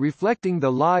content reflecting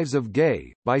the lives of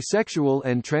gay, bisexual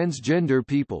and transgender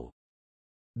people.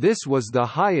 This was the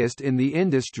highest in the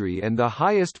industry and the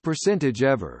highest percentage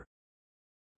ever.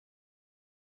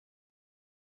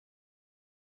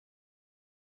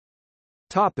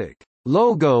 Topic: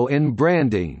 Logo and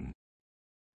branding.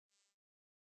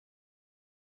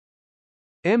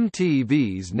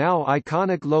 MTV's now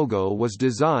iconic logo was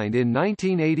designed in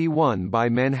 1981 by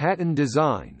Manhattan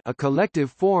Design, a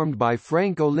collective formed by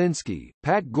Frank Olinsky,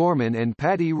 Pat Gorman and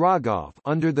Patty Rogoff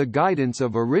under the guidance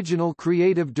of original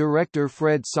creative director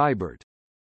Fred Seibert.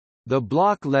 The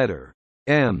block letter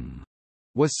M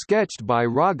was sketched by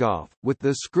Rogoff, with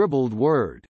the scribbled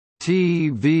word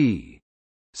TV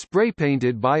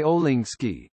spray-painted by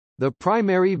Olinsky. The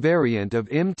primary variant of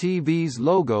MTV's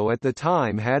logo at the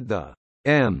time had the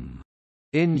M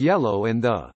in yellow and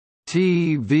the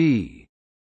TV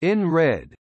in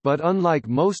red. But unlike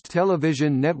most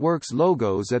television networks'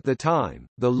 logos at the time,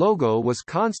 the logo was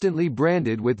constantly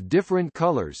branded with different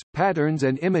colors, patterns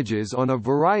and images on a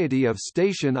variety of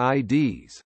station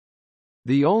IDs.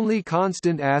 The only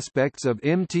constant aspects of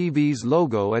MTV's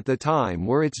logo at the time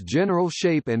were its general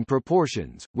shape and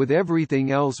proportions, with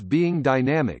everything else being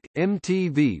dynamic.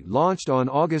 MTV launched on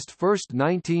August 1,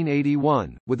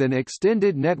 1981, with an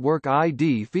extended network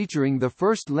ID featuring the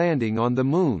first landing on the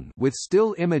Moon, with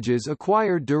still images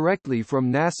acquired directly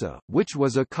from NASA, which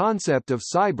was a concept of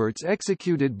Seibert's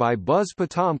executed by Buzz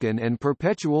Potomkin and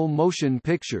Perpetual Motion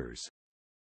Pictures.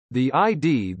 The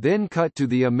ID then cut to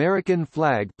the American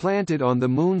flag planted on the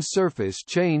Moon's surface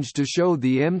changed to show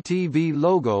the MTV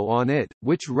logo on it,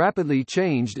 which rapidly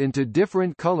changed into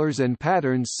different colors and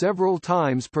patterns several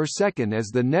times per second as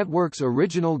the network's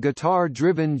original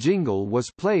guitar-driven jingle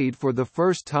was played for the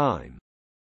first time.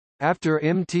 After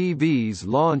MTV's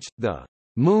launch, the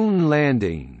Moon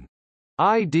Landing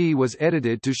ID was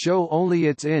edited to show only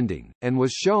its ending, and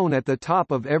was shown at the top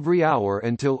of every hour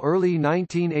until early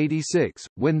 1986,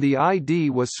 when the ID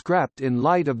was scrapped in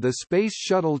light of the Space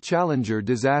Shuttle Challenger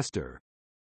disaster.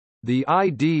 The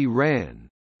ID ran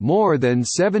more than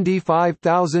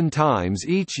 75,000 times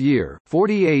each year,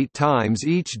 48 times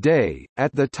each day,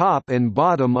 at the top and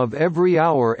bottom of every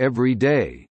hour every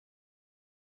day,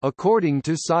 according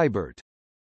to Seibert.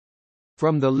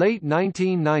 From the late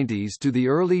 1990s to the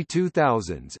early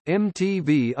 2000s,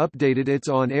 MTV updated its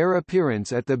on-air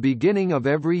appearance at the beginning of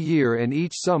every year and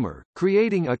each summer,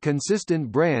 creating a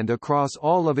consistent brand across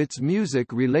all of its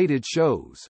music-related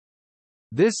shows.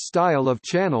 This style of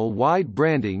channel-wide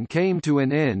branding came to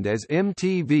an end as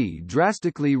MTV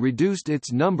drastically reduced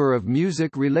its number of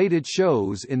music-related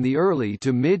shows in the early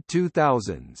to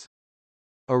mid-2000s.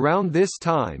 Around this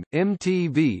time,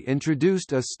 MTV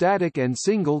introduced a static and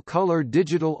single-color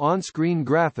digital on-screen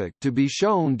graphic to be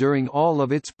shown during all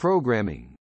of its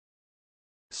programming.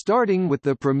 Starting with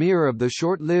the premiere of the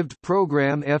short-lived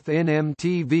program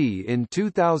iFNMTV in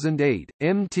 2008,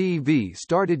 MTV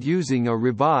started using a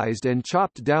revised and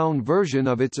chopped-down version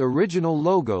of its original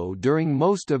logo during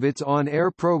most of its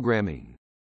on-air programming.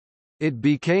 It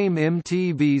became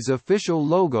MTV's official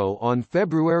logo on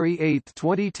February 8,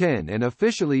 2010 and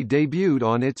officially debuted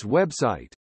on its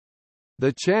website.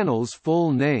 The channel's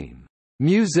full name,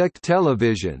 Music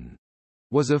Television,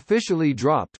 was officially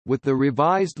dropped, with the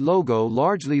revised logo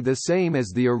largely the same as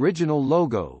the original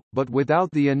logo, but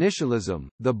without the initialism,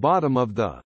 the bottom of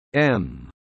the M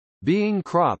being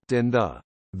cropped and the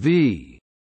V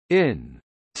in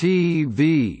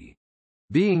TV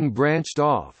being branched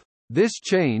off. This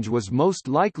change was most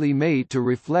likely made to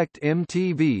reflect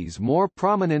MTV's more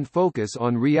prominent focus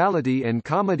on reality and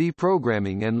comedy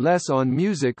programming and less on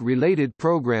music-related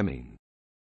programming.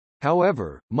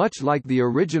 However, much like the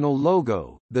original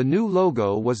logo, the new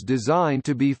logo was designed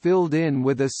to be filled in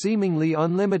with a seemingly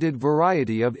unlimited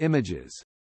variety of images.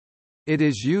 It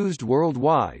is used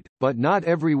worldwide, but not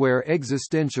everywhere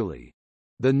existentially.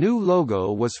 The new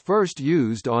logo was first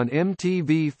used on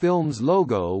MTV Films'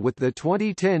 logo with the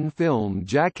 2010 film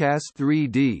Jackass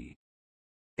 3D.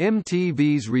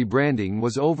 MTV's rebranding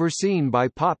was overseen by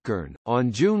Popcorn.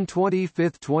 On June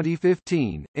 25,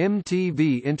 2015,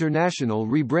 MTV International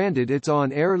rebranded its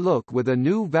on-air look with a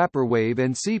new Vaporwave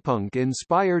and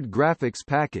Seapunk-inspired graphics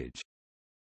package.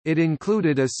 It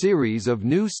included a series of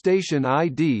new station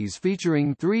IDs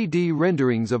featuring 3D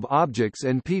renderings of objects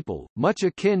and people, much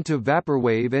akin to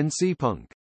Vaporwave and Seapunk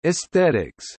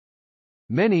aesthetics.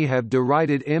 Many have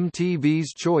derided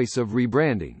MTV's choice of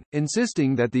rebranding,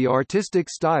 insisting that the artistic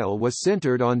style was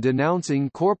centered on denouncing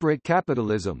corporate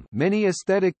capitalism. Many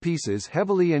aesthetic pieces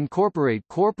heavily incorporate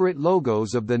corporate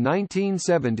logos of the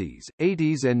 1970s,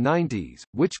 80s and 90s,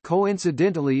 which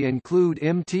coincidentally include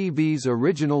MTV's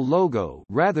original logo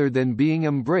rather than being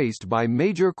embraced by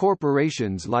major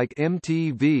corporations like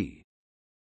MTV.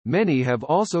 Many have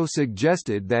also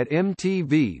suggested that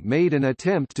MTV made an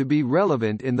attempt to be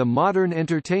relevant in the modern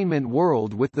entertainment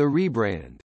world with the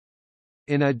rebrand.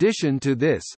 In addition to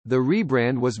this, the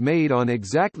rebrand was made on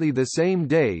exactly the same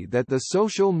day that the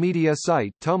social media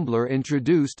site Tumblr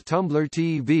introduced Tumblr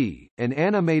TV, an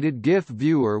animated GIF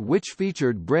viewer which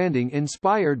featured branding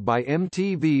inspired by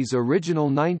MTV's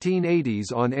original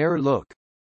 1980s on-air look.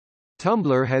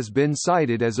 Tumblr has been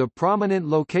cited as a prominent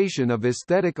location of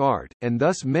aesthetic art, and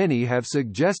thus many have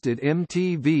suggested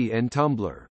MTV and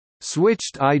Tumblr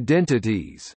switched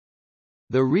identities.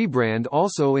 The rebrand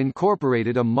also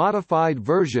incorporated a modified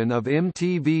version of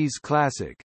MTV's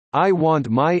classic, "I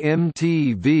Want My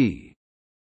MTV"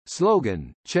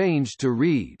 slogan, changed to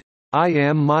read, "I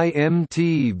Am My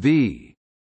MTV."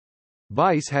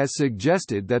 Vice has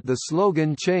suggested that the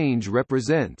slogan change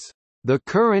represents the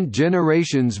current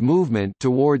generation's movement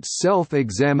towards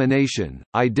self-examination,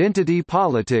 identity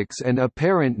politics and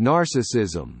apparent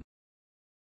narcissism.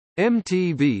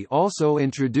 MTV also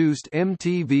introduced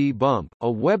MTV Bump, a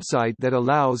website that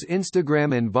allows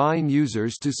Instagram and Vine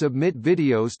users to submit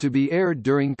videos to be aired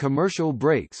during commercial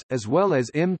breaks, as well as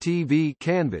MTV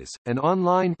Canvas, an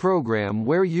online program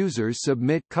where users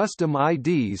submit custom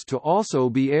IDs to also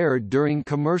be aired during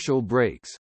commercial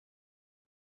breaks.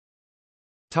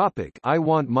 I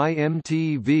Want My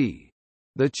MTV.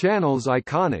 The channel's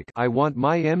iconic "I Want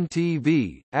My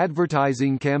MTV"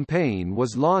 advertising campaign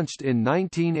was launched in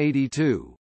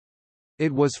 1982.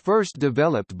 It was first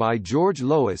developed by George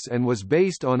Lois and was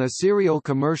based on a cereal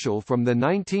commercial from the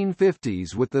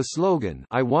 1950s with the slogan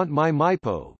 "I want my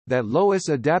MyPo," that Lois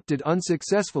adapted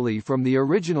unsuccessfully from the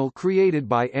original created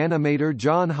by animator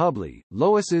John Hubley.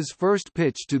 Lois's first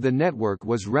pitch to the network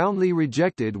was roundly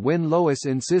rejected when Lois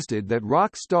insisted that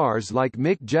rock stars like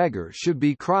Mick Jagger should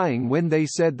be crying when they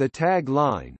said the tag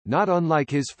line, not unlike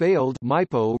his failed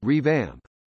MyPo revamp.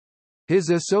 His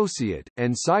associate,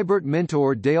 and Seibert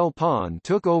mentor Dale Pond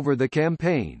took over the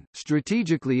campaign,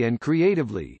 strategically and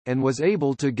creatively, and was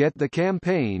able to get the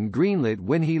campaign greenlit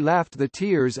when he laughed the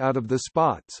tears out of the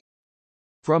spots.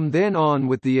 From then on,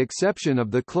 with the exception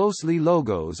of the closely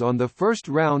logos on the first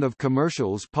round of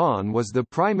commercials, Pond was the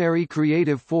primary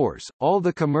creative force. All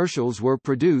the commercials were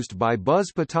produced by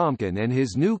Buzz Potomkin and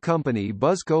his new company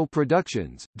Buzzco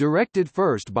Productions, directed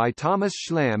first by Thomas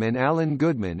Schlamm and Alan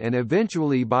Goodman and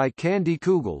eventually by Candy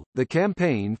Kugel. The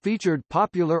campaign featured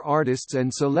popular artists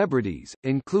and celebrities,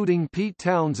 including Pete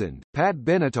Townsend, Pat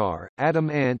Benatar, Adam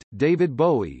Ant, David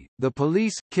Bowie, The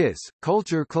Police, Kiss,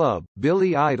 Culture Club,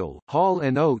 Billy Idol, Hall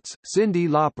 & Oates, Cyndi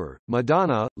Lauper,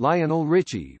 Madonna, Lionel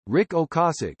Richie, Rick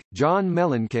Ocasek, John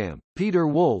Mellencamp, Peter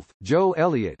Wolf, Joe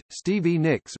Elliott, Stevie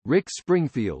Nicks, Rick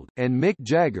Springfield, and Mick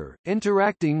Jagger,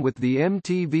 interacting with the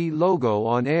MTV logo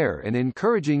on air and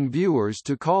encouraging viewers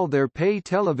to call their pay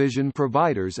television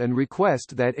providers and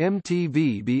request that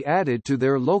MTV be added to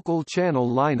their local channel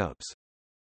lineups.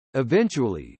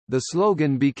 Eventually, the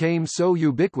slogan became so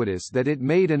ubiquitous that it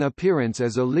made an appearance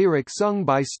as a lyric sung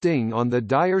by Sting on the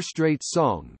Dire Straits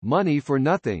song "Money for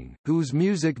Nothing," whose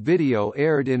music video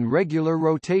aired in regular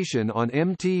rotation on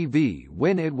MTV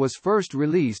when it was first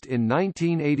released in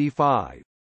 1985.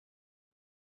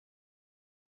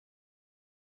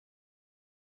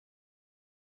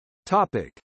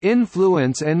 Topic: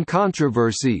 Influence and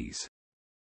controversies.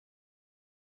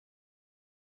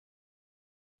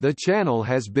 The channel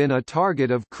has been a target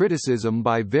of criticism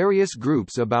by various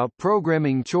groups about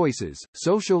programming choices,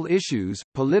 social issues,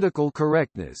 political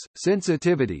correctness,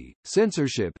 sensitivity,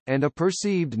 censorship, and a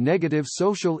perceived negative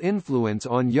social influence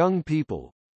on young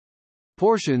people.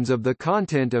 Portions of the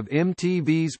content of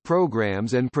MTV's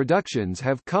programs and productions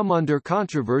have come under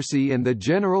controversy in the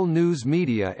general news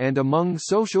media and among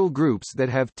social groups that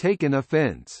have taken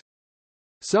offense.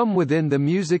 Some within the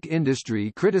music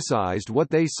industry criticized what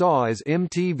they saw as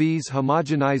MTV's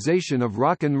homogenization of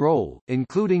rock and roll,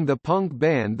 including the punk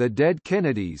band The Dead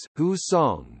Kennedys, whose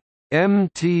song,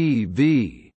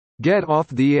 "MTV, Get Off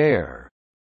the Air,"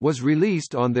 was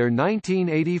released on their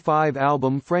 1985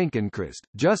 album Frankenchrist,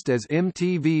 just as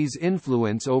MTV's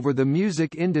influence over the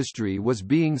music industry was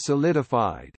being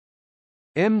solidified.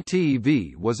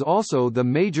 MTV was also the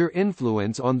major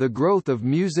influence on the growth of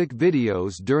music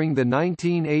videos during the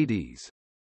 1980s.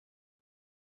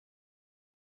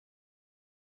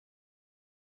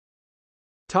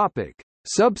 Topic: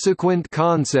 Subsequent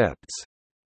concepts.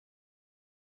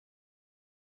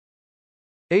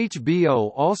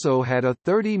 HBO also had a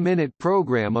 30-minute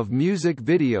program of music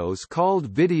videos called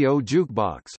Video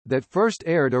Jukebox, that first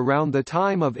aired around the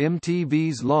time of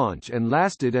MTV's launch and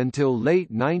lasted until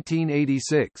late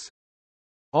 1986.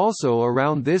 Also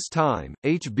around this time,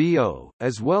 HBO,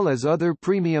 as well as other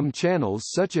premium channels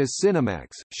such as Cinemax,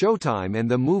 Showtime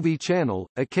and the Movie Channel,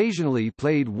 occasionally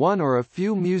played one or a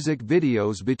few music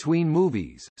videos between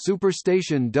movies.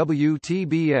 Superstation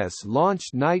WTBS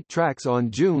launched Night Tracks on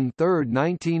June 3,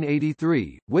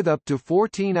 1983, with up to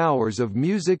 14 hours of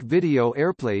music video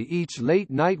airplay each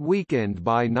late-night weekend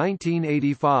by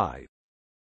 1985.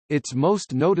 Its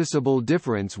most noticeable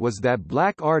difference was that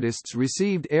black artists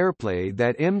received airplay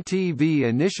that MTV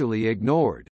initially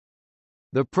ignored.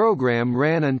 The program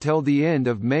ran until the end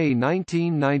of May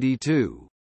 1992.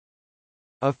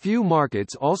 A few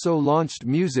markets also launched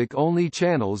music-only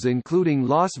channels including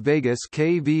Las Vegas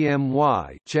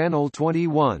KVMY Channel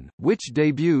 21, which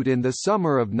debuted in the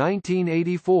summer of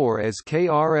 1984 as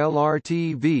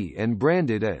KRLR-TV and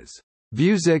branded as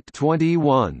Music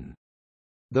 21.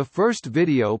 The first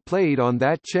video played on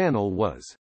that channel was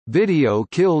 "Video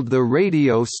Killed the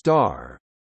Radio Star."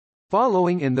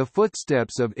 Following in the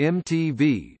footsteps of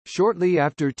MTV, shortly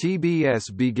after TBS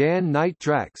began Night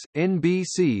Tracks,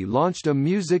 NBC launched a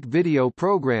music video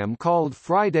program called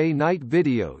Friday Night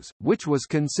Videos, which was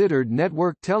considered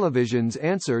network television's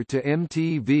answer to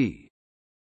MTV.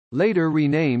 Later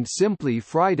renamed simply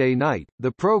Friday Night,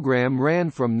 the program ran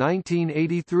from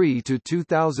 1983 to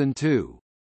 2002.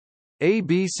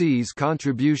 ABC's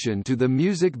contribution to the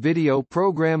music video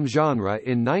program genre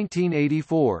in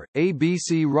 1984,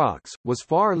 ABC Rocks, was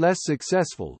far less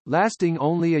successful, lasting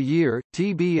only a year.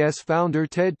 TBS founder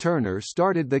Ted Turner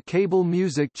started the cable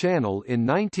music channel in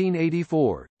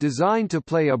 1984, designed to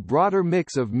play a broader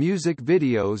mix of music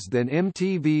videos than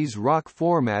MTV's rock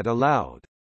format allowed.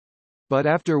 But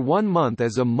after 1 month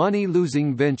as a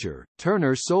money-losing venture,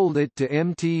 Turner sold it to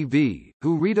MTV,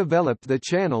 who redeveloped the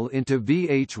channel into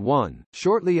VH1.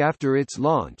 Shortly after its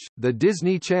launch, the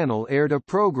Disney Channel aired a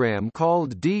program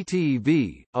called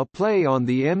DTV, a play on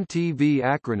the MTV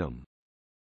acronym.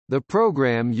 The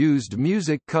program used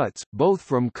music cuts, both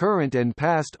from current and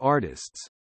past artists.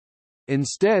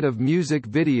 Instead of music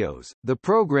videos, the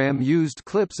program used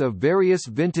clips of various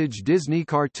vintage Disney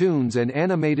cartoons and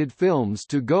animated films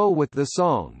to go with the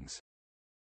songs.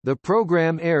 The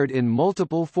program aired in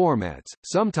multiple formats,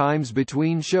 sometimes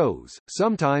between shows,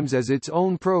 sometimes as its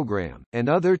own program, and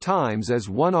other times as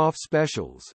one-off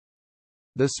specials.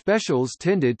 The specials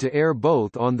tended to air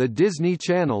both on the Disney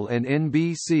Channel and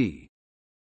NBC.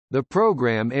 The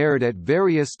program aired at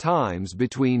various times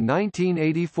between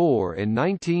 1984 and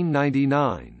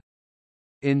 1999.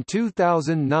 In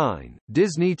 2009,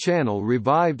 Disney Channel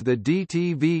revived the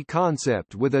DTV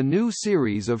concept with a new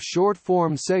series of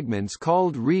short-form segments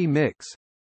called Remix.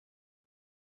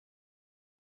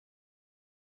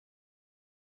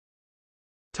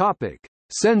 Topic: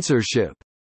 Censorship.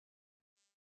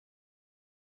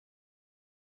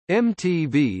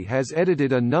 MTV has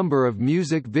edited a number of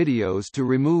music videos to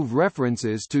remove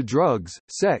references to drugs,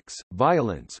 sex,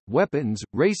 violence, weapons,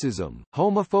 racism,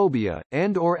 homophobia,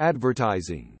 and/or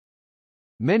advertising.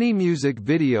 Many music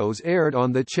videos aired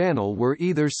on the channel were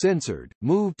either censored,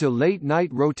 moved to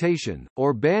late-night rotation,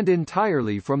 or banned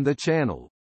entirely from the channel.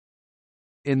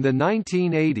 In the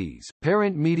 1980s,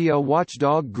 parent media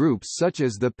watchdog groups such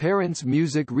as the Parents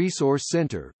Music Resource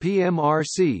Center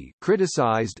 (PMRC)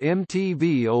 criticized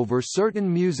MTV over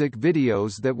certain music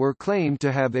videos that were claimed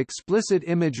to have explicit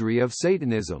imagery of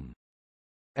Satanism.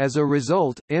 As a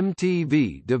result,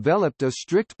 MTV developed a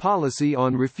strict policy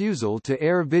on refusal to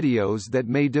air videos that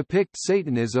may depict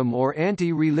Satanism or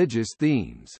anti-religious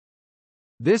themes.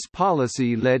 This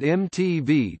policy led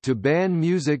MTV to ban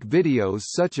music videos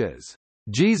such as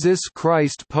Jesus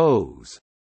Christ Pose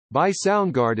by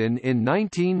Soundgarden in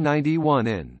 1991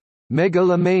 and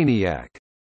Megalomaniac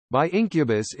by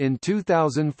Incubus in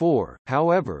 2004.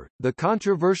 However, the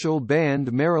controversial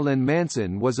band Marilyn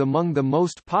Manson was among the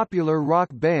most popular rock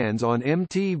bands on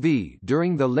MTV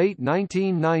during the late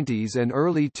 1990s and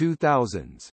early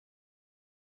 2000s.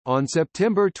 On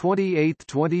September 28,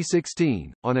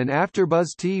 2016, on an AfterBuzz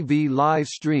TV live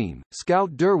stream,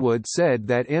 Scout Durwood said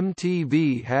that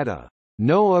MTV had a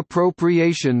no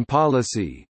appropriation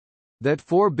policy that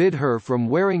forbid her from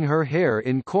wearing her hair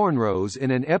in cornrows in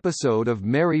an episode of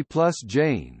Mary Plus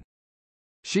Jane.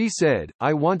 She said,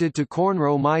 "I wanted to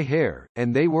cornrow my hair,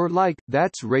 and they were like,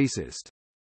 that's racist."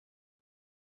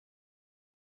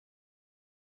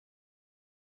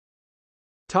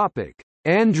 Topic: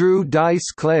 Andrew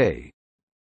Dice Clay.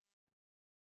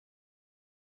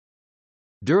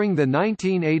 During the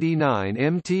 1989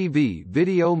 MTV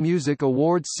Video Music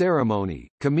Awards ceremony,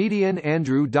 comedian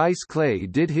Andrew Dice Clay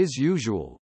did his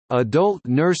usual adult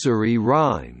nursery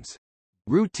rhymes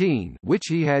routine, which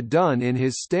he had done in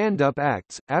his stand-up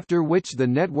acts, after which the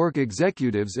network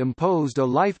executives imposed a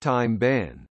lifetime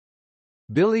ban.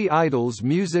 Billy Idol's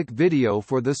music video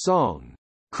for the song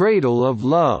Cradle of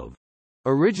Love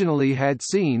originally had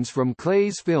scenes from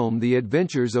Clay's film The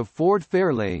Adventures of Ford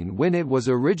Fairlane when it was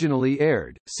originally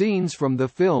aired. Scenes from the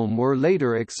film were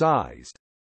later excised.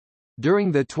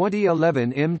 During the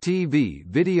 2011 MTV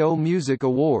Video Music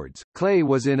Awards, Clay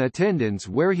was in attendance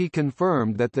where he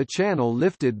confirmed that the channel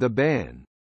lifted the ban.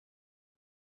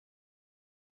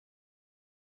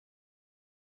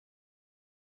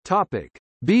 Topic: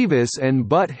 Beavis and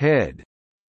Butt-Head.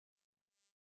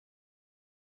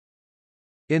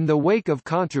 In the wake of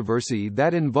controversy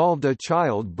that involved a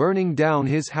child burning down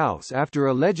his house after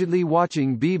allegedly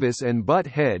watching Beavis and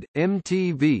Butt-Head,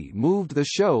 MTV moved the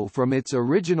show from its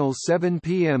original 7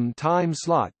 p.m. time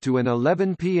slot to an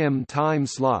 11 p.m. time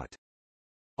slot.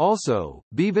 Also,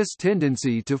 Beavis'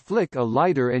 tendency to flick a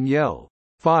lighter and yell,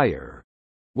 "Fire!"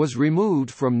 was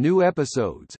removed from new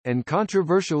episodes, and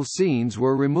controversial scenes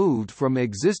were removed from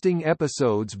existing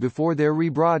episodes before their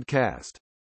rebroadcast.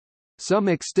 Some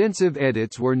extensive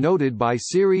edits were noted by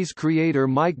series creator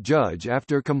Mike Judge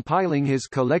after compiling his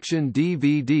collection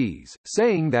DVDs,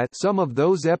 saying that some of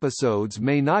those episodes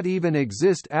may not even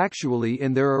exist actually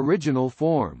in their original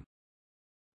form.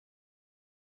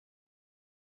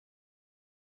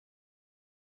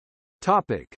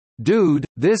 Topic: Dude,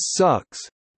 This Sucks.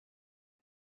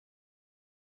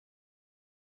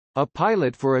 A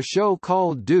pilot for a show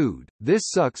called Dude, This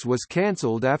Sucks was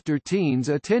cancelled after teens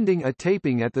attending a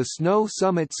taping at the Snow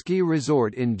Summit Ski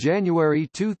Resort in January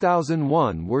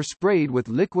 2001 were sprayed with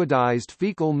liquidized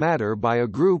fecal matter by a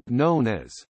group known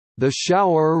as the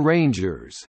Shower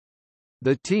Rangers.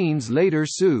 The teens later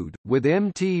sued, with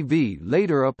MTV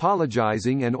later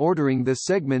apologizing and ordering the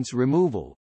segment's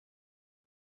removal.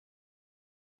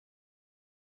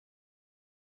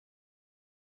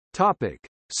 Topic: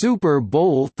 Super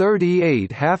Bowl XXXVIII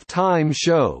halftime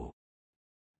show.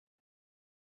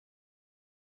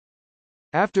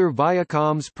 After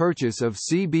Viacom's purchase of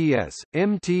CBS,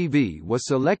 MTV was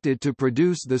selected to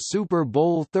produce the Super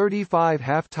Bowl XXXV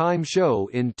halftime show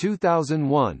in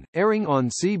 2001, airing on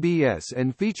CBS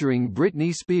and featuring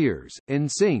Britney Spears,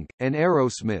 NSYNC, and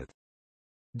Aerosmith.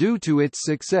 Due to its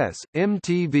success,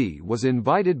 MTV was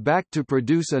invited back to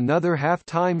produce another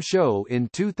halftime show in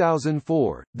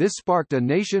 2004. This sparked a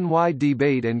nationwide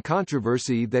debate and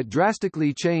controversy that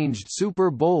drastically changed Super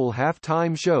Bowl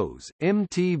halftime shows,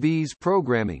 MTV's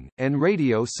programming, and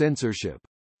radio censorship.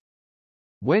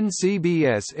 When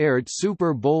CBS aired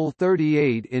Super Bowl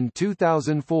XXXVIII in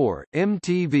 2004,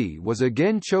 MTV was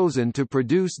again chosen to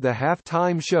produce the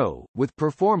halftime show, with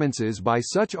performances by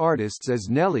such artists as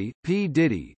Nelly, P.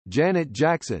 Diddy, Janet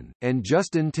Jackson, and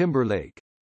Justin Timberlake.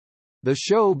 The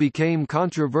show became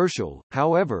controversial,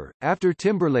 however, after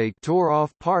Timberlake tore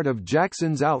off part of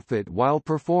Jackson's outfit while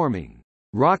performing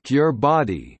 "Rock Your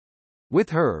Body" with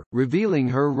her, revealing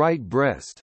her right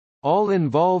breast. All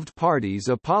involved parties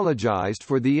apologized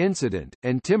for the incident,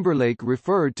 and Timberlake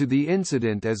referred to the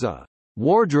incident as a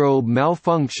wardrobe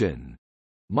malfunction.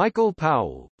 Michael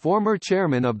Powell, former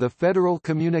chairman of the Federal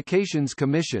Communications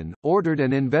Commission, ordered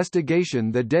an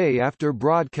investigation the day after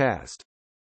broadcast.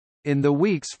 In the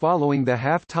weeks following the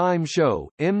halftime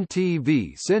show,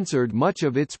 MTV censored much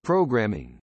of its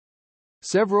programming.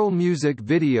 Several music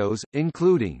videos,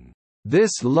 including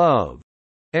 "This Love"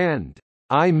 and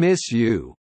 "I Miss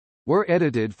You," were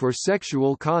edited for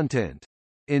sexual content.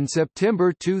 In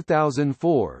September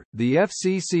 2004, the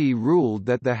FCC ruled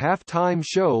that the halftime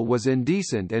show was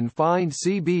indecent and fined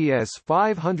CBS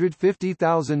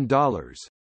 $550,000.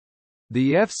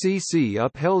 The FCC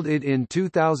upheld it in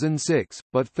 2006,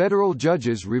 but federal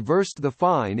judges reversed the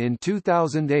fine in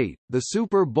 2008. The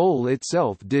Super Bowl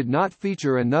itself did not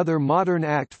feature another modern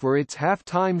act for its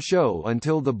halftime show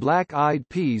until the Black Eyed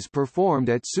Peas performed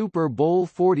at Super Bowl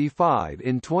 45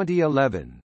 in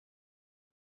 2011.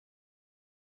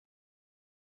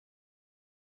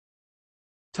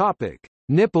 Topic: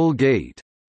 Nipplegate.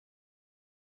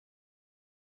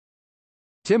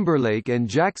 Timberlake and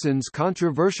Jackson's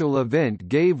controversial event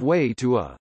gave way to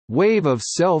a wave of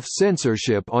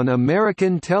self-censorship on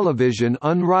American television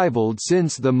unrivaled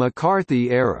since the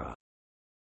McCarthy era.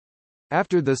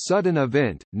 After the sudden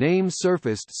event, names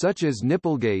surfaced such as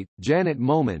Nipplegate, Janet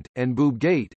Moment, and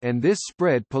Boobgate, and this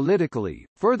spread politically,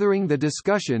 furthering the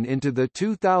discussion into the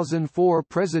 2004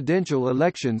 presidential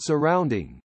election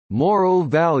surrounding moral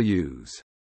values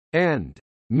and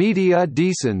media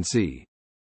decency.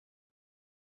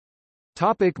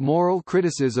 Topic: Moral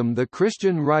criticism. The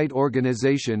Christian right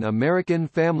organization American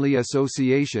Family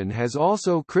Association has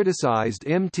also criticized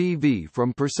MTV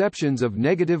from perceptions of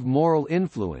negative moral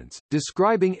influence,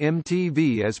 describing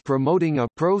MTV as promoting a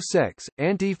pro-sex,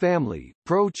 anti-family,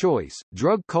 pro-choice,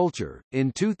 drug culture.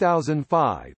 In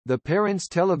 2005, the Parents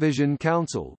Television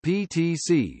Council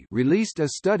 (PTC) released a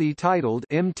study titled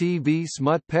MTV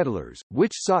Smut Peddlers,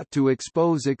 which sought to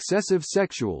expose excessive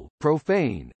sexual,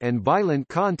 profane, and violent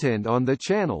content on the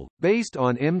channel, based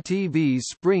on MTV's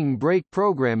Spring Break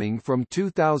programming from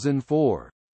 2004.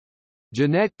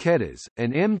 Jeanette Kettis,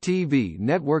 an MTV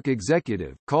network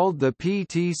executive, called the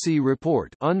PTC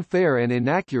report unfair and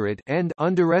inaccurate and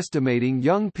underestimating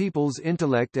young people's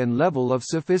intellect and level of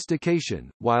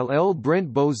sophistication, while L.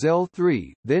 Brent Bozell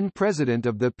III, then president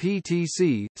of the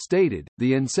PTC, stated,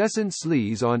 "The incessant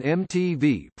sleaze on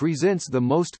MTV presents the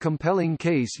most compelling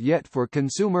case yet for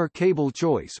consumer cable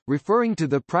choice," referring to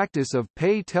the practice of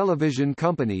pay television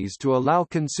companies to allow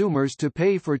consumers to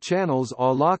pay for channels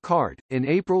à la carte. In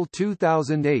April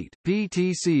 2008,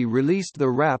 PTC released The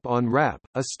Rap on Rap,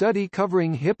 a study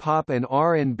covering hip-hop and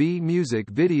R&B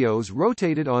music videos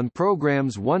rotated on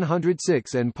programs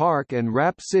 106 and Park and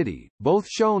Rap City, both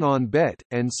shown on BET,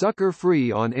 and Sucker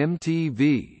Free on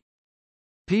MTV.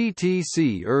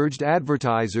 PTC urged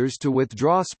advertisers to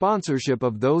withdraw sponsorship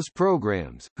of those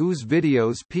programs, whose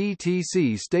videos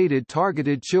PTC stated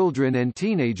targeted children and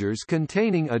teenagers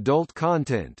containing adult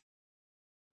content.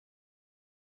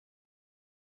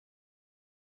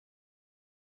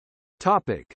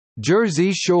 Topic: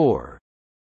 Jersey Shore.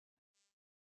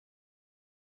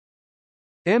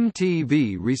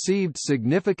 MTV received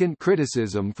significant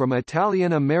criticism from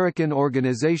Italian-American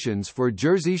organizations for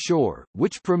Jersey Shore,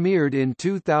 which premiered in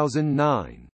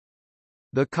 2009.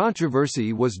 The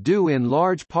controversy was due in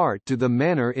large part to the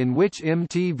manner in which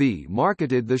MTV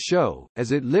marketed the show,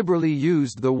 as it liberally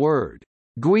used the word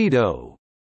 «Guido»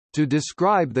 to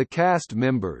describe the cast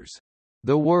members.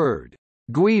 The word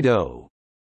 «Guido»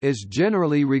 is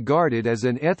generally regarded as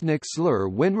an ethnic slur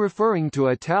when referring to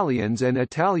Italians and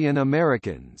Italian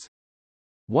Americans.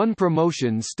 One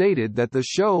promotion stated that the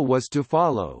show was to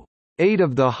follow 8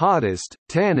 of the hottest,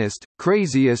 tannest,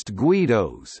 craziest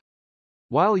Guidos,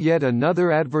 while yet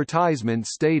another advertisement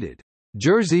stated,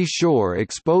 Jersey Shore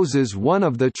exposes one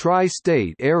of the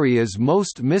tri-state area's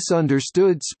most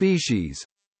misunderstood species,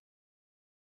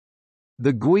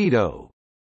 the Guido.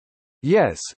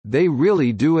 Yes, they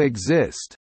really do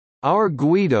exist. Our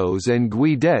Guidos and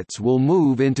Guidettes will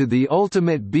move into the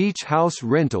ultimate beach house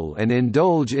rental and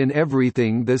indulge in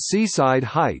everything the Seaside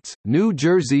Heights, New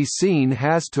Jersey scene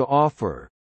has to offer.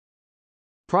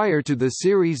 Prior to the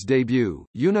series' debut,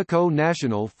 Unico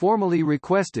National formally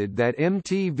requested that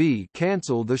MTV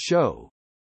cancel the show.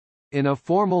 In a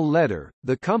formal letter,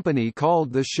 the company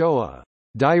called the show a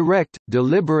direct,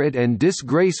 deliberate and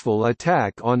disgraceful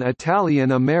attack on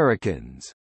Italian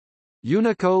Americans.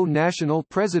 Unico National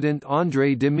President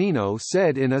Andre Dimino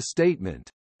said in a statement,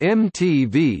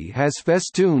 MTV has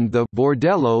festooned the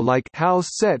bordello-like house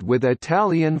set with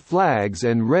Italian flags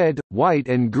and red, white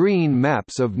and green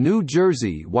maps of New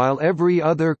Jersey while every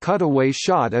other cutaway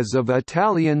shot is of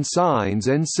Italian signs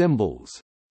and symbols.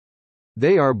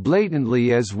 They are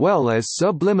blatantly as well as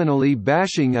subliminally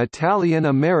bashing Italian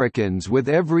Americans with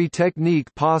every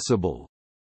technique possible.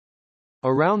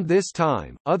 Around this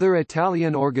time, other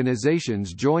Italian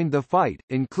organizations joined the fight,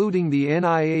 including the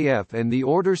NIAF and the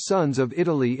Order Sons of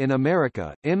Italy in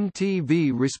America.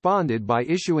 MTV responded by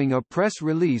issuing a press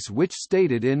release which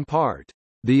stated in part,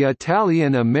 "The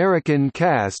Italian-American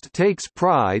cast takes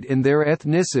pride in their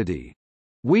ethnicity.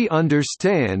 We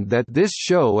understand that this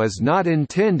show is not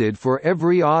intended for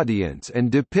every audience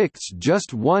and depicts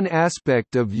just one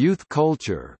aspect of youth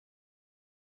culture."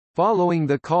 Following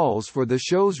the calls for the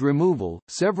show's removal,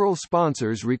 several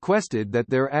sponsors requested that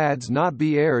their ads not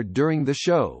be aired during the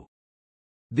show.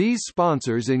 These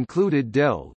sponsors included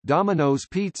Dell, Domino's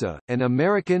Pizza, and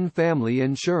American Family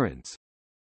Insurance.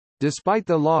 Despite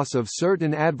the loss of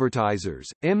certain advertisers,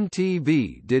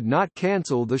 MTV did not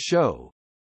cancel the show.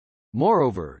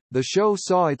 Moreover, the show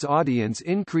saw its audience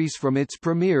increase from its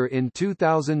premiere in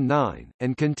 2009,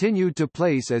 and continued to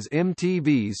place as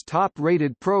MTV's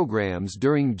top-rated programs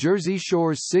during Jersey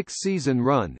Shore's six-season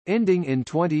run, ending in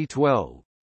 2012.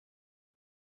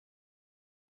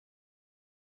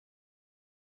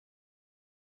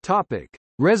 Topic: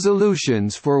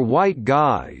 Resolutions for white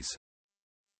guys.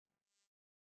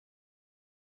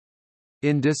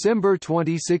 In December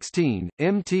 2016,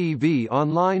 MTV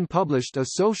Online published a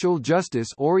social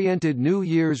justice-oriented New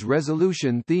Year's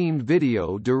resolution-themed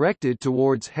video directed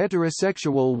towards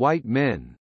heterosexual white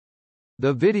men.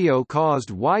 The video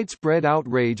caused widespread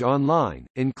outrage online,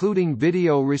 including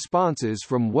video responses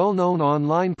from well-known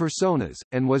online personas,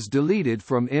 and was deleted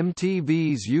from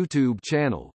MTV's YouTube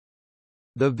channel.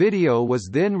 The video was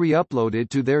then re-uploaded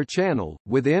to their channel,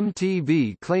 with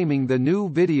MTV claiming the new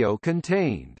video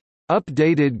contained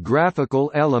updated graphical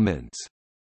elements.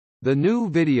 The new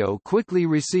video quickly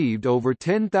received over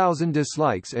 10,000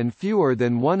 dislikes and fewer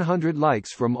than 100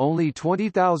 likes from only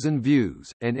 20,000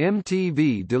 views, and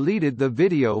MTV deleted the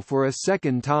video for a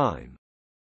second time.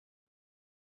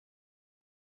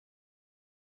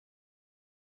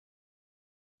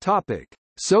 Topic: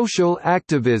 Social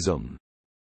activism.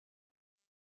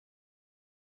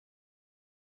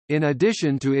 In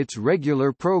addition to its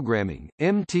regular programming,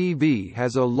 MTV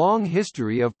has a long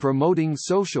history of promoting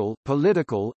social,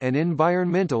 political, and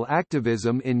environmental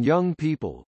activism in young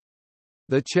people.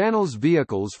 The channel's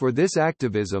vehicles for this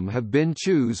activism have been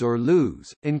Choose or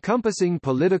Lose, encompassing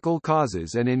political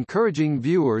causes and encouraging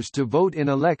viewers to vote in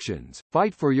elections,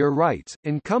 Fight for Your Rights,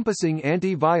 encompassing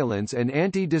anti-violence and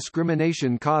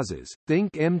anti-discrimination causes,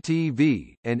 Think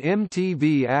MTV, and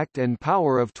MTV Act and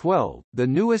Power of 12, the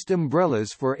newest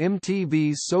umbrellas for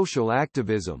MTV's social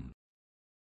activism.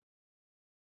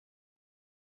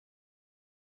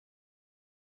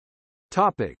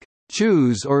 Topic: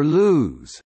 Choose or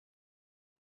Lose.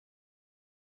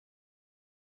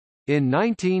 In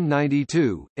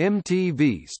 1992,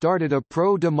 MTV started a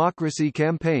pro-democracy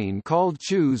campaign called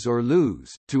Choose or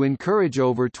Lose, to encourage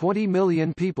over 20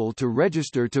 million people to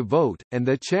register to vote, and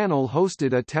the channel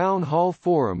hosted a town hall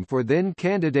forum for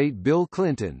then-candidate Bill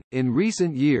Clinton. In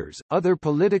recent years, other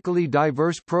politically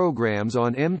diverse programs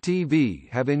on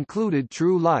MTV have included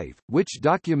True Life, which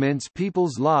documents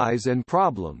people's lives and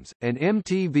problems, and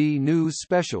MTV News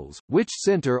Specials, which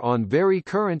center on very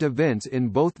current events in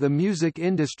both the music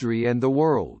industry and the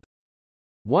world.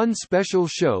 One special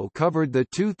show covered the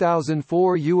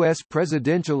 2004 U.S.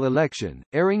 presidential election,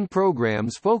 airing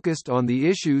programs focused on the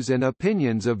issues and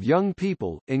opinions of young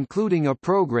people, including a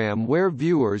program where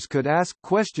viewers could ask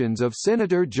questions of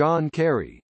Senator John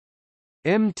Kerry.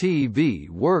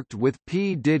 MTV worked with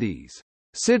P. Diddy's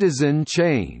Citizen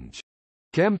Change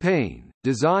campaign,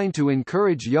 designed to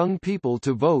encourage young people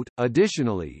to vote.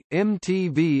 Additionally,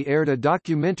 MTV aired a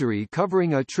documentary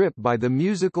covering a trip by the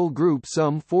musical group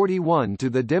Sum 41 to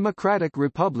the Democratic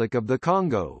Republic of the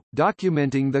Congo,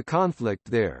 documenting the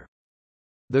conflict there.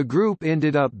 The group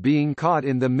ended up being caught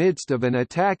in the midst of an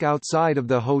attack outside of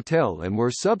the hotel and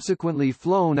were subsequently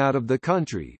flown out of the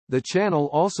country. The channel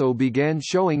also began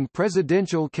showing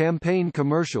presidential campaign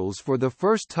commercials for the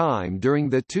first time during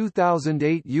the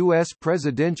 2008 U.S.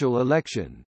 presidential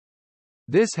election.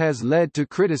 This has led to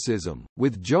criticism,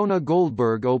 with Jonah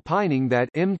Goldberg opining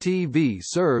that MTV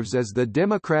serves as the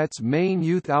Democrats' main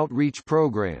youth outreach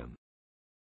program.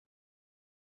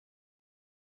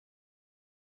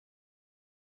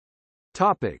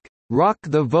 Rock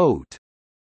the Vote.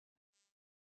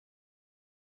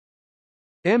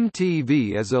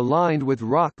 MTV is aligned with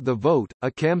Rock the Vote, a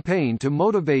campaign to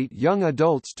motivate young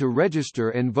adults to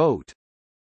register and vote.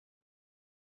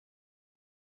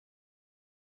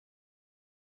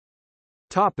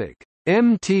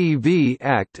 MTV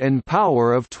Act and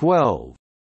Power of 12.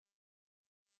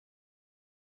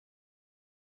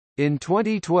 In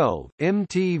 2012,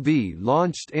 MTV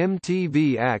launched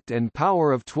MTV Act and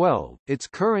Power of 12, its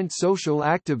current social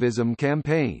activism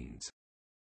campaigns.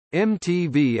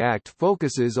 MTV Act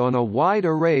focuses on a wide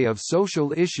array of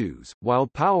social issues, while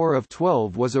Power of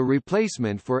 12 was a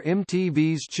replacement for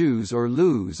MTV's Choose or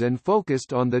Lose and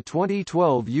focused on the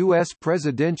 2012 U.S.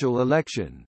 presidential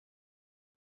election.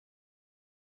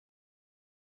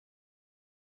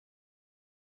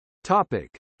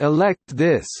 Elect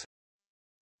This.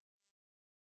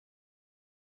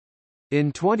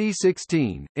 In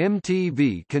 2016,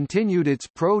 MTV continued its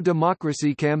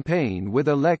pro-democracy campaign with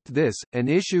Elect This, an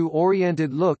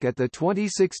issue-oriented look at the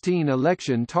 2016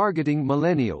 election targeting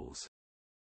millennials.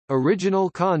 Original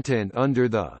content under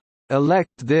the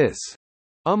Elect This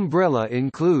umbrella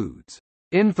includes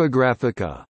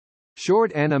Infographica,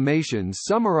 short animations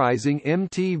summarizing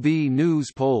MTV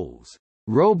news polls,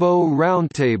 Robo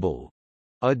Roundtable,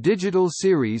 a digital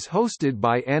series hosted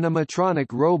by animatronic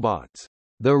robots,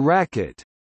 The Racket,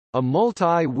 a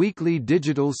multi-weekly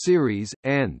digital series,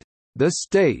 and The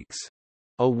Stakes,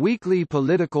 a weekly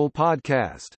political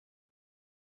podcast.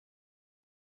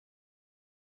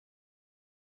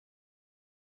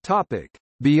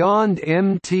 Beyond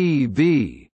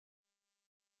MTV.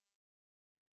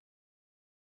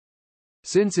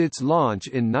 Since its launch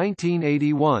in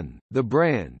 1981, the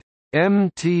brand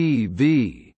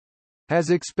MTV has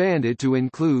expanded to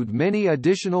include many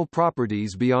additional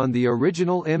properties beyond the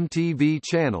original MTV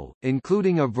channel,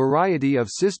 including a variety of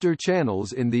sister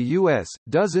channels in the U.S.,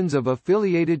 dozens of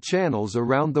affiliated channels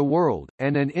around the world,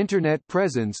 and an internet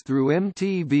presence through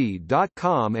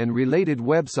MTV.com and related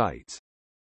websites.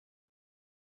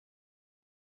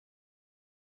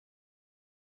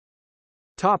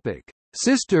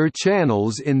 Sister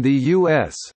channels in the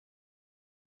U.S.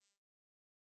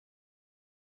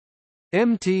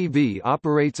 MTV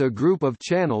operates a group of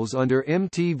channels under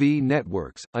MTV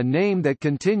Networks, a name that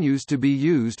continues to be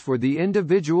used for the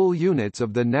individual units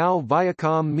of the now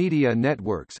Viacom Media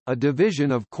Networks, a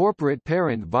division of corporate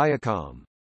parent Viacom.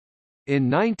 In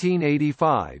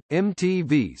 1985,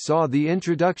 MTV saw the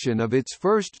introduction of its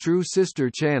first true sister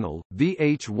channel,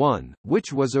 VH1,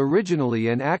 which was originally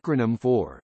an acronym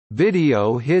for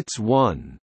Video Hits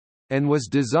 1, and was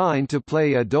designed to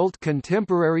play adult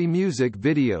contemporary music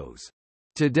videos.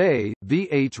 Today,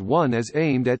 VH1 is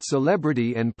aimed at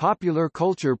celebrity and popular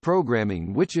culture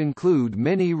programming which include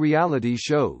many reality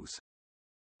shows.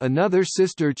 Another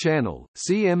sister channel,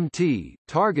 CMT,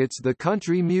 targets the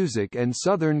country music and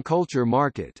Southern culture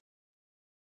market.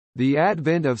 The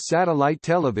advent of satellite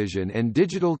television and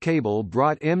digital cable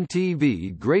brought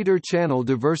MTV greater channel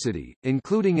diversity,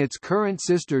 including its current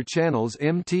sister channels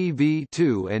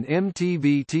MTV2 and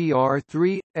MTV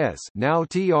TR3S, now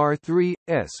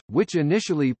TR3S, which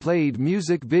initially played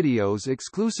music videos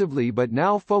exclusively but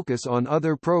now focus on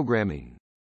other programming.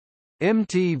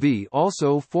 MTV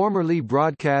also formerly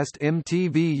broadcast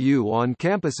MTVU on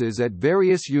campuses at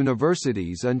various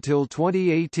universities until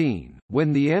 2018,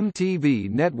 when the MTV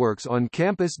Networks on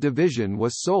Campus division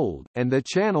was sold, and the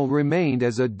channel remained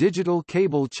as a digital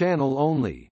cable channel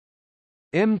only.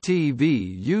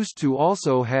 MTV used to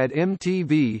also had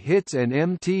MTV Hits and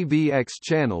MTVX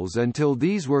channels until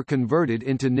these were converted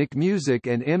into Nick Music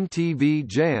and MTV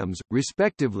Jams,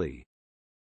 respectively.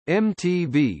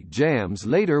 MTV Jams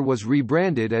later was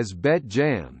rebranded as Bet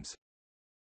Jams.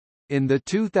 In the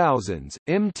 2000s,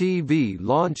 MTV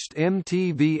launched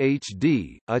MTV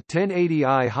HD, a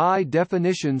 1080i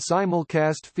high-definition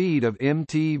simulcast feed of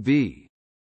MTV.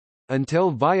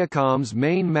 Until Viacom's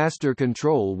main master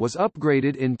control was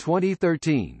upgraded in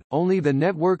 2013, only the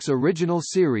network's original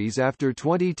series after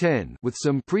 2010 with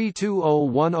some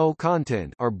pre-2010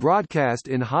 content are broadcast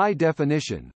in high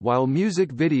definition, while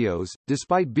music videos,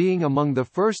 despite being among the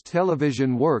first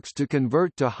television works to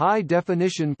convert to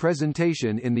high-definition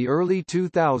presentation in the early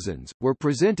 2000s, were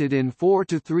presented in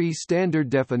 4:3 standard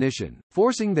definition,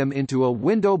 forcing them into a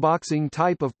windowboxing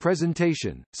type of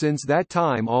presentation. Since that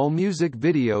time all music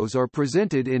videos are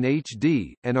presented in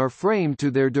HD, and are framed to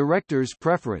their director's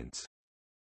preference.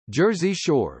 Jersey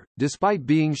Shore, despite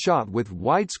being shot with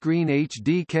widescreen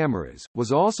HD cameras,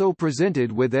 was also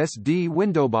presented with SD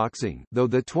windowboxing, though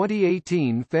the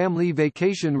 2018 Family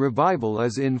Vacation revival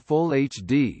is in full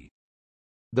HD.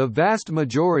 The vast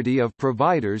majority of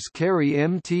providers carry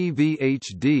MTV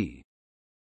HD.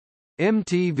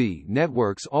 MTV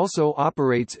Networks also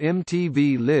operates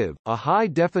MTV Live, a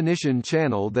high-definition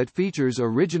channel that features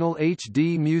original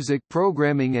HD music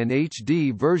programming and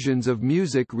HD versions of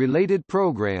music-related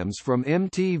programs from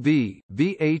MTV,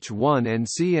 VH1 and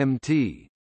CMT.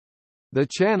 The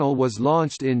channel was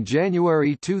launched in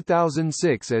January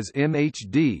 2006 as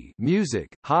MHD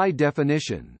Music, High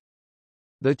Definition.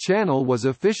 The channel was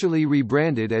officially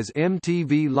rebranded as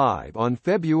MTV Live on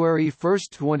February 1,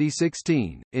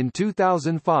 2016. In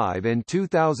 2005 and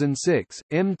 2006,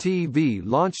 MTV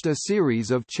launched a series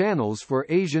of channels for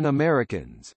Asian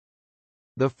Americans.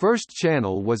 The first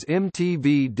channel was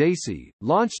MTV Desi,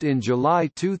 launched in July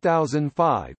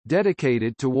 2005,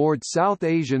 dedicated toward South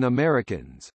Asian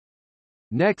Americans.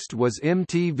 Next was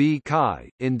MTV Kai,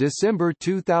 in December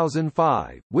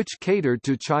 2005, which catered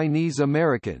to Chinese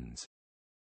Americans.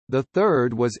 The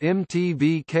third was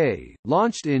MTV-K,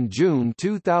 launched in June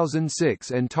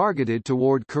 2006 and targeted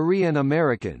toward Korean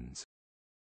Americans.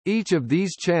 Each of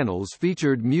these channels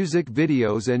featured music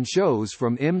videos and shows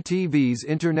from MTV's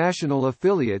international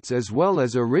affiliates as well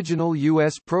as original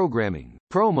U.S. programming,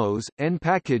 promos, and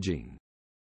packaging.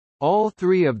 All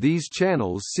three of these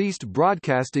channels ceased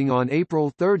broadcasting on April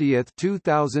 30,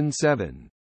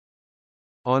 2007.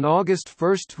 On August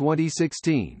 1,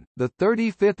 2016, the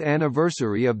 35th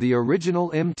anniversary of the original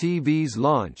MTV's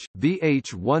launch,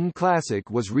 VH1 Classic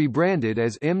was rebranded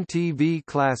as MTV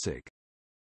Classic.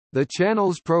 The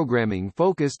channel's programming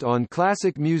focused on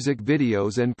classic music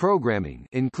videos and programming,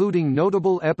 including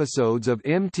notable episodes of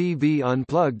MTV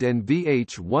Unplugged and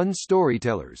VH1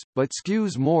 Storytellers, but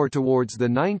skews more towards the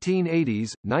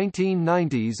 1980s,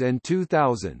 1990s and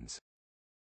 2000s.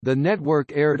 The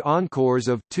network aired encores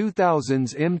of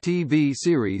 2000's MTV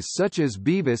series such as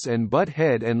Beavis and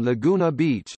Butt-Head and Laguna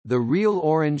Beach, The Real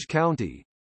Orange County.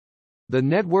 The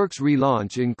network's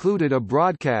relaunch included a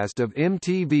broadcast of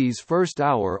MTV's first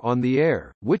hour on the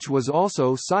air, which was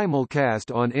also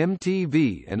simulcast on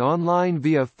MTV and online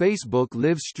via Facebook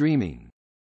live streaming.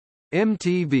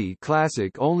 MTV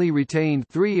Classic only retained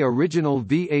 3 original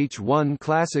VH1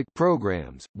 Classic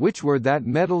programs, which were That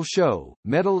Metal Show,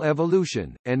 Metal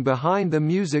Evolution, and Behind the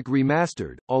Music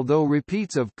Remastered, although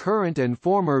repeats of current and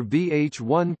former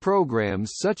VH1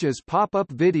 programs such as Pop-Up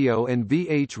Video and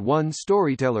VH1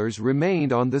 Storytellers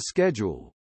remained on the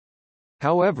schedule.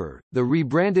 However, the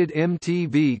rebranded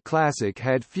MTV Classic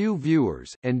had few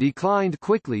viewers, and declined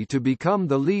quickly to become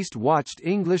the least-watched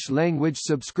English-language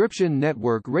subscription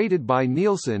network rated by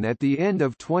Nielsen at the end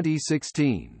of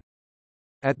 2016.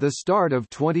 At the start of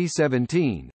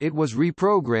 2017, it was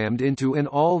reprogrammed into an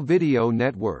all-video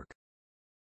network.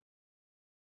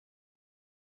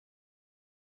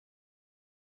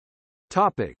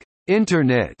 Topic: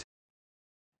 Internet.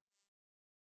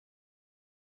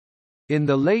 In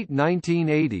the late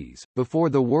 1980s, before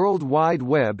the World Wide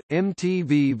Web,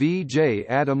 MTV VJ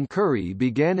Adam Curry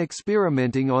began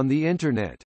experimenting on the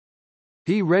Internet.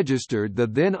 He registered the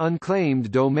then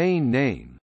unclaimed domain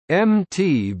name,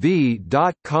 MTV.com,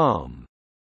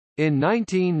 in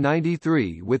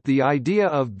 1993 with the idea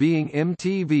of being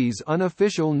MTV's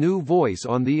unofficial new voice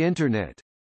on the Internet.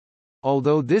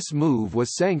 Although this move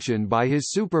was sanctioned by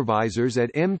his supervisors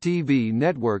at MTV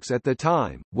Networks at the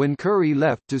time, when Curry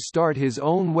left to start his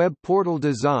own web portal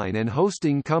design and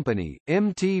hosting company,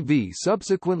 MTV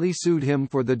subsequently sued him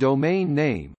for the domain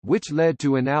name, which led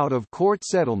to an out-of-court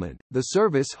settlement. The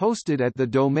service hosted at the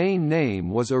domain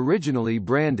name was originally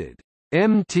branded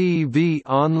MTV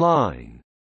Online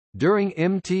during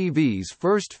MTV's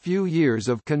first few years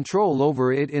of control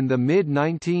over it in the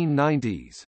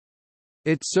mid-1990s.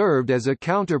 It served as a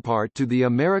counterpart to the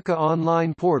America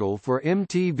Online portal for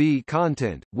MTV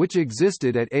content, which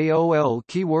existed at AOL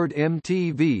keyword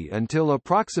MTV until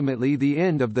approximately the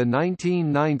end of the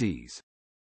 1990s.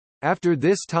 After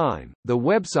this time, the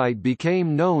website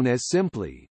became known as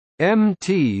simply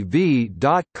MTV.com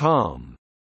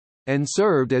and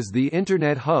served as the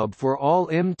Internet hub for all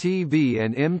MTV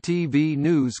and MTV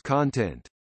News content.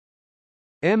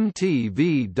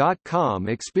 MTV.com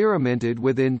experimented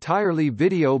with entirely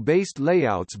video-based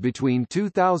layouts between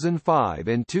 2005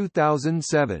 and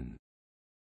 2007.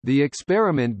 The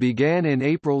experiment began in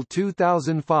April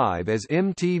 2005 as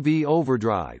MTV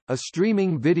Overdrive, a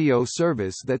streaming video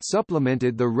service that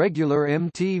supplemented the regular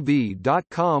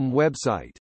MTV.com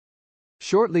website.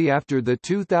 Shortly after the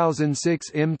 2006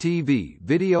 MTV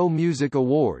Video Music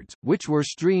Awards, which were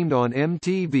streamed on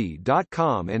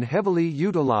MTV.com and heavily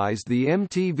utilized the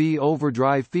MTV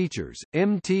Overdrive features,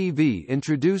 MTV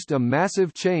introduced a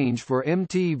massive change for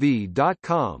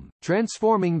MTV.com,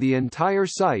 transforming the entire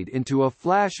site into a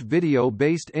Flash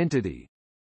video-based entity.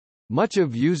 Much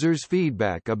of users'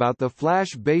 feedback about the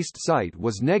Flash-based site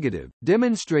was negative,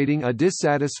 demonstrating a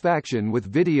dissatisfaction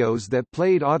with videos that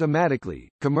played automatically,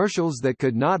 commercials that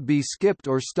could not be skipped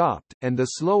or stopped, and the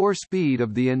slower speed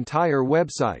of the entire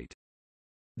website.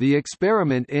 The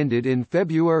experiment ended in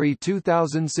February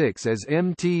 2006 as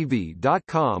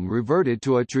MTV.com reverted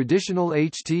to a traditional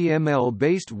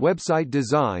HTML-based website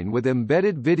design with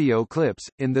embedded video clips,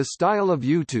 in the style of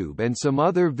YouTube and some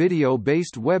other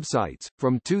video-based websites.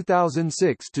 From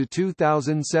 2006 to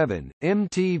 2007,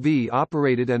 MTV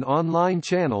operated an online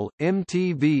channel,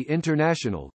 MTV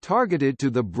International, targeted to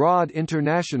the broad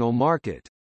international market.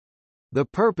 The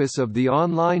purpose of the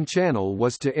online channel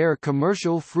was to air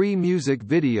commercial-free music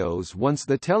videos once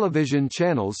the television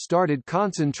channels started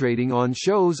concentrating on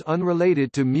shows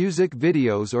unrelated to music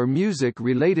videos or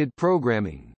music-related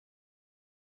programming.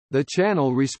 The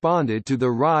channel responded to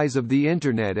the rise of the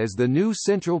Internet as the new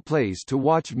central place to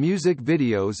watch music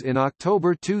videos in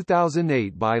October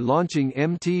 2008 by launching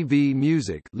MTV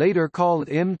Music, later called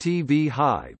MTV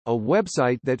Hive, a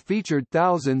website that featured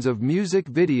thousands of music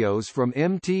videos from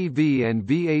MTV and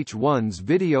VH1's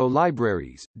video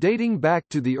libraries, dating back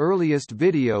to the earliest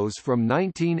videos from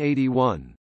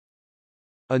 1981.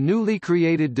 A newly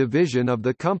created division of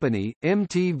the company,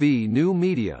 MTV New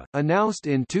Media, announced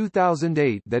in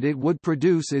 2008 that it would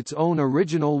produce its own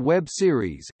original web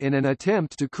series, in an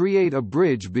attempt to create a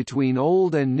bridge between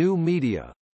old and new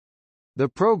media. The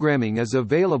programming is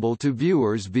available to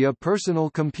viewers via personal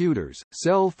computers,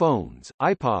 cell phones,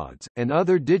 iPods, and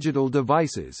other digital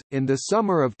devices. In the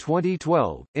summer of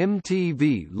 2012,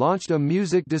 MTV launched a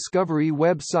music discovery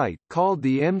website called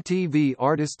the MTV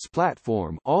Artists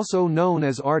Platform, also known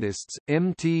as Artists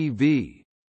MTV.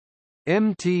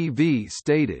 MTV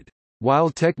stated,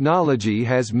 "While technology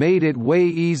has made it way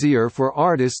easier for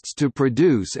artists to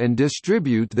produce and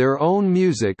distribute their own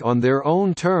music on their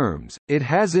own terms, it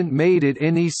hasn't made it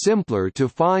any simpler to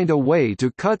find a way to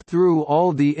cut through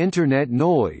all the internet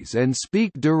noise and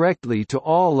speak directly to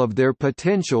all of their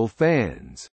potential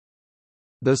fans."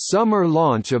 The summer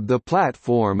launch of the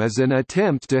platform is an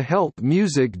attempt to help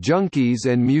music junkies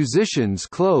and musicians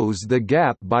close the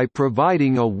gap by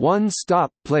providing a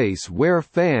one-stop place where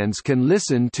fans can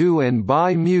listen to and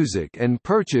buy music and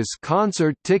purchase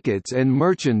concert tickets and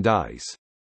merchandise.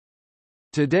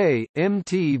 Today,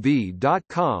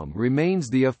 MTV.com remains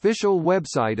the official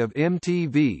website of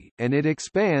MTV, and it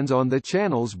expands on the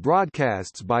channel's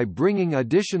broadcasts by bringing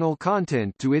additional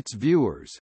content to its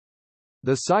viewers.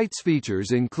 The site's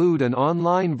features include an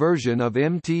online version of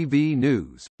MTV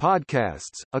News,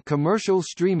 podcasts, a commercial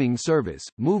streaming service,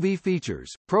 movie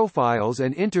features, profiles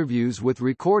and interviews with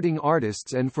recording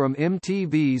artists and from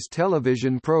MTV's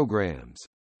television programs.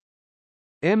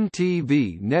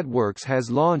 MTV Networks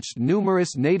has launched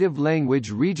numerous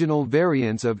native-language regional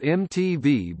variants of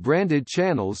MTV-branded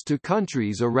channels to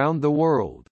countries around the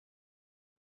world.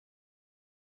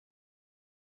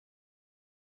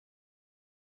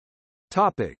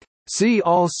 Topic. See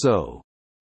also: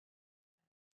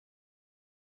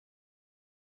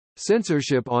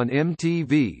 Censorship on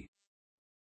MTV,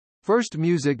 First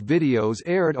music videos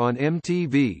aired on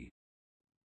MTV,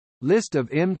 List of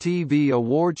MTV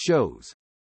award shows,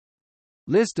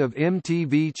 List of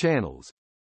MTV channels,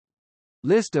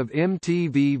 List of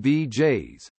MTV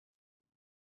VJs,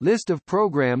 List of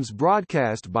programs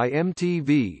broadcast by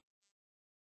MTV,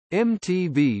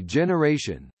 MTV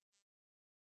Generation,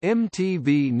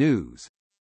 MTV News,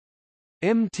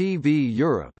 MTV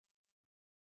Europe,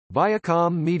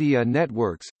 Viacom Media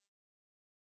Networks,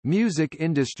 Music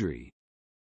industry.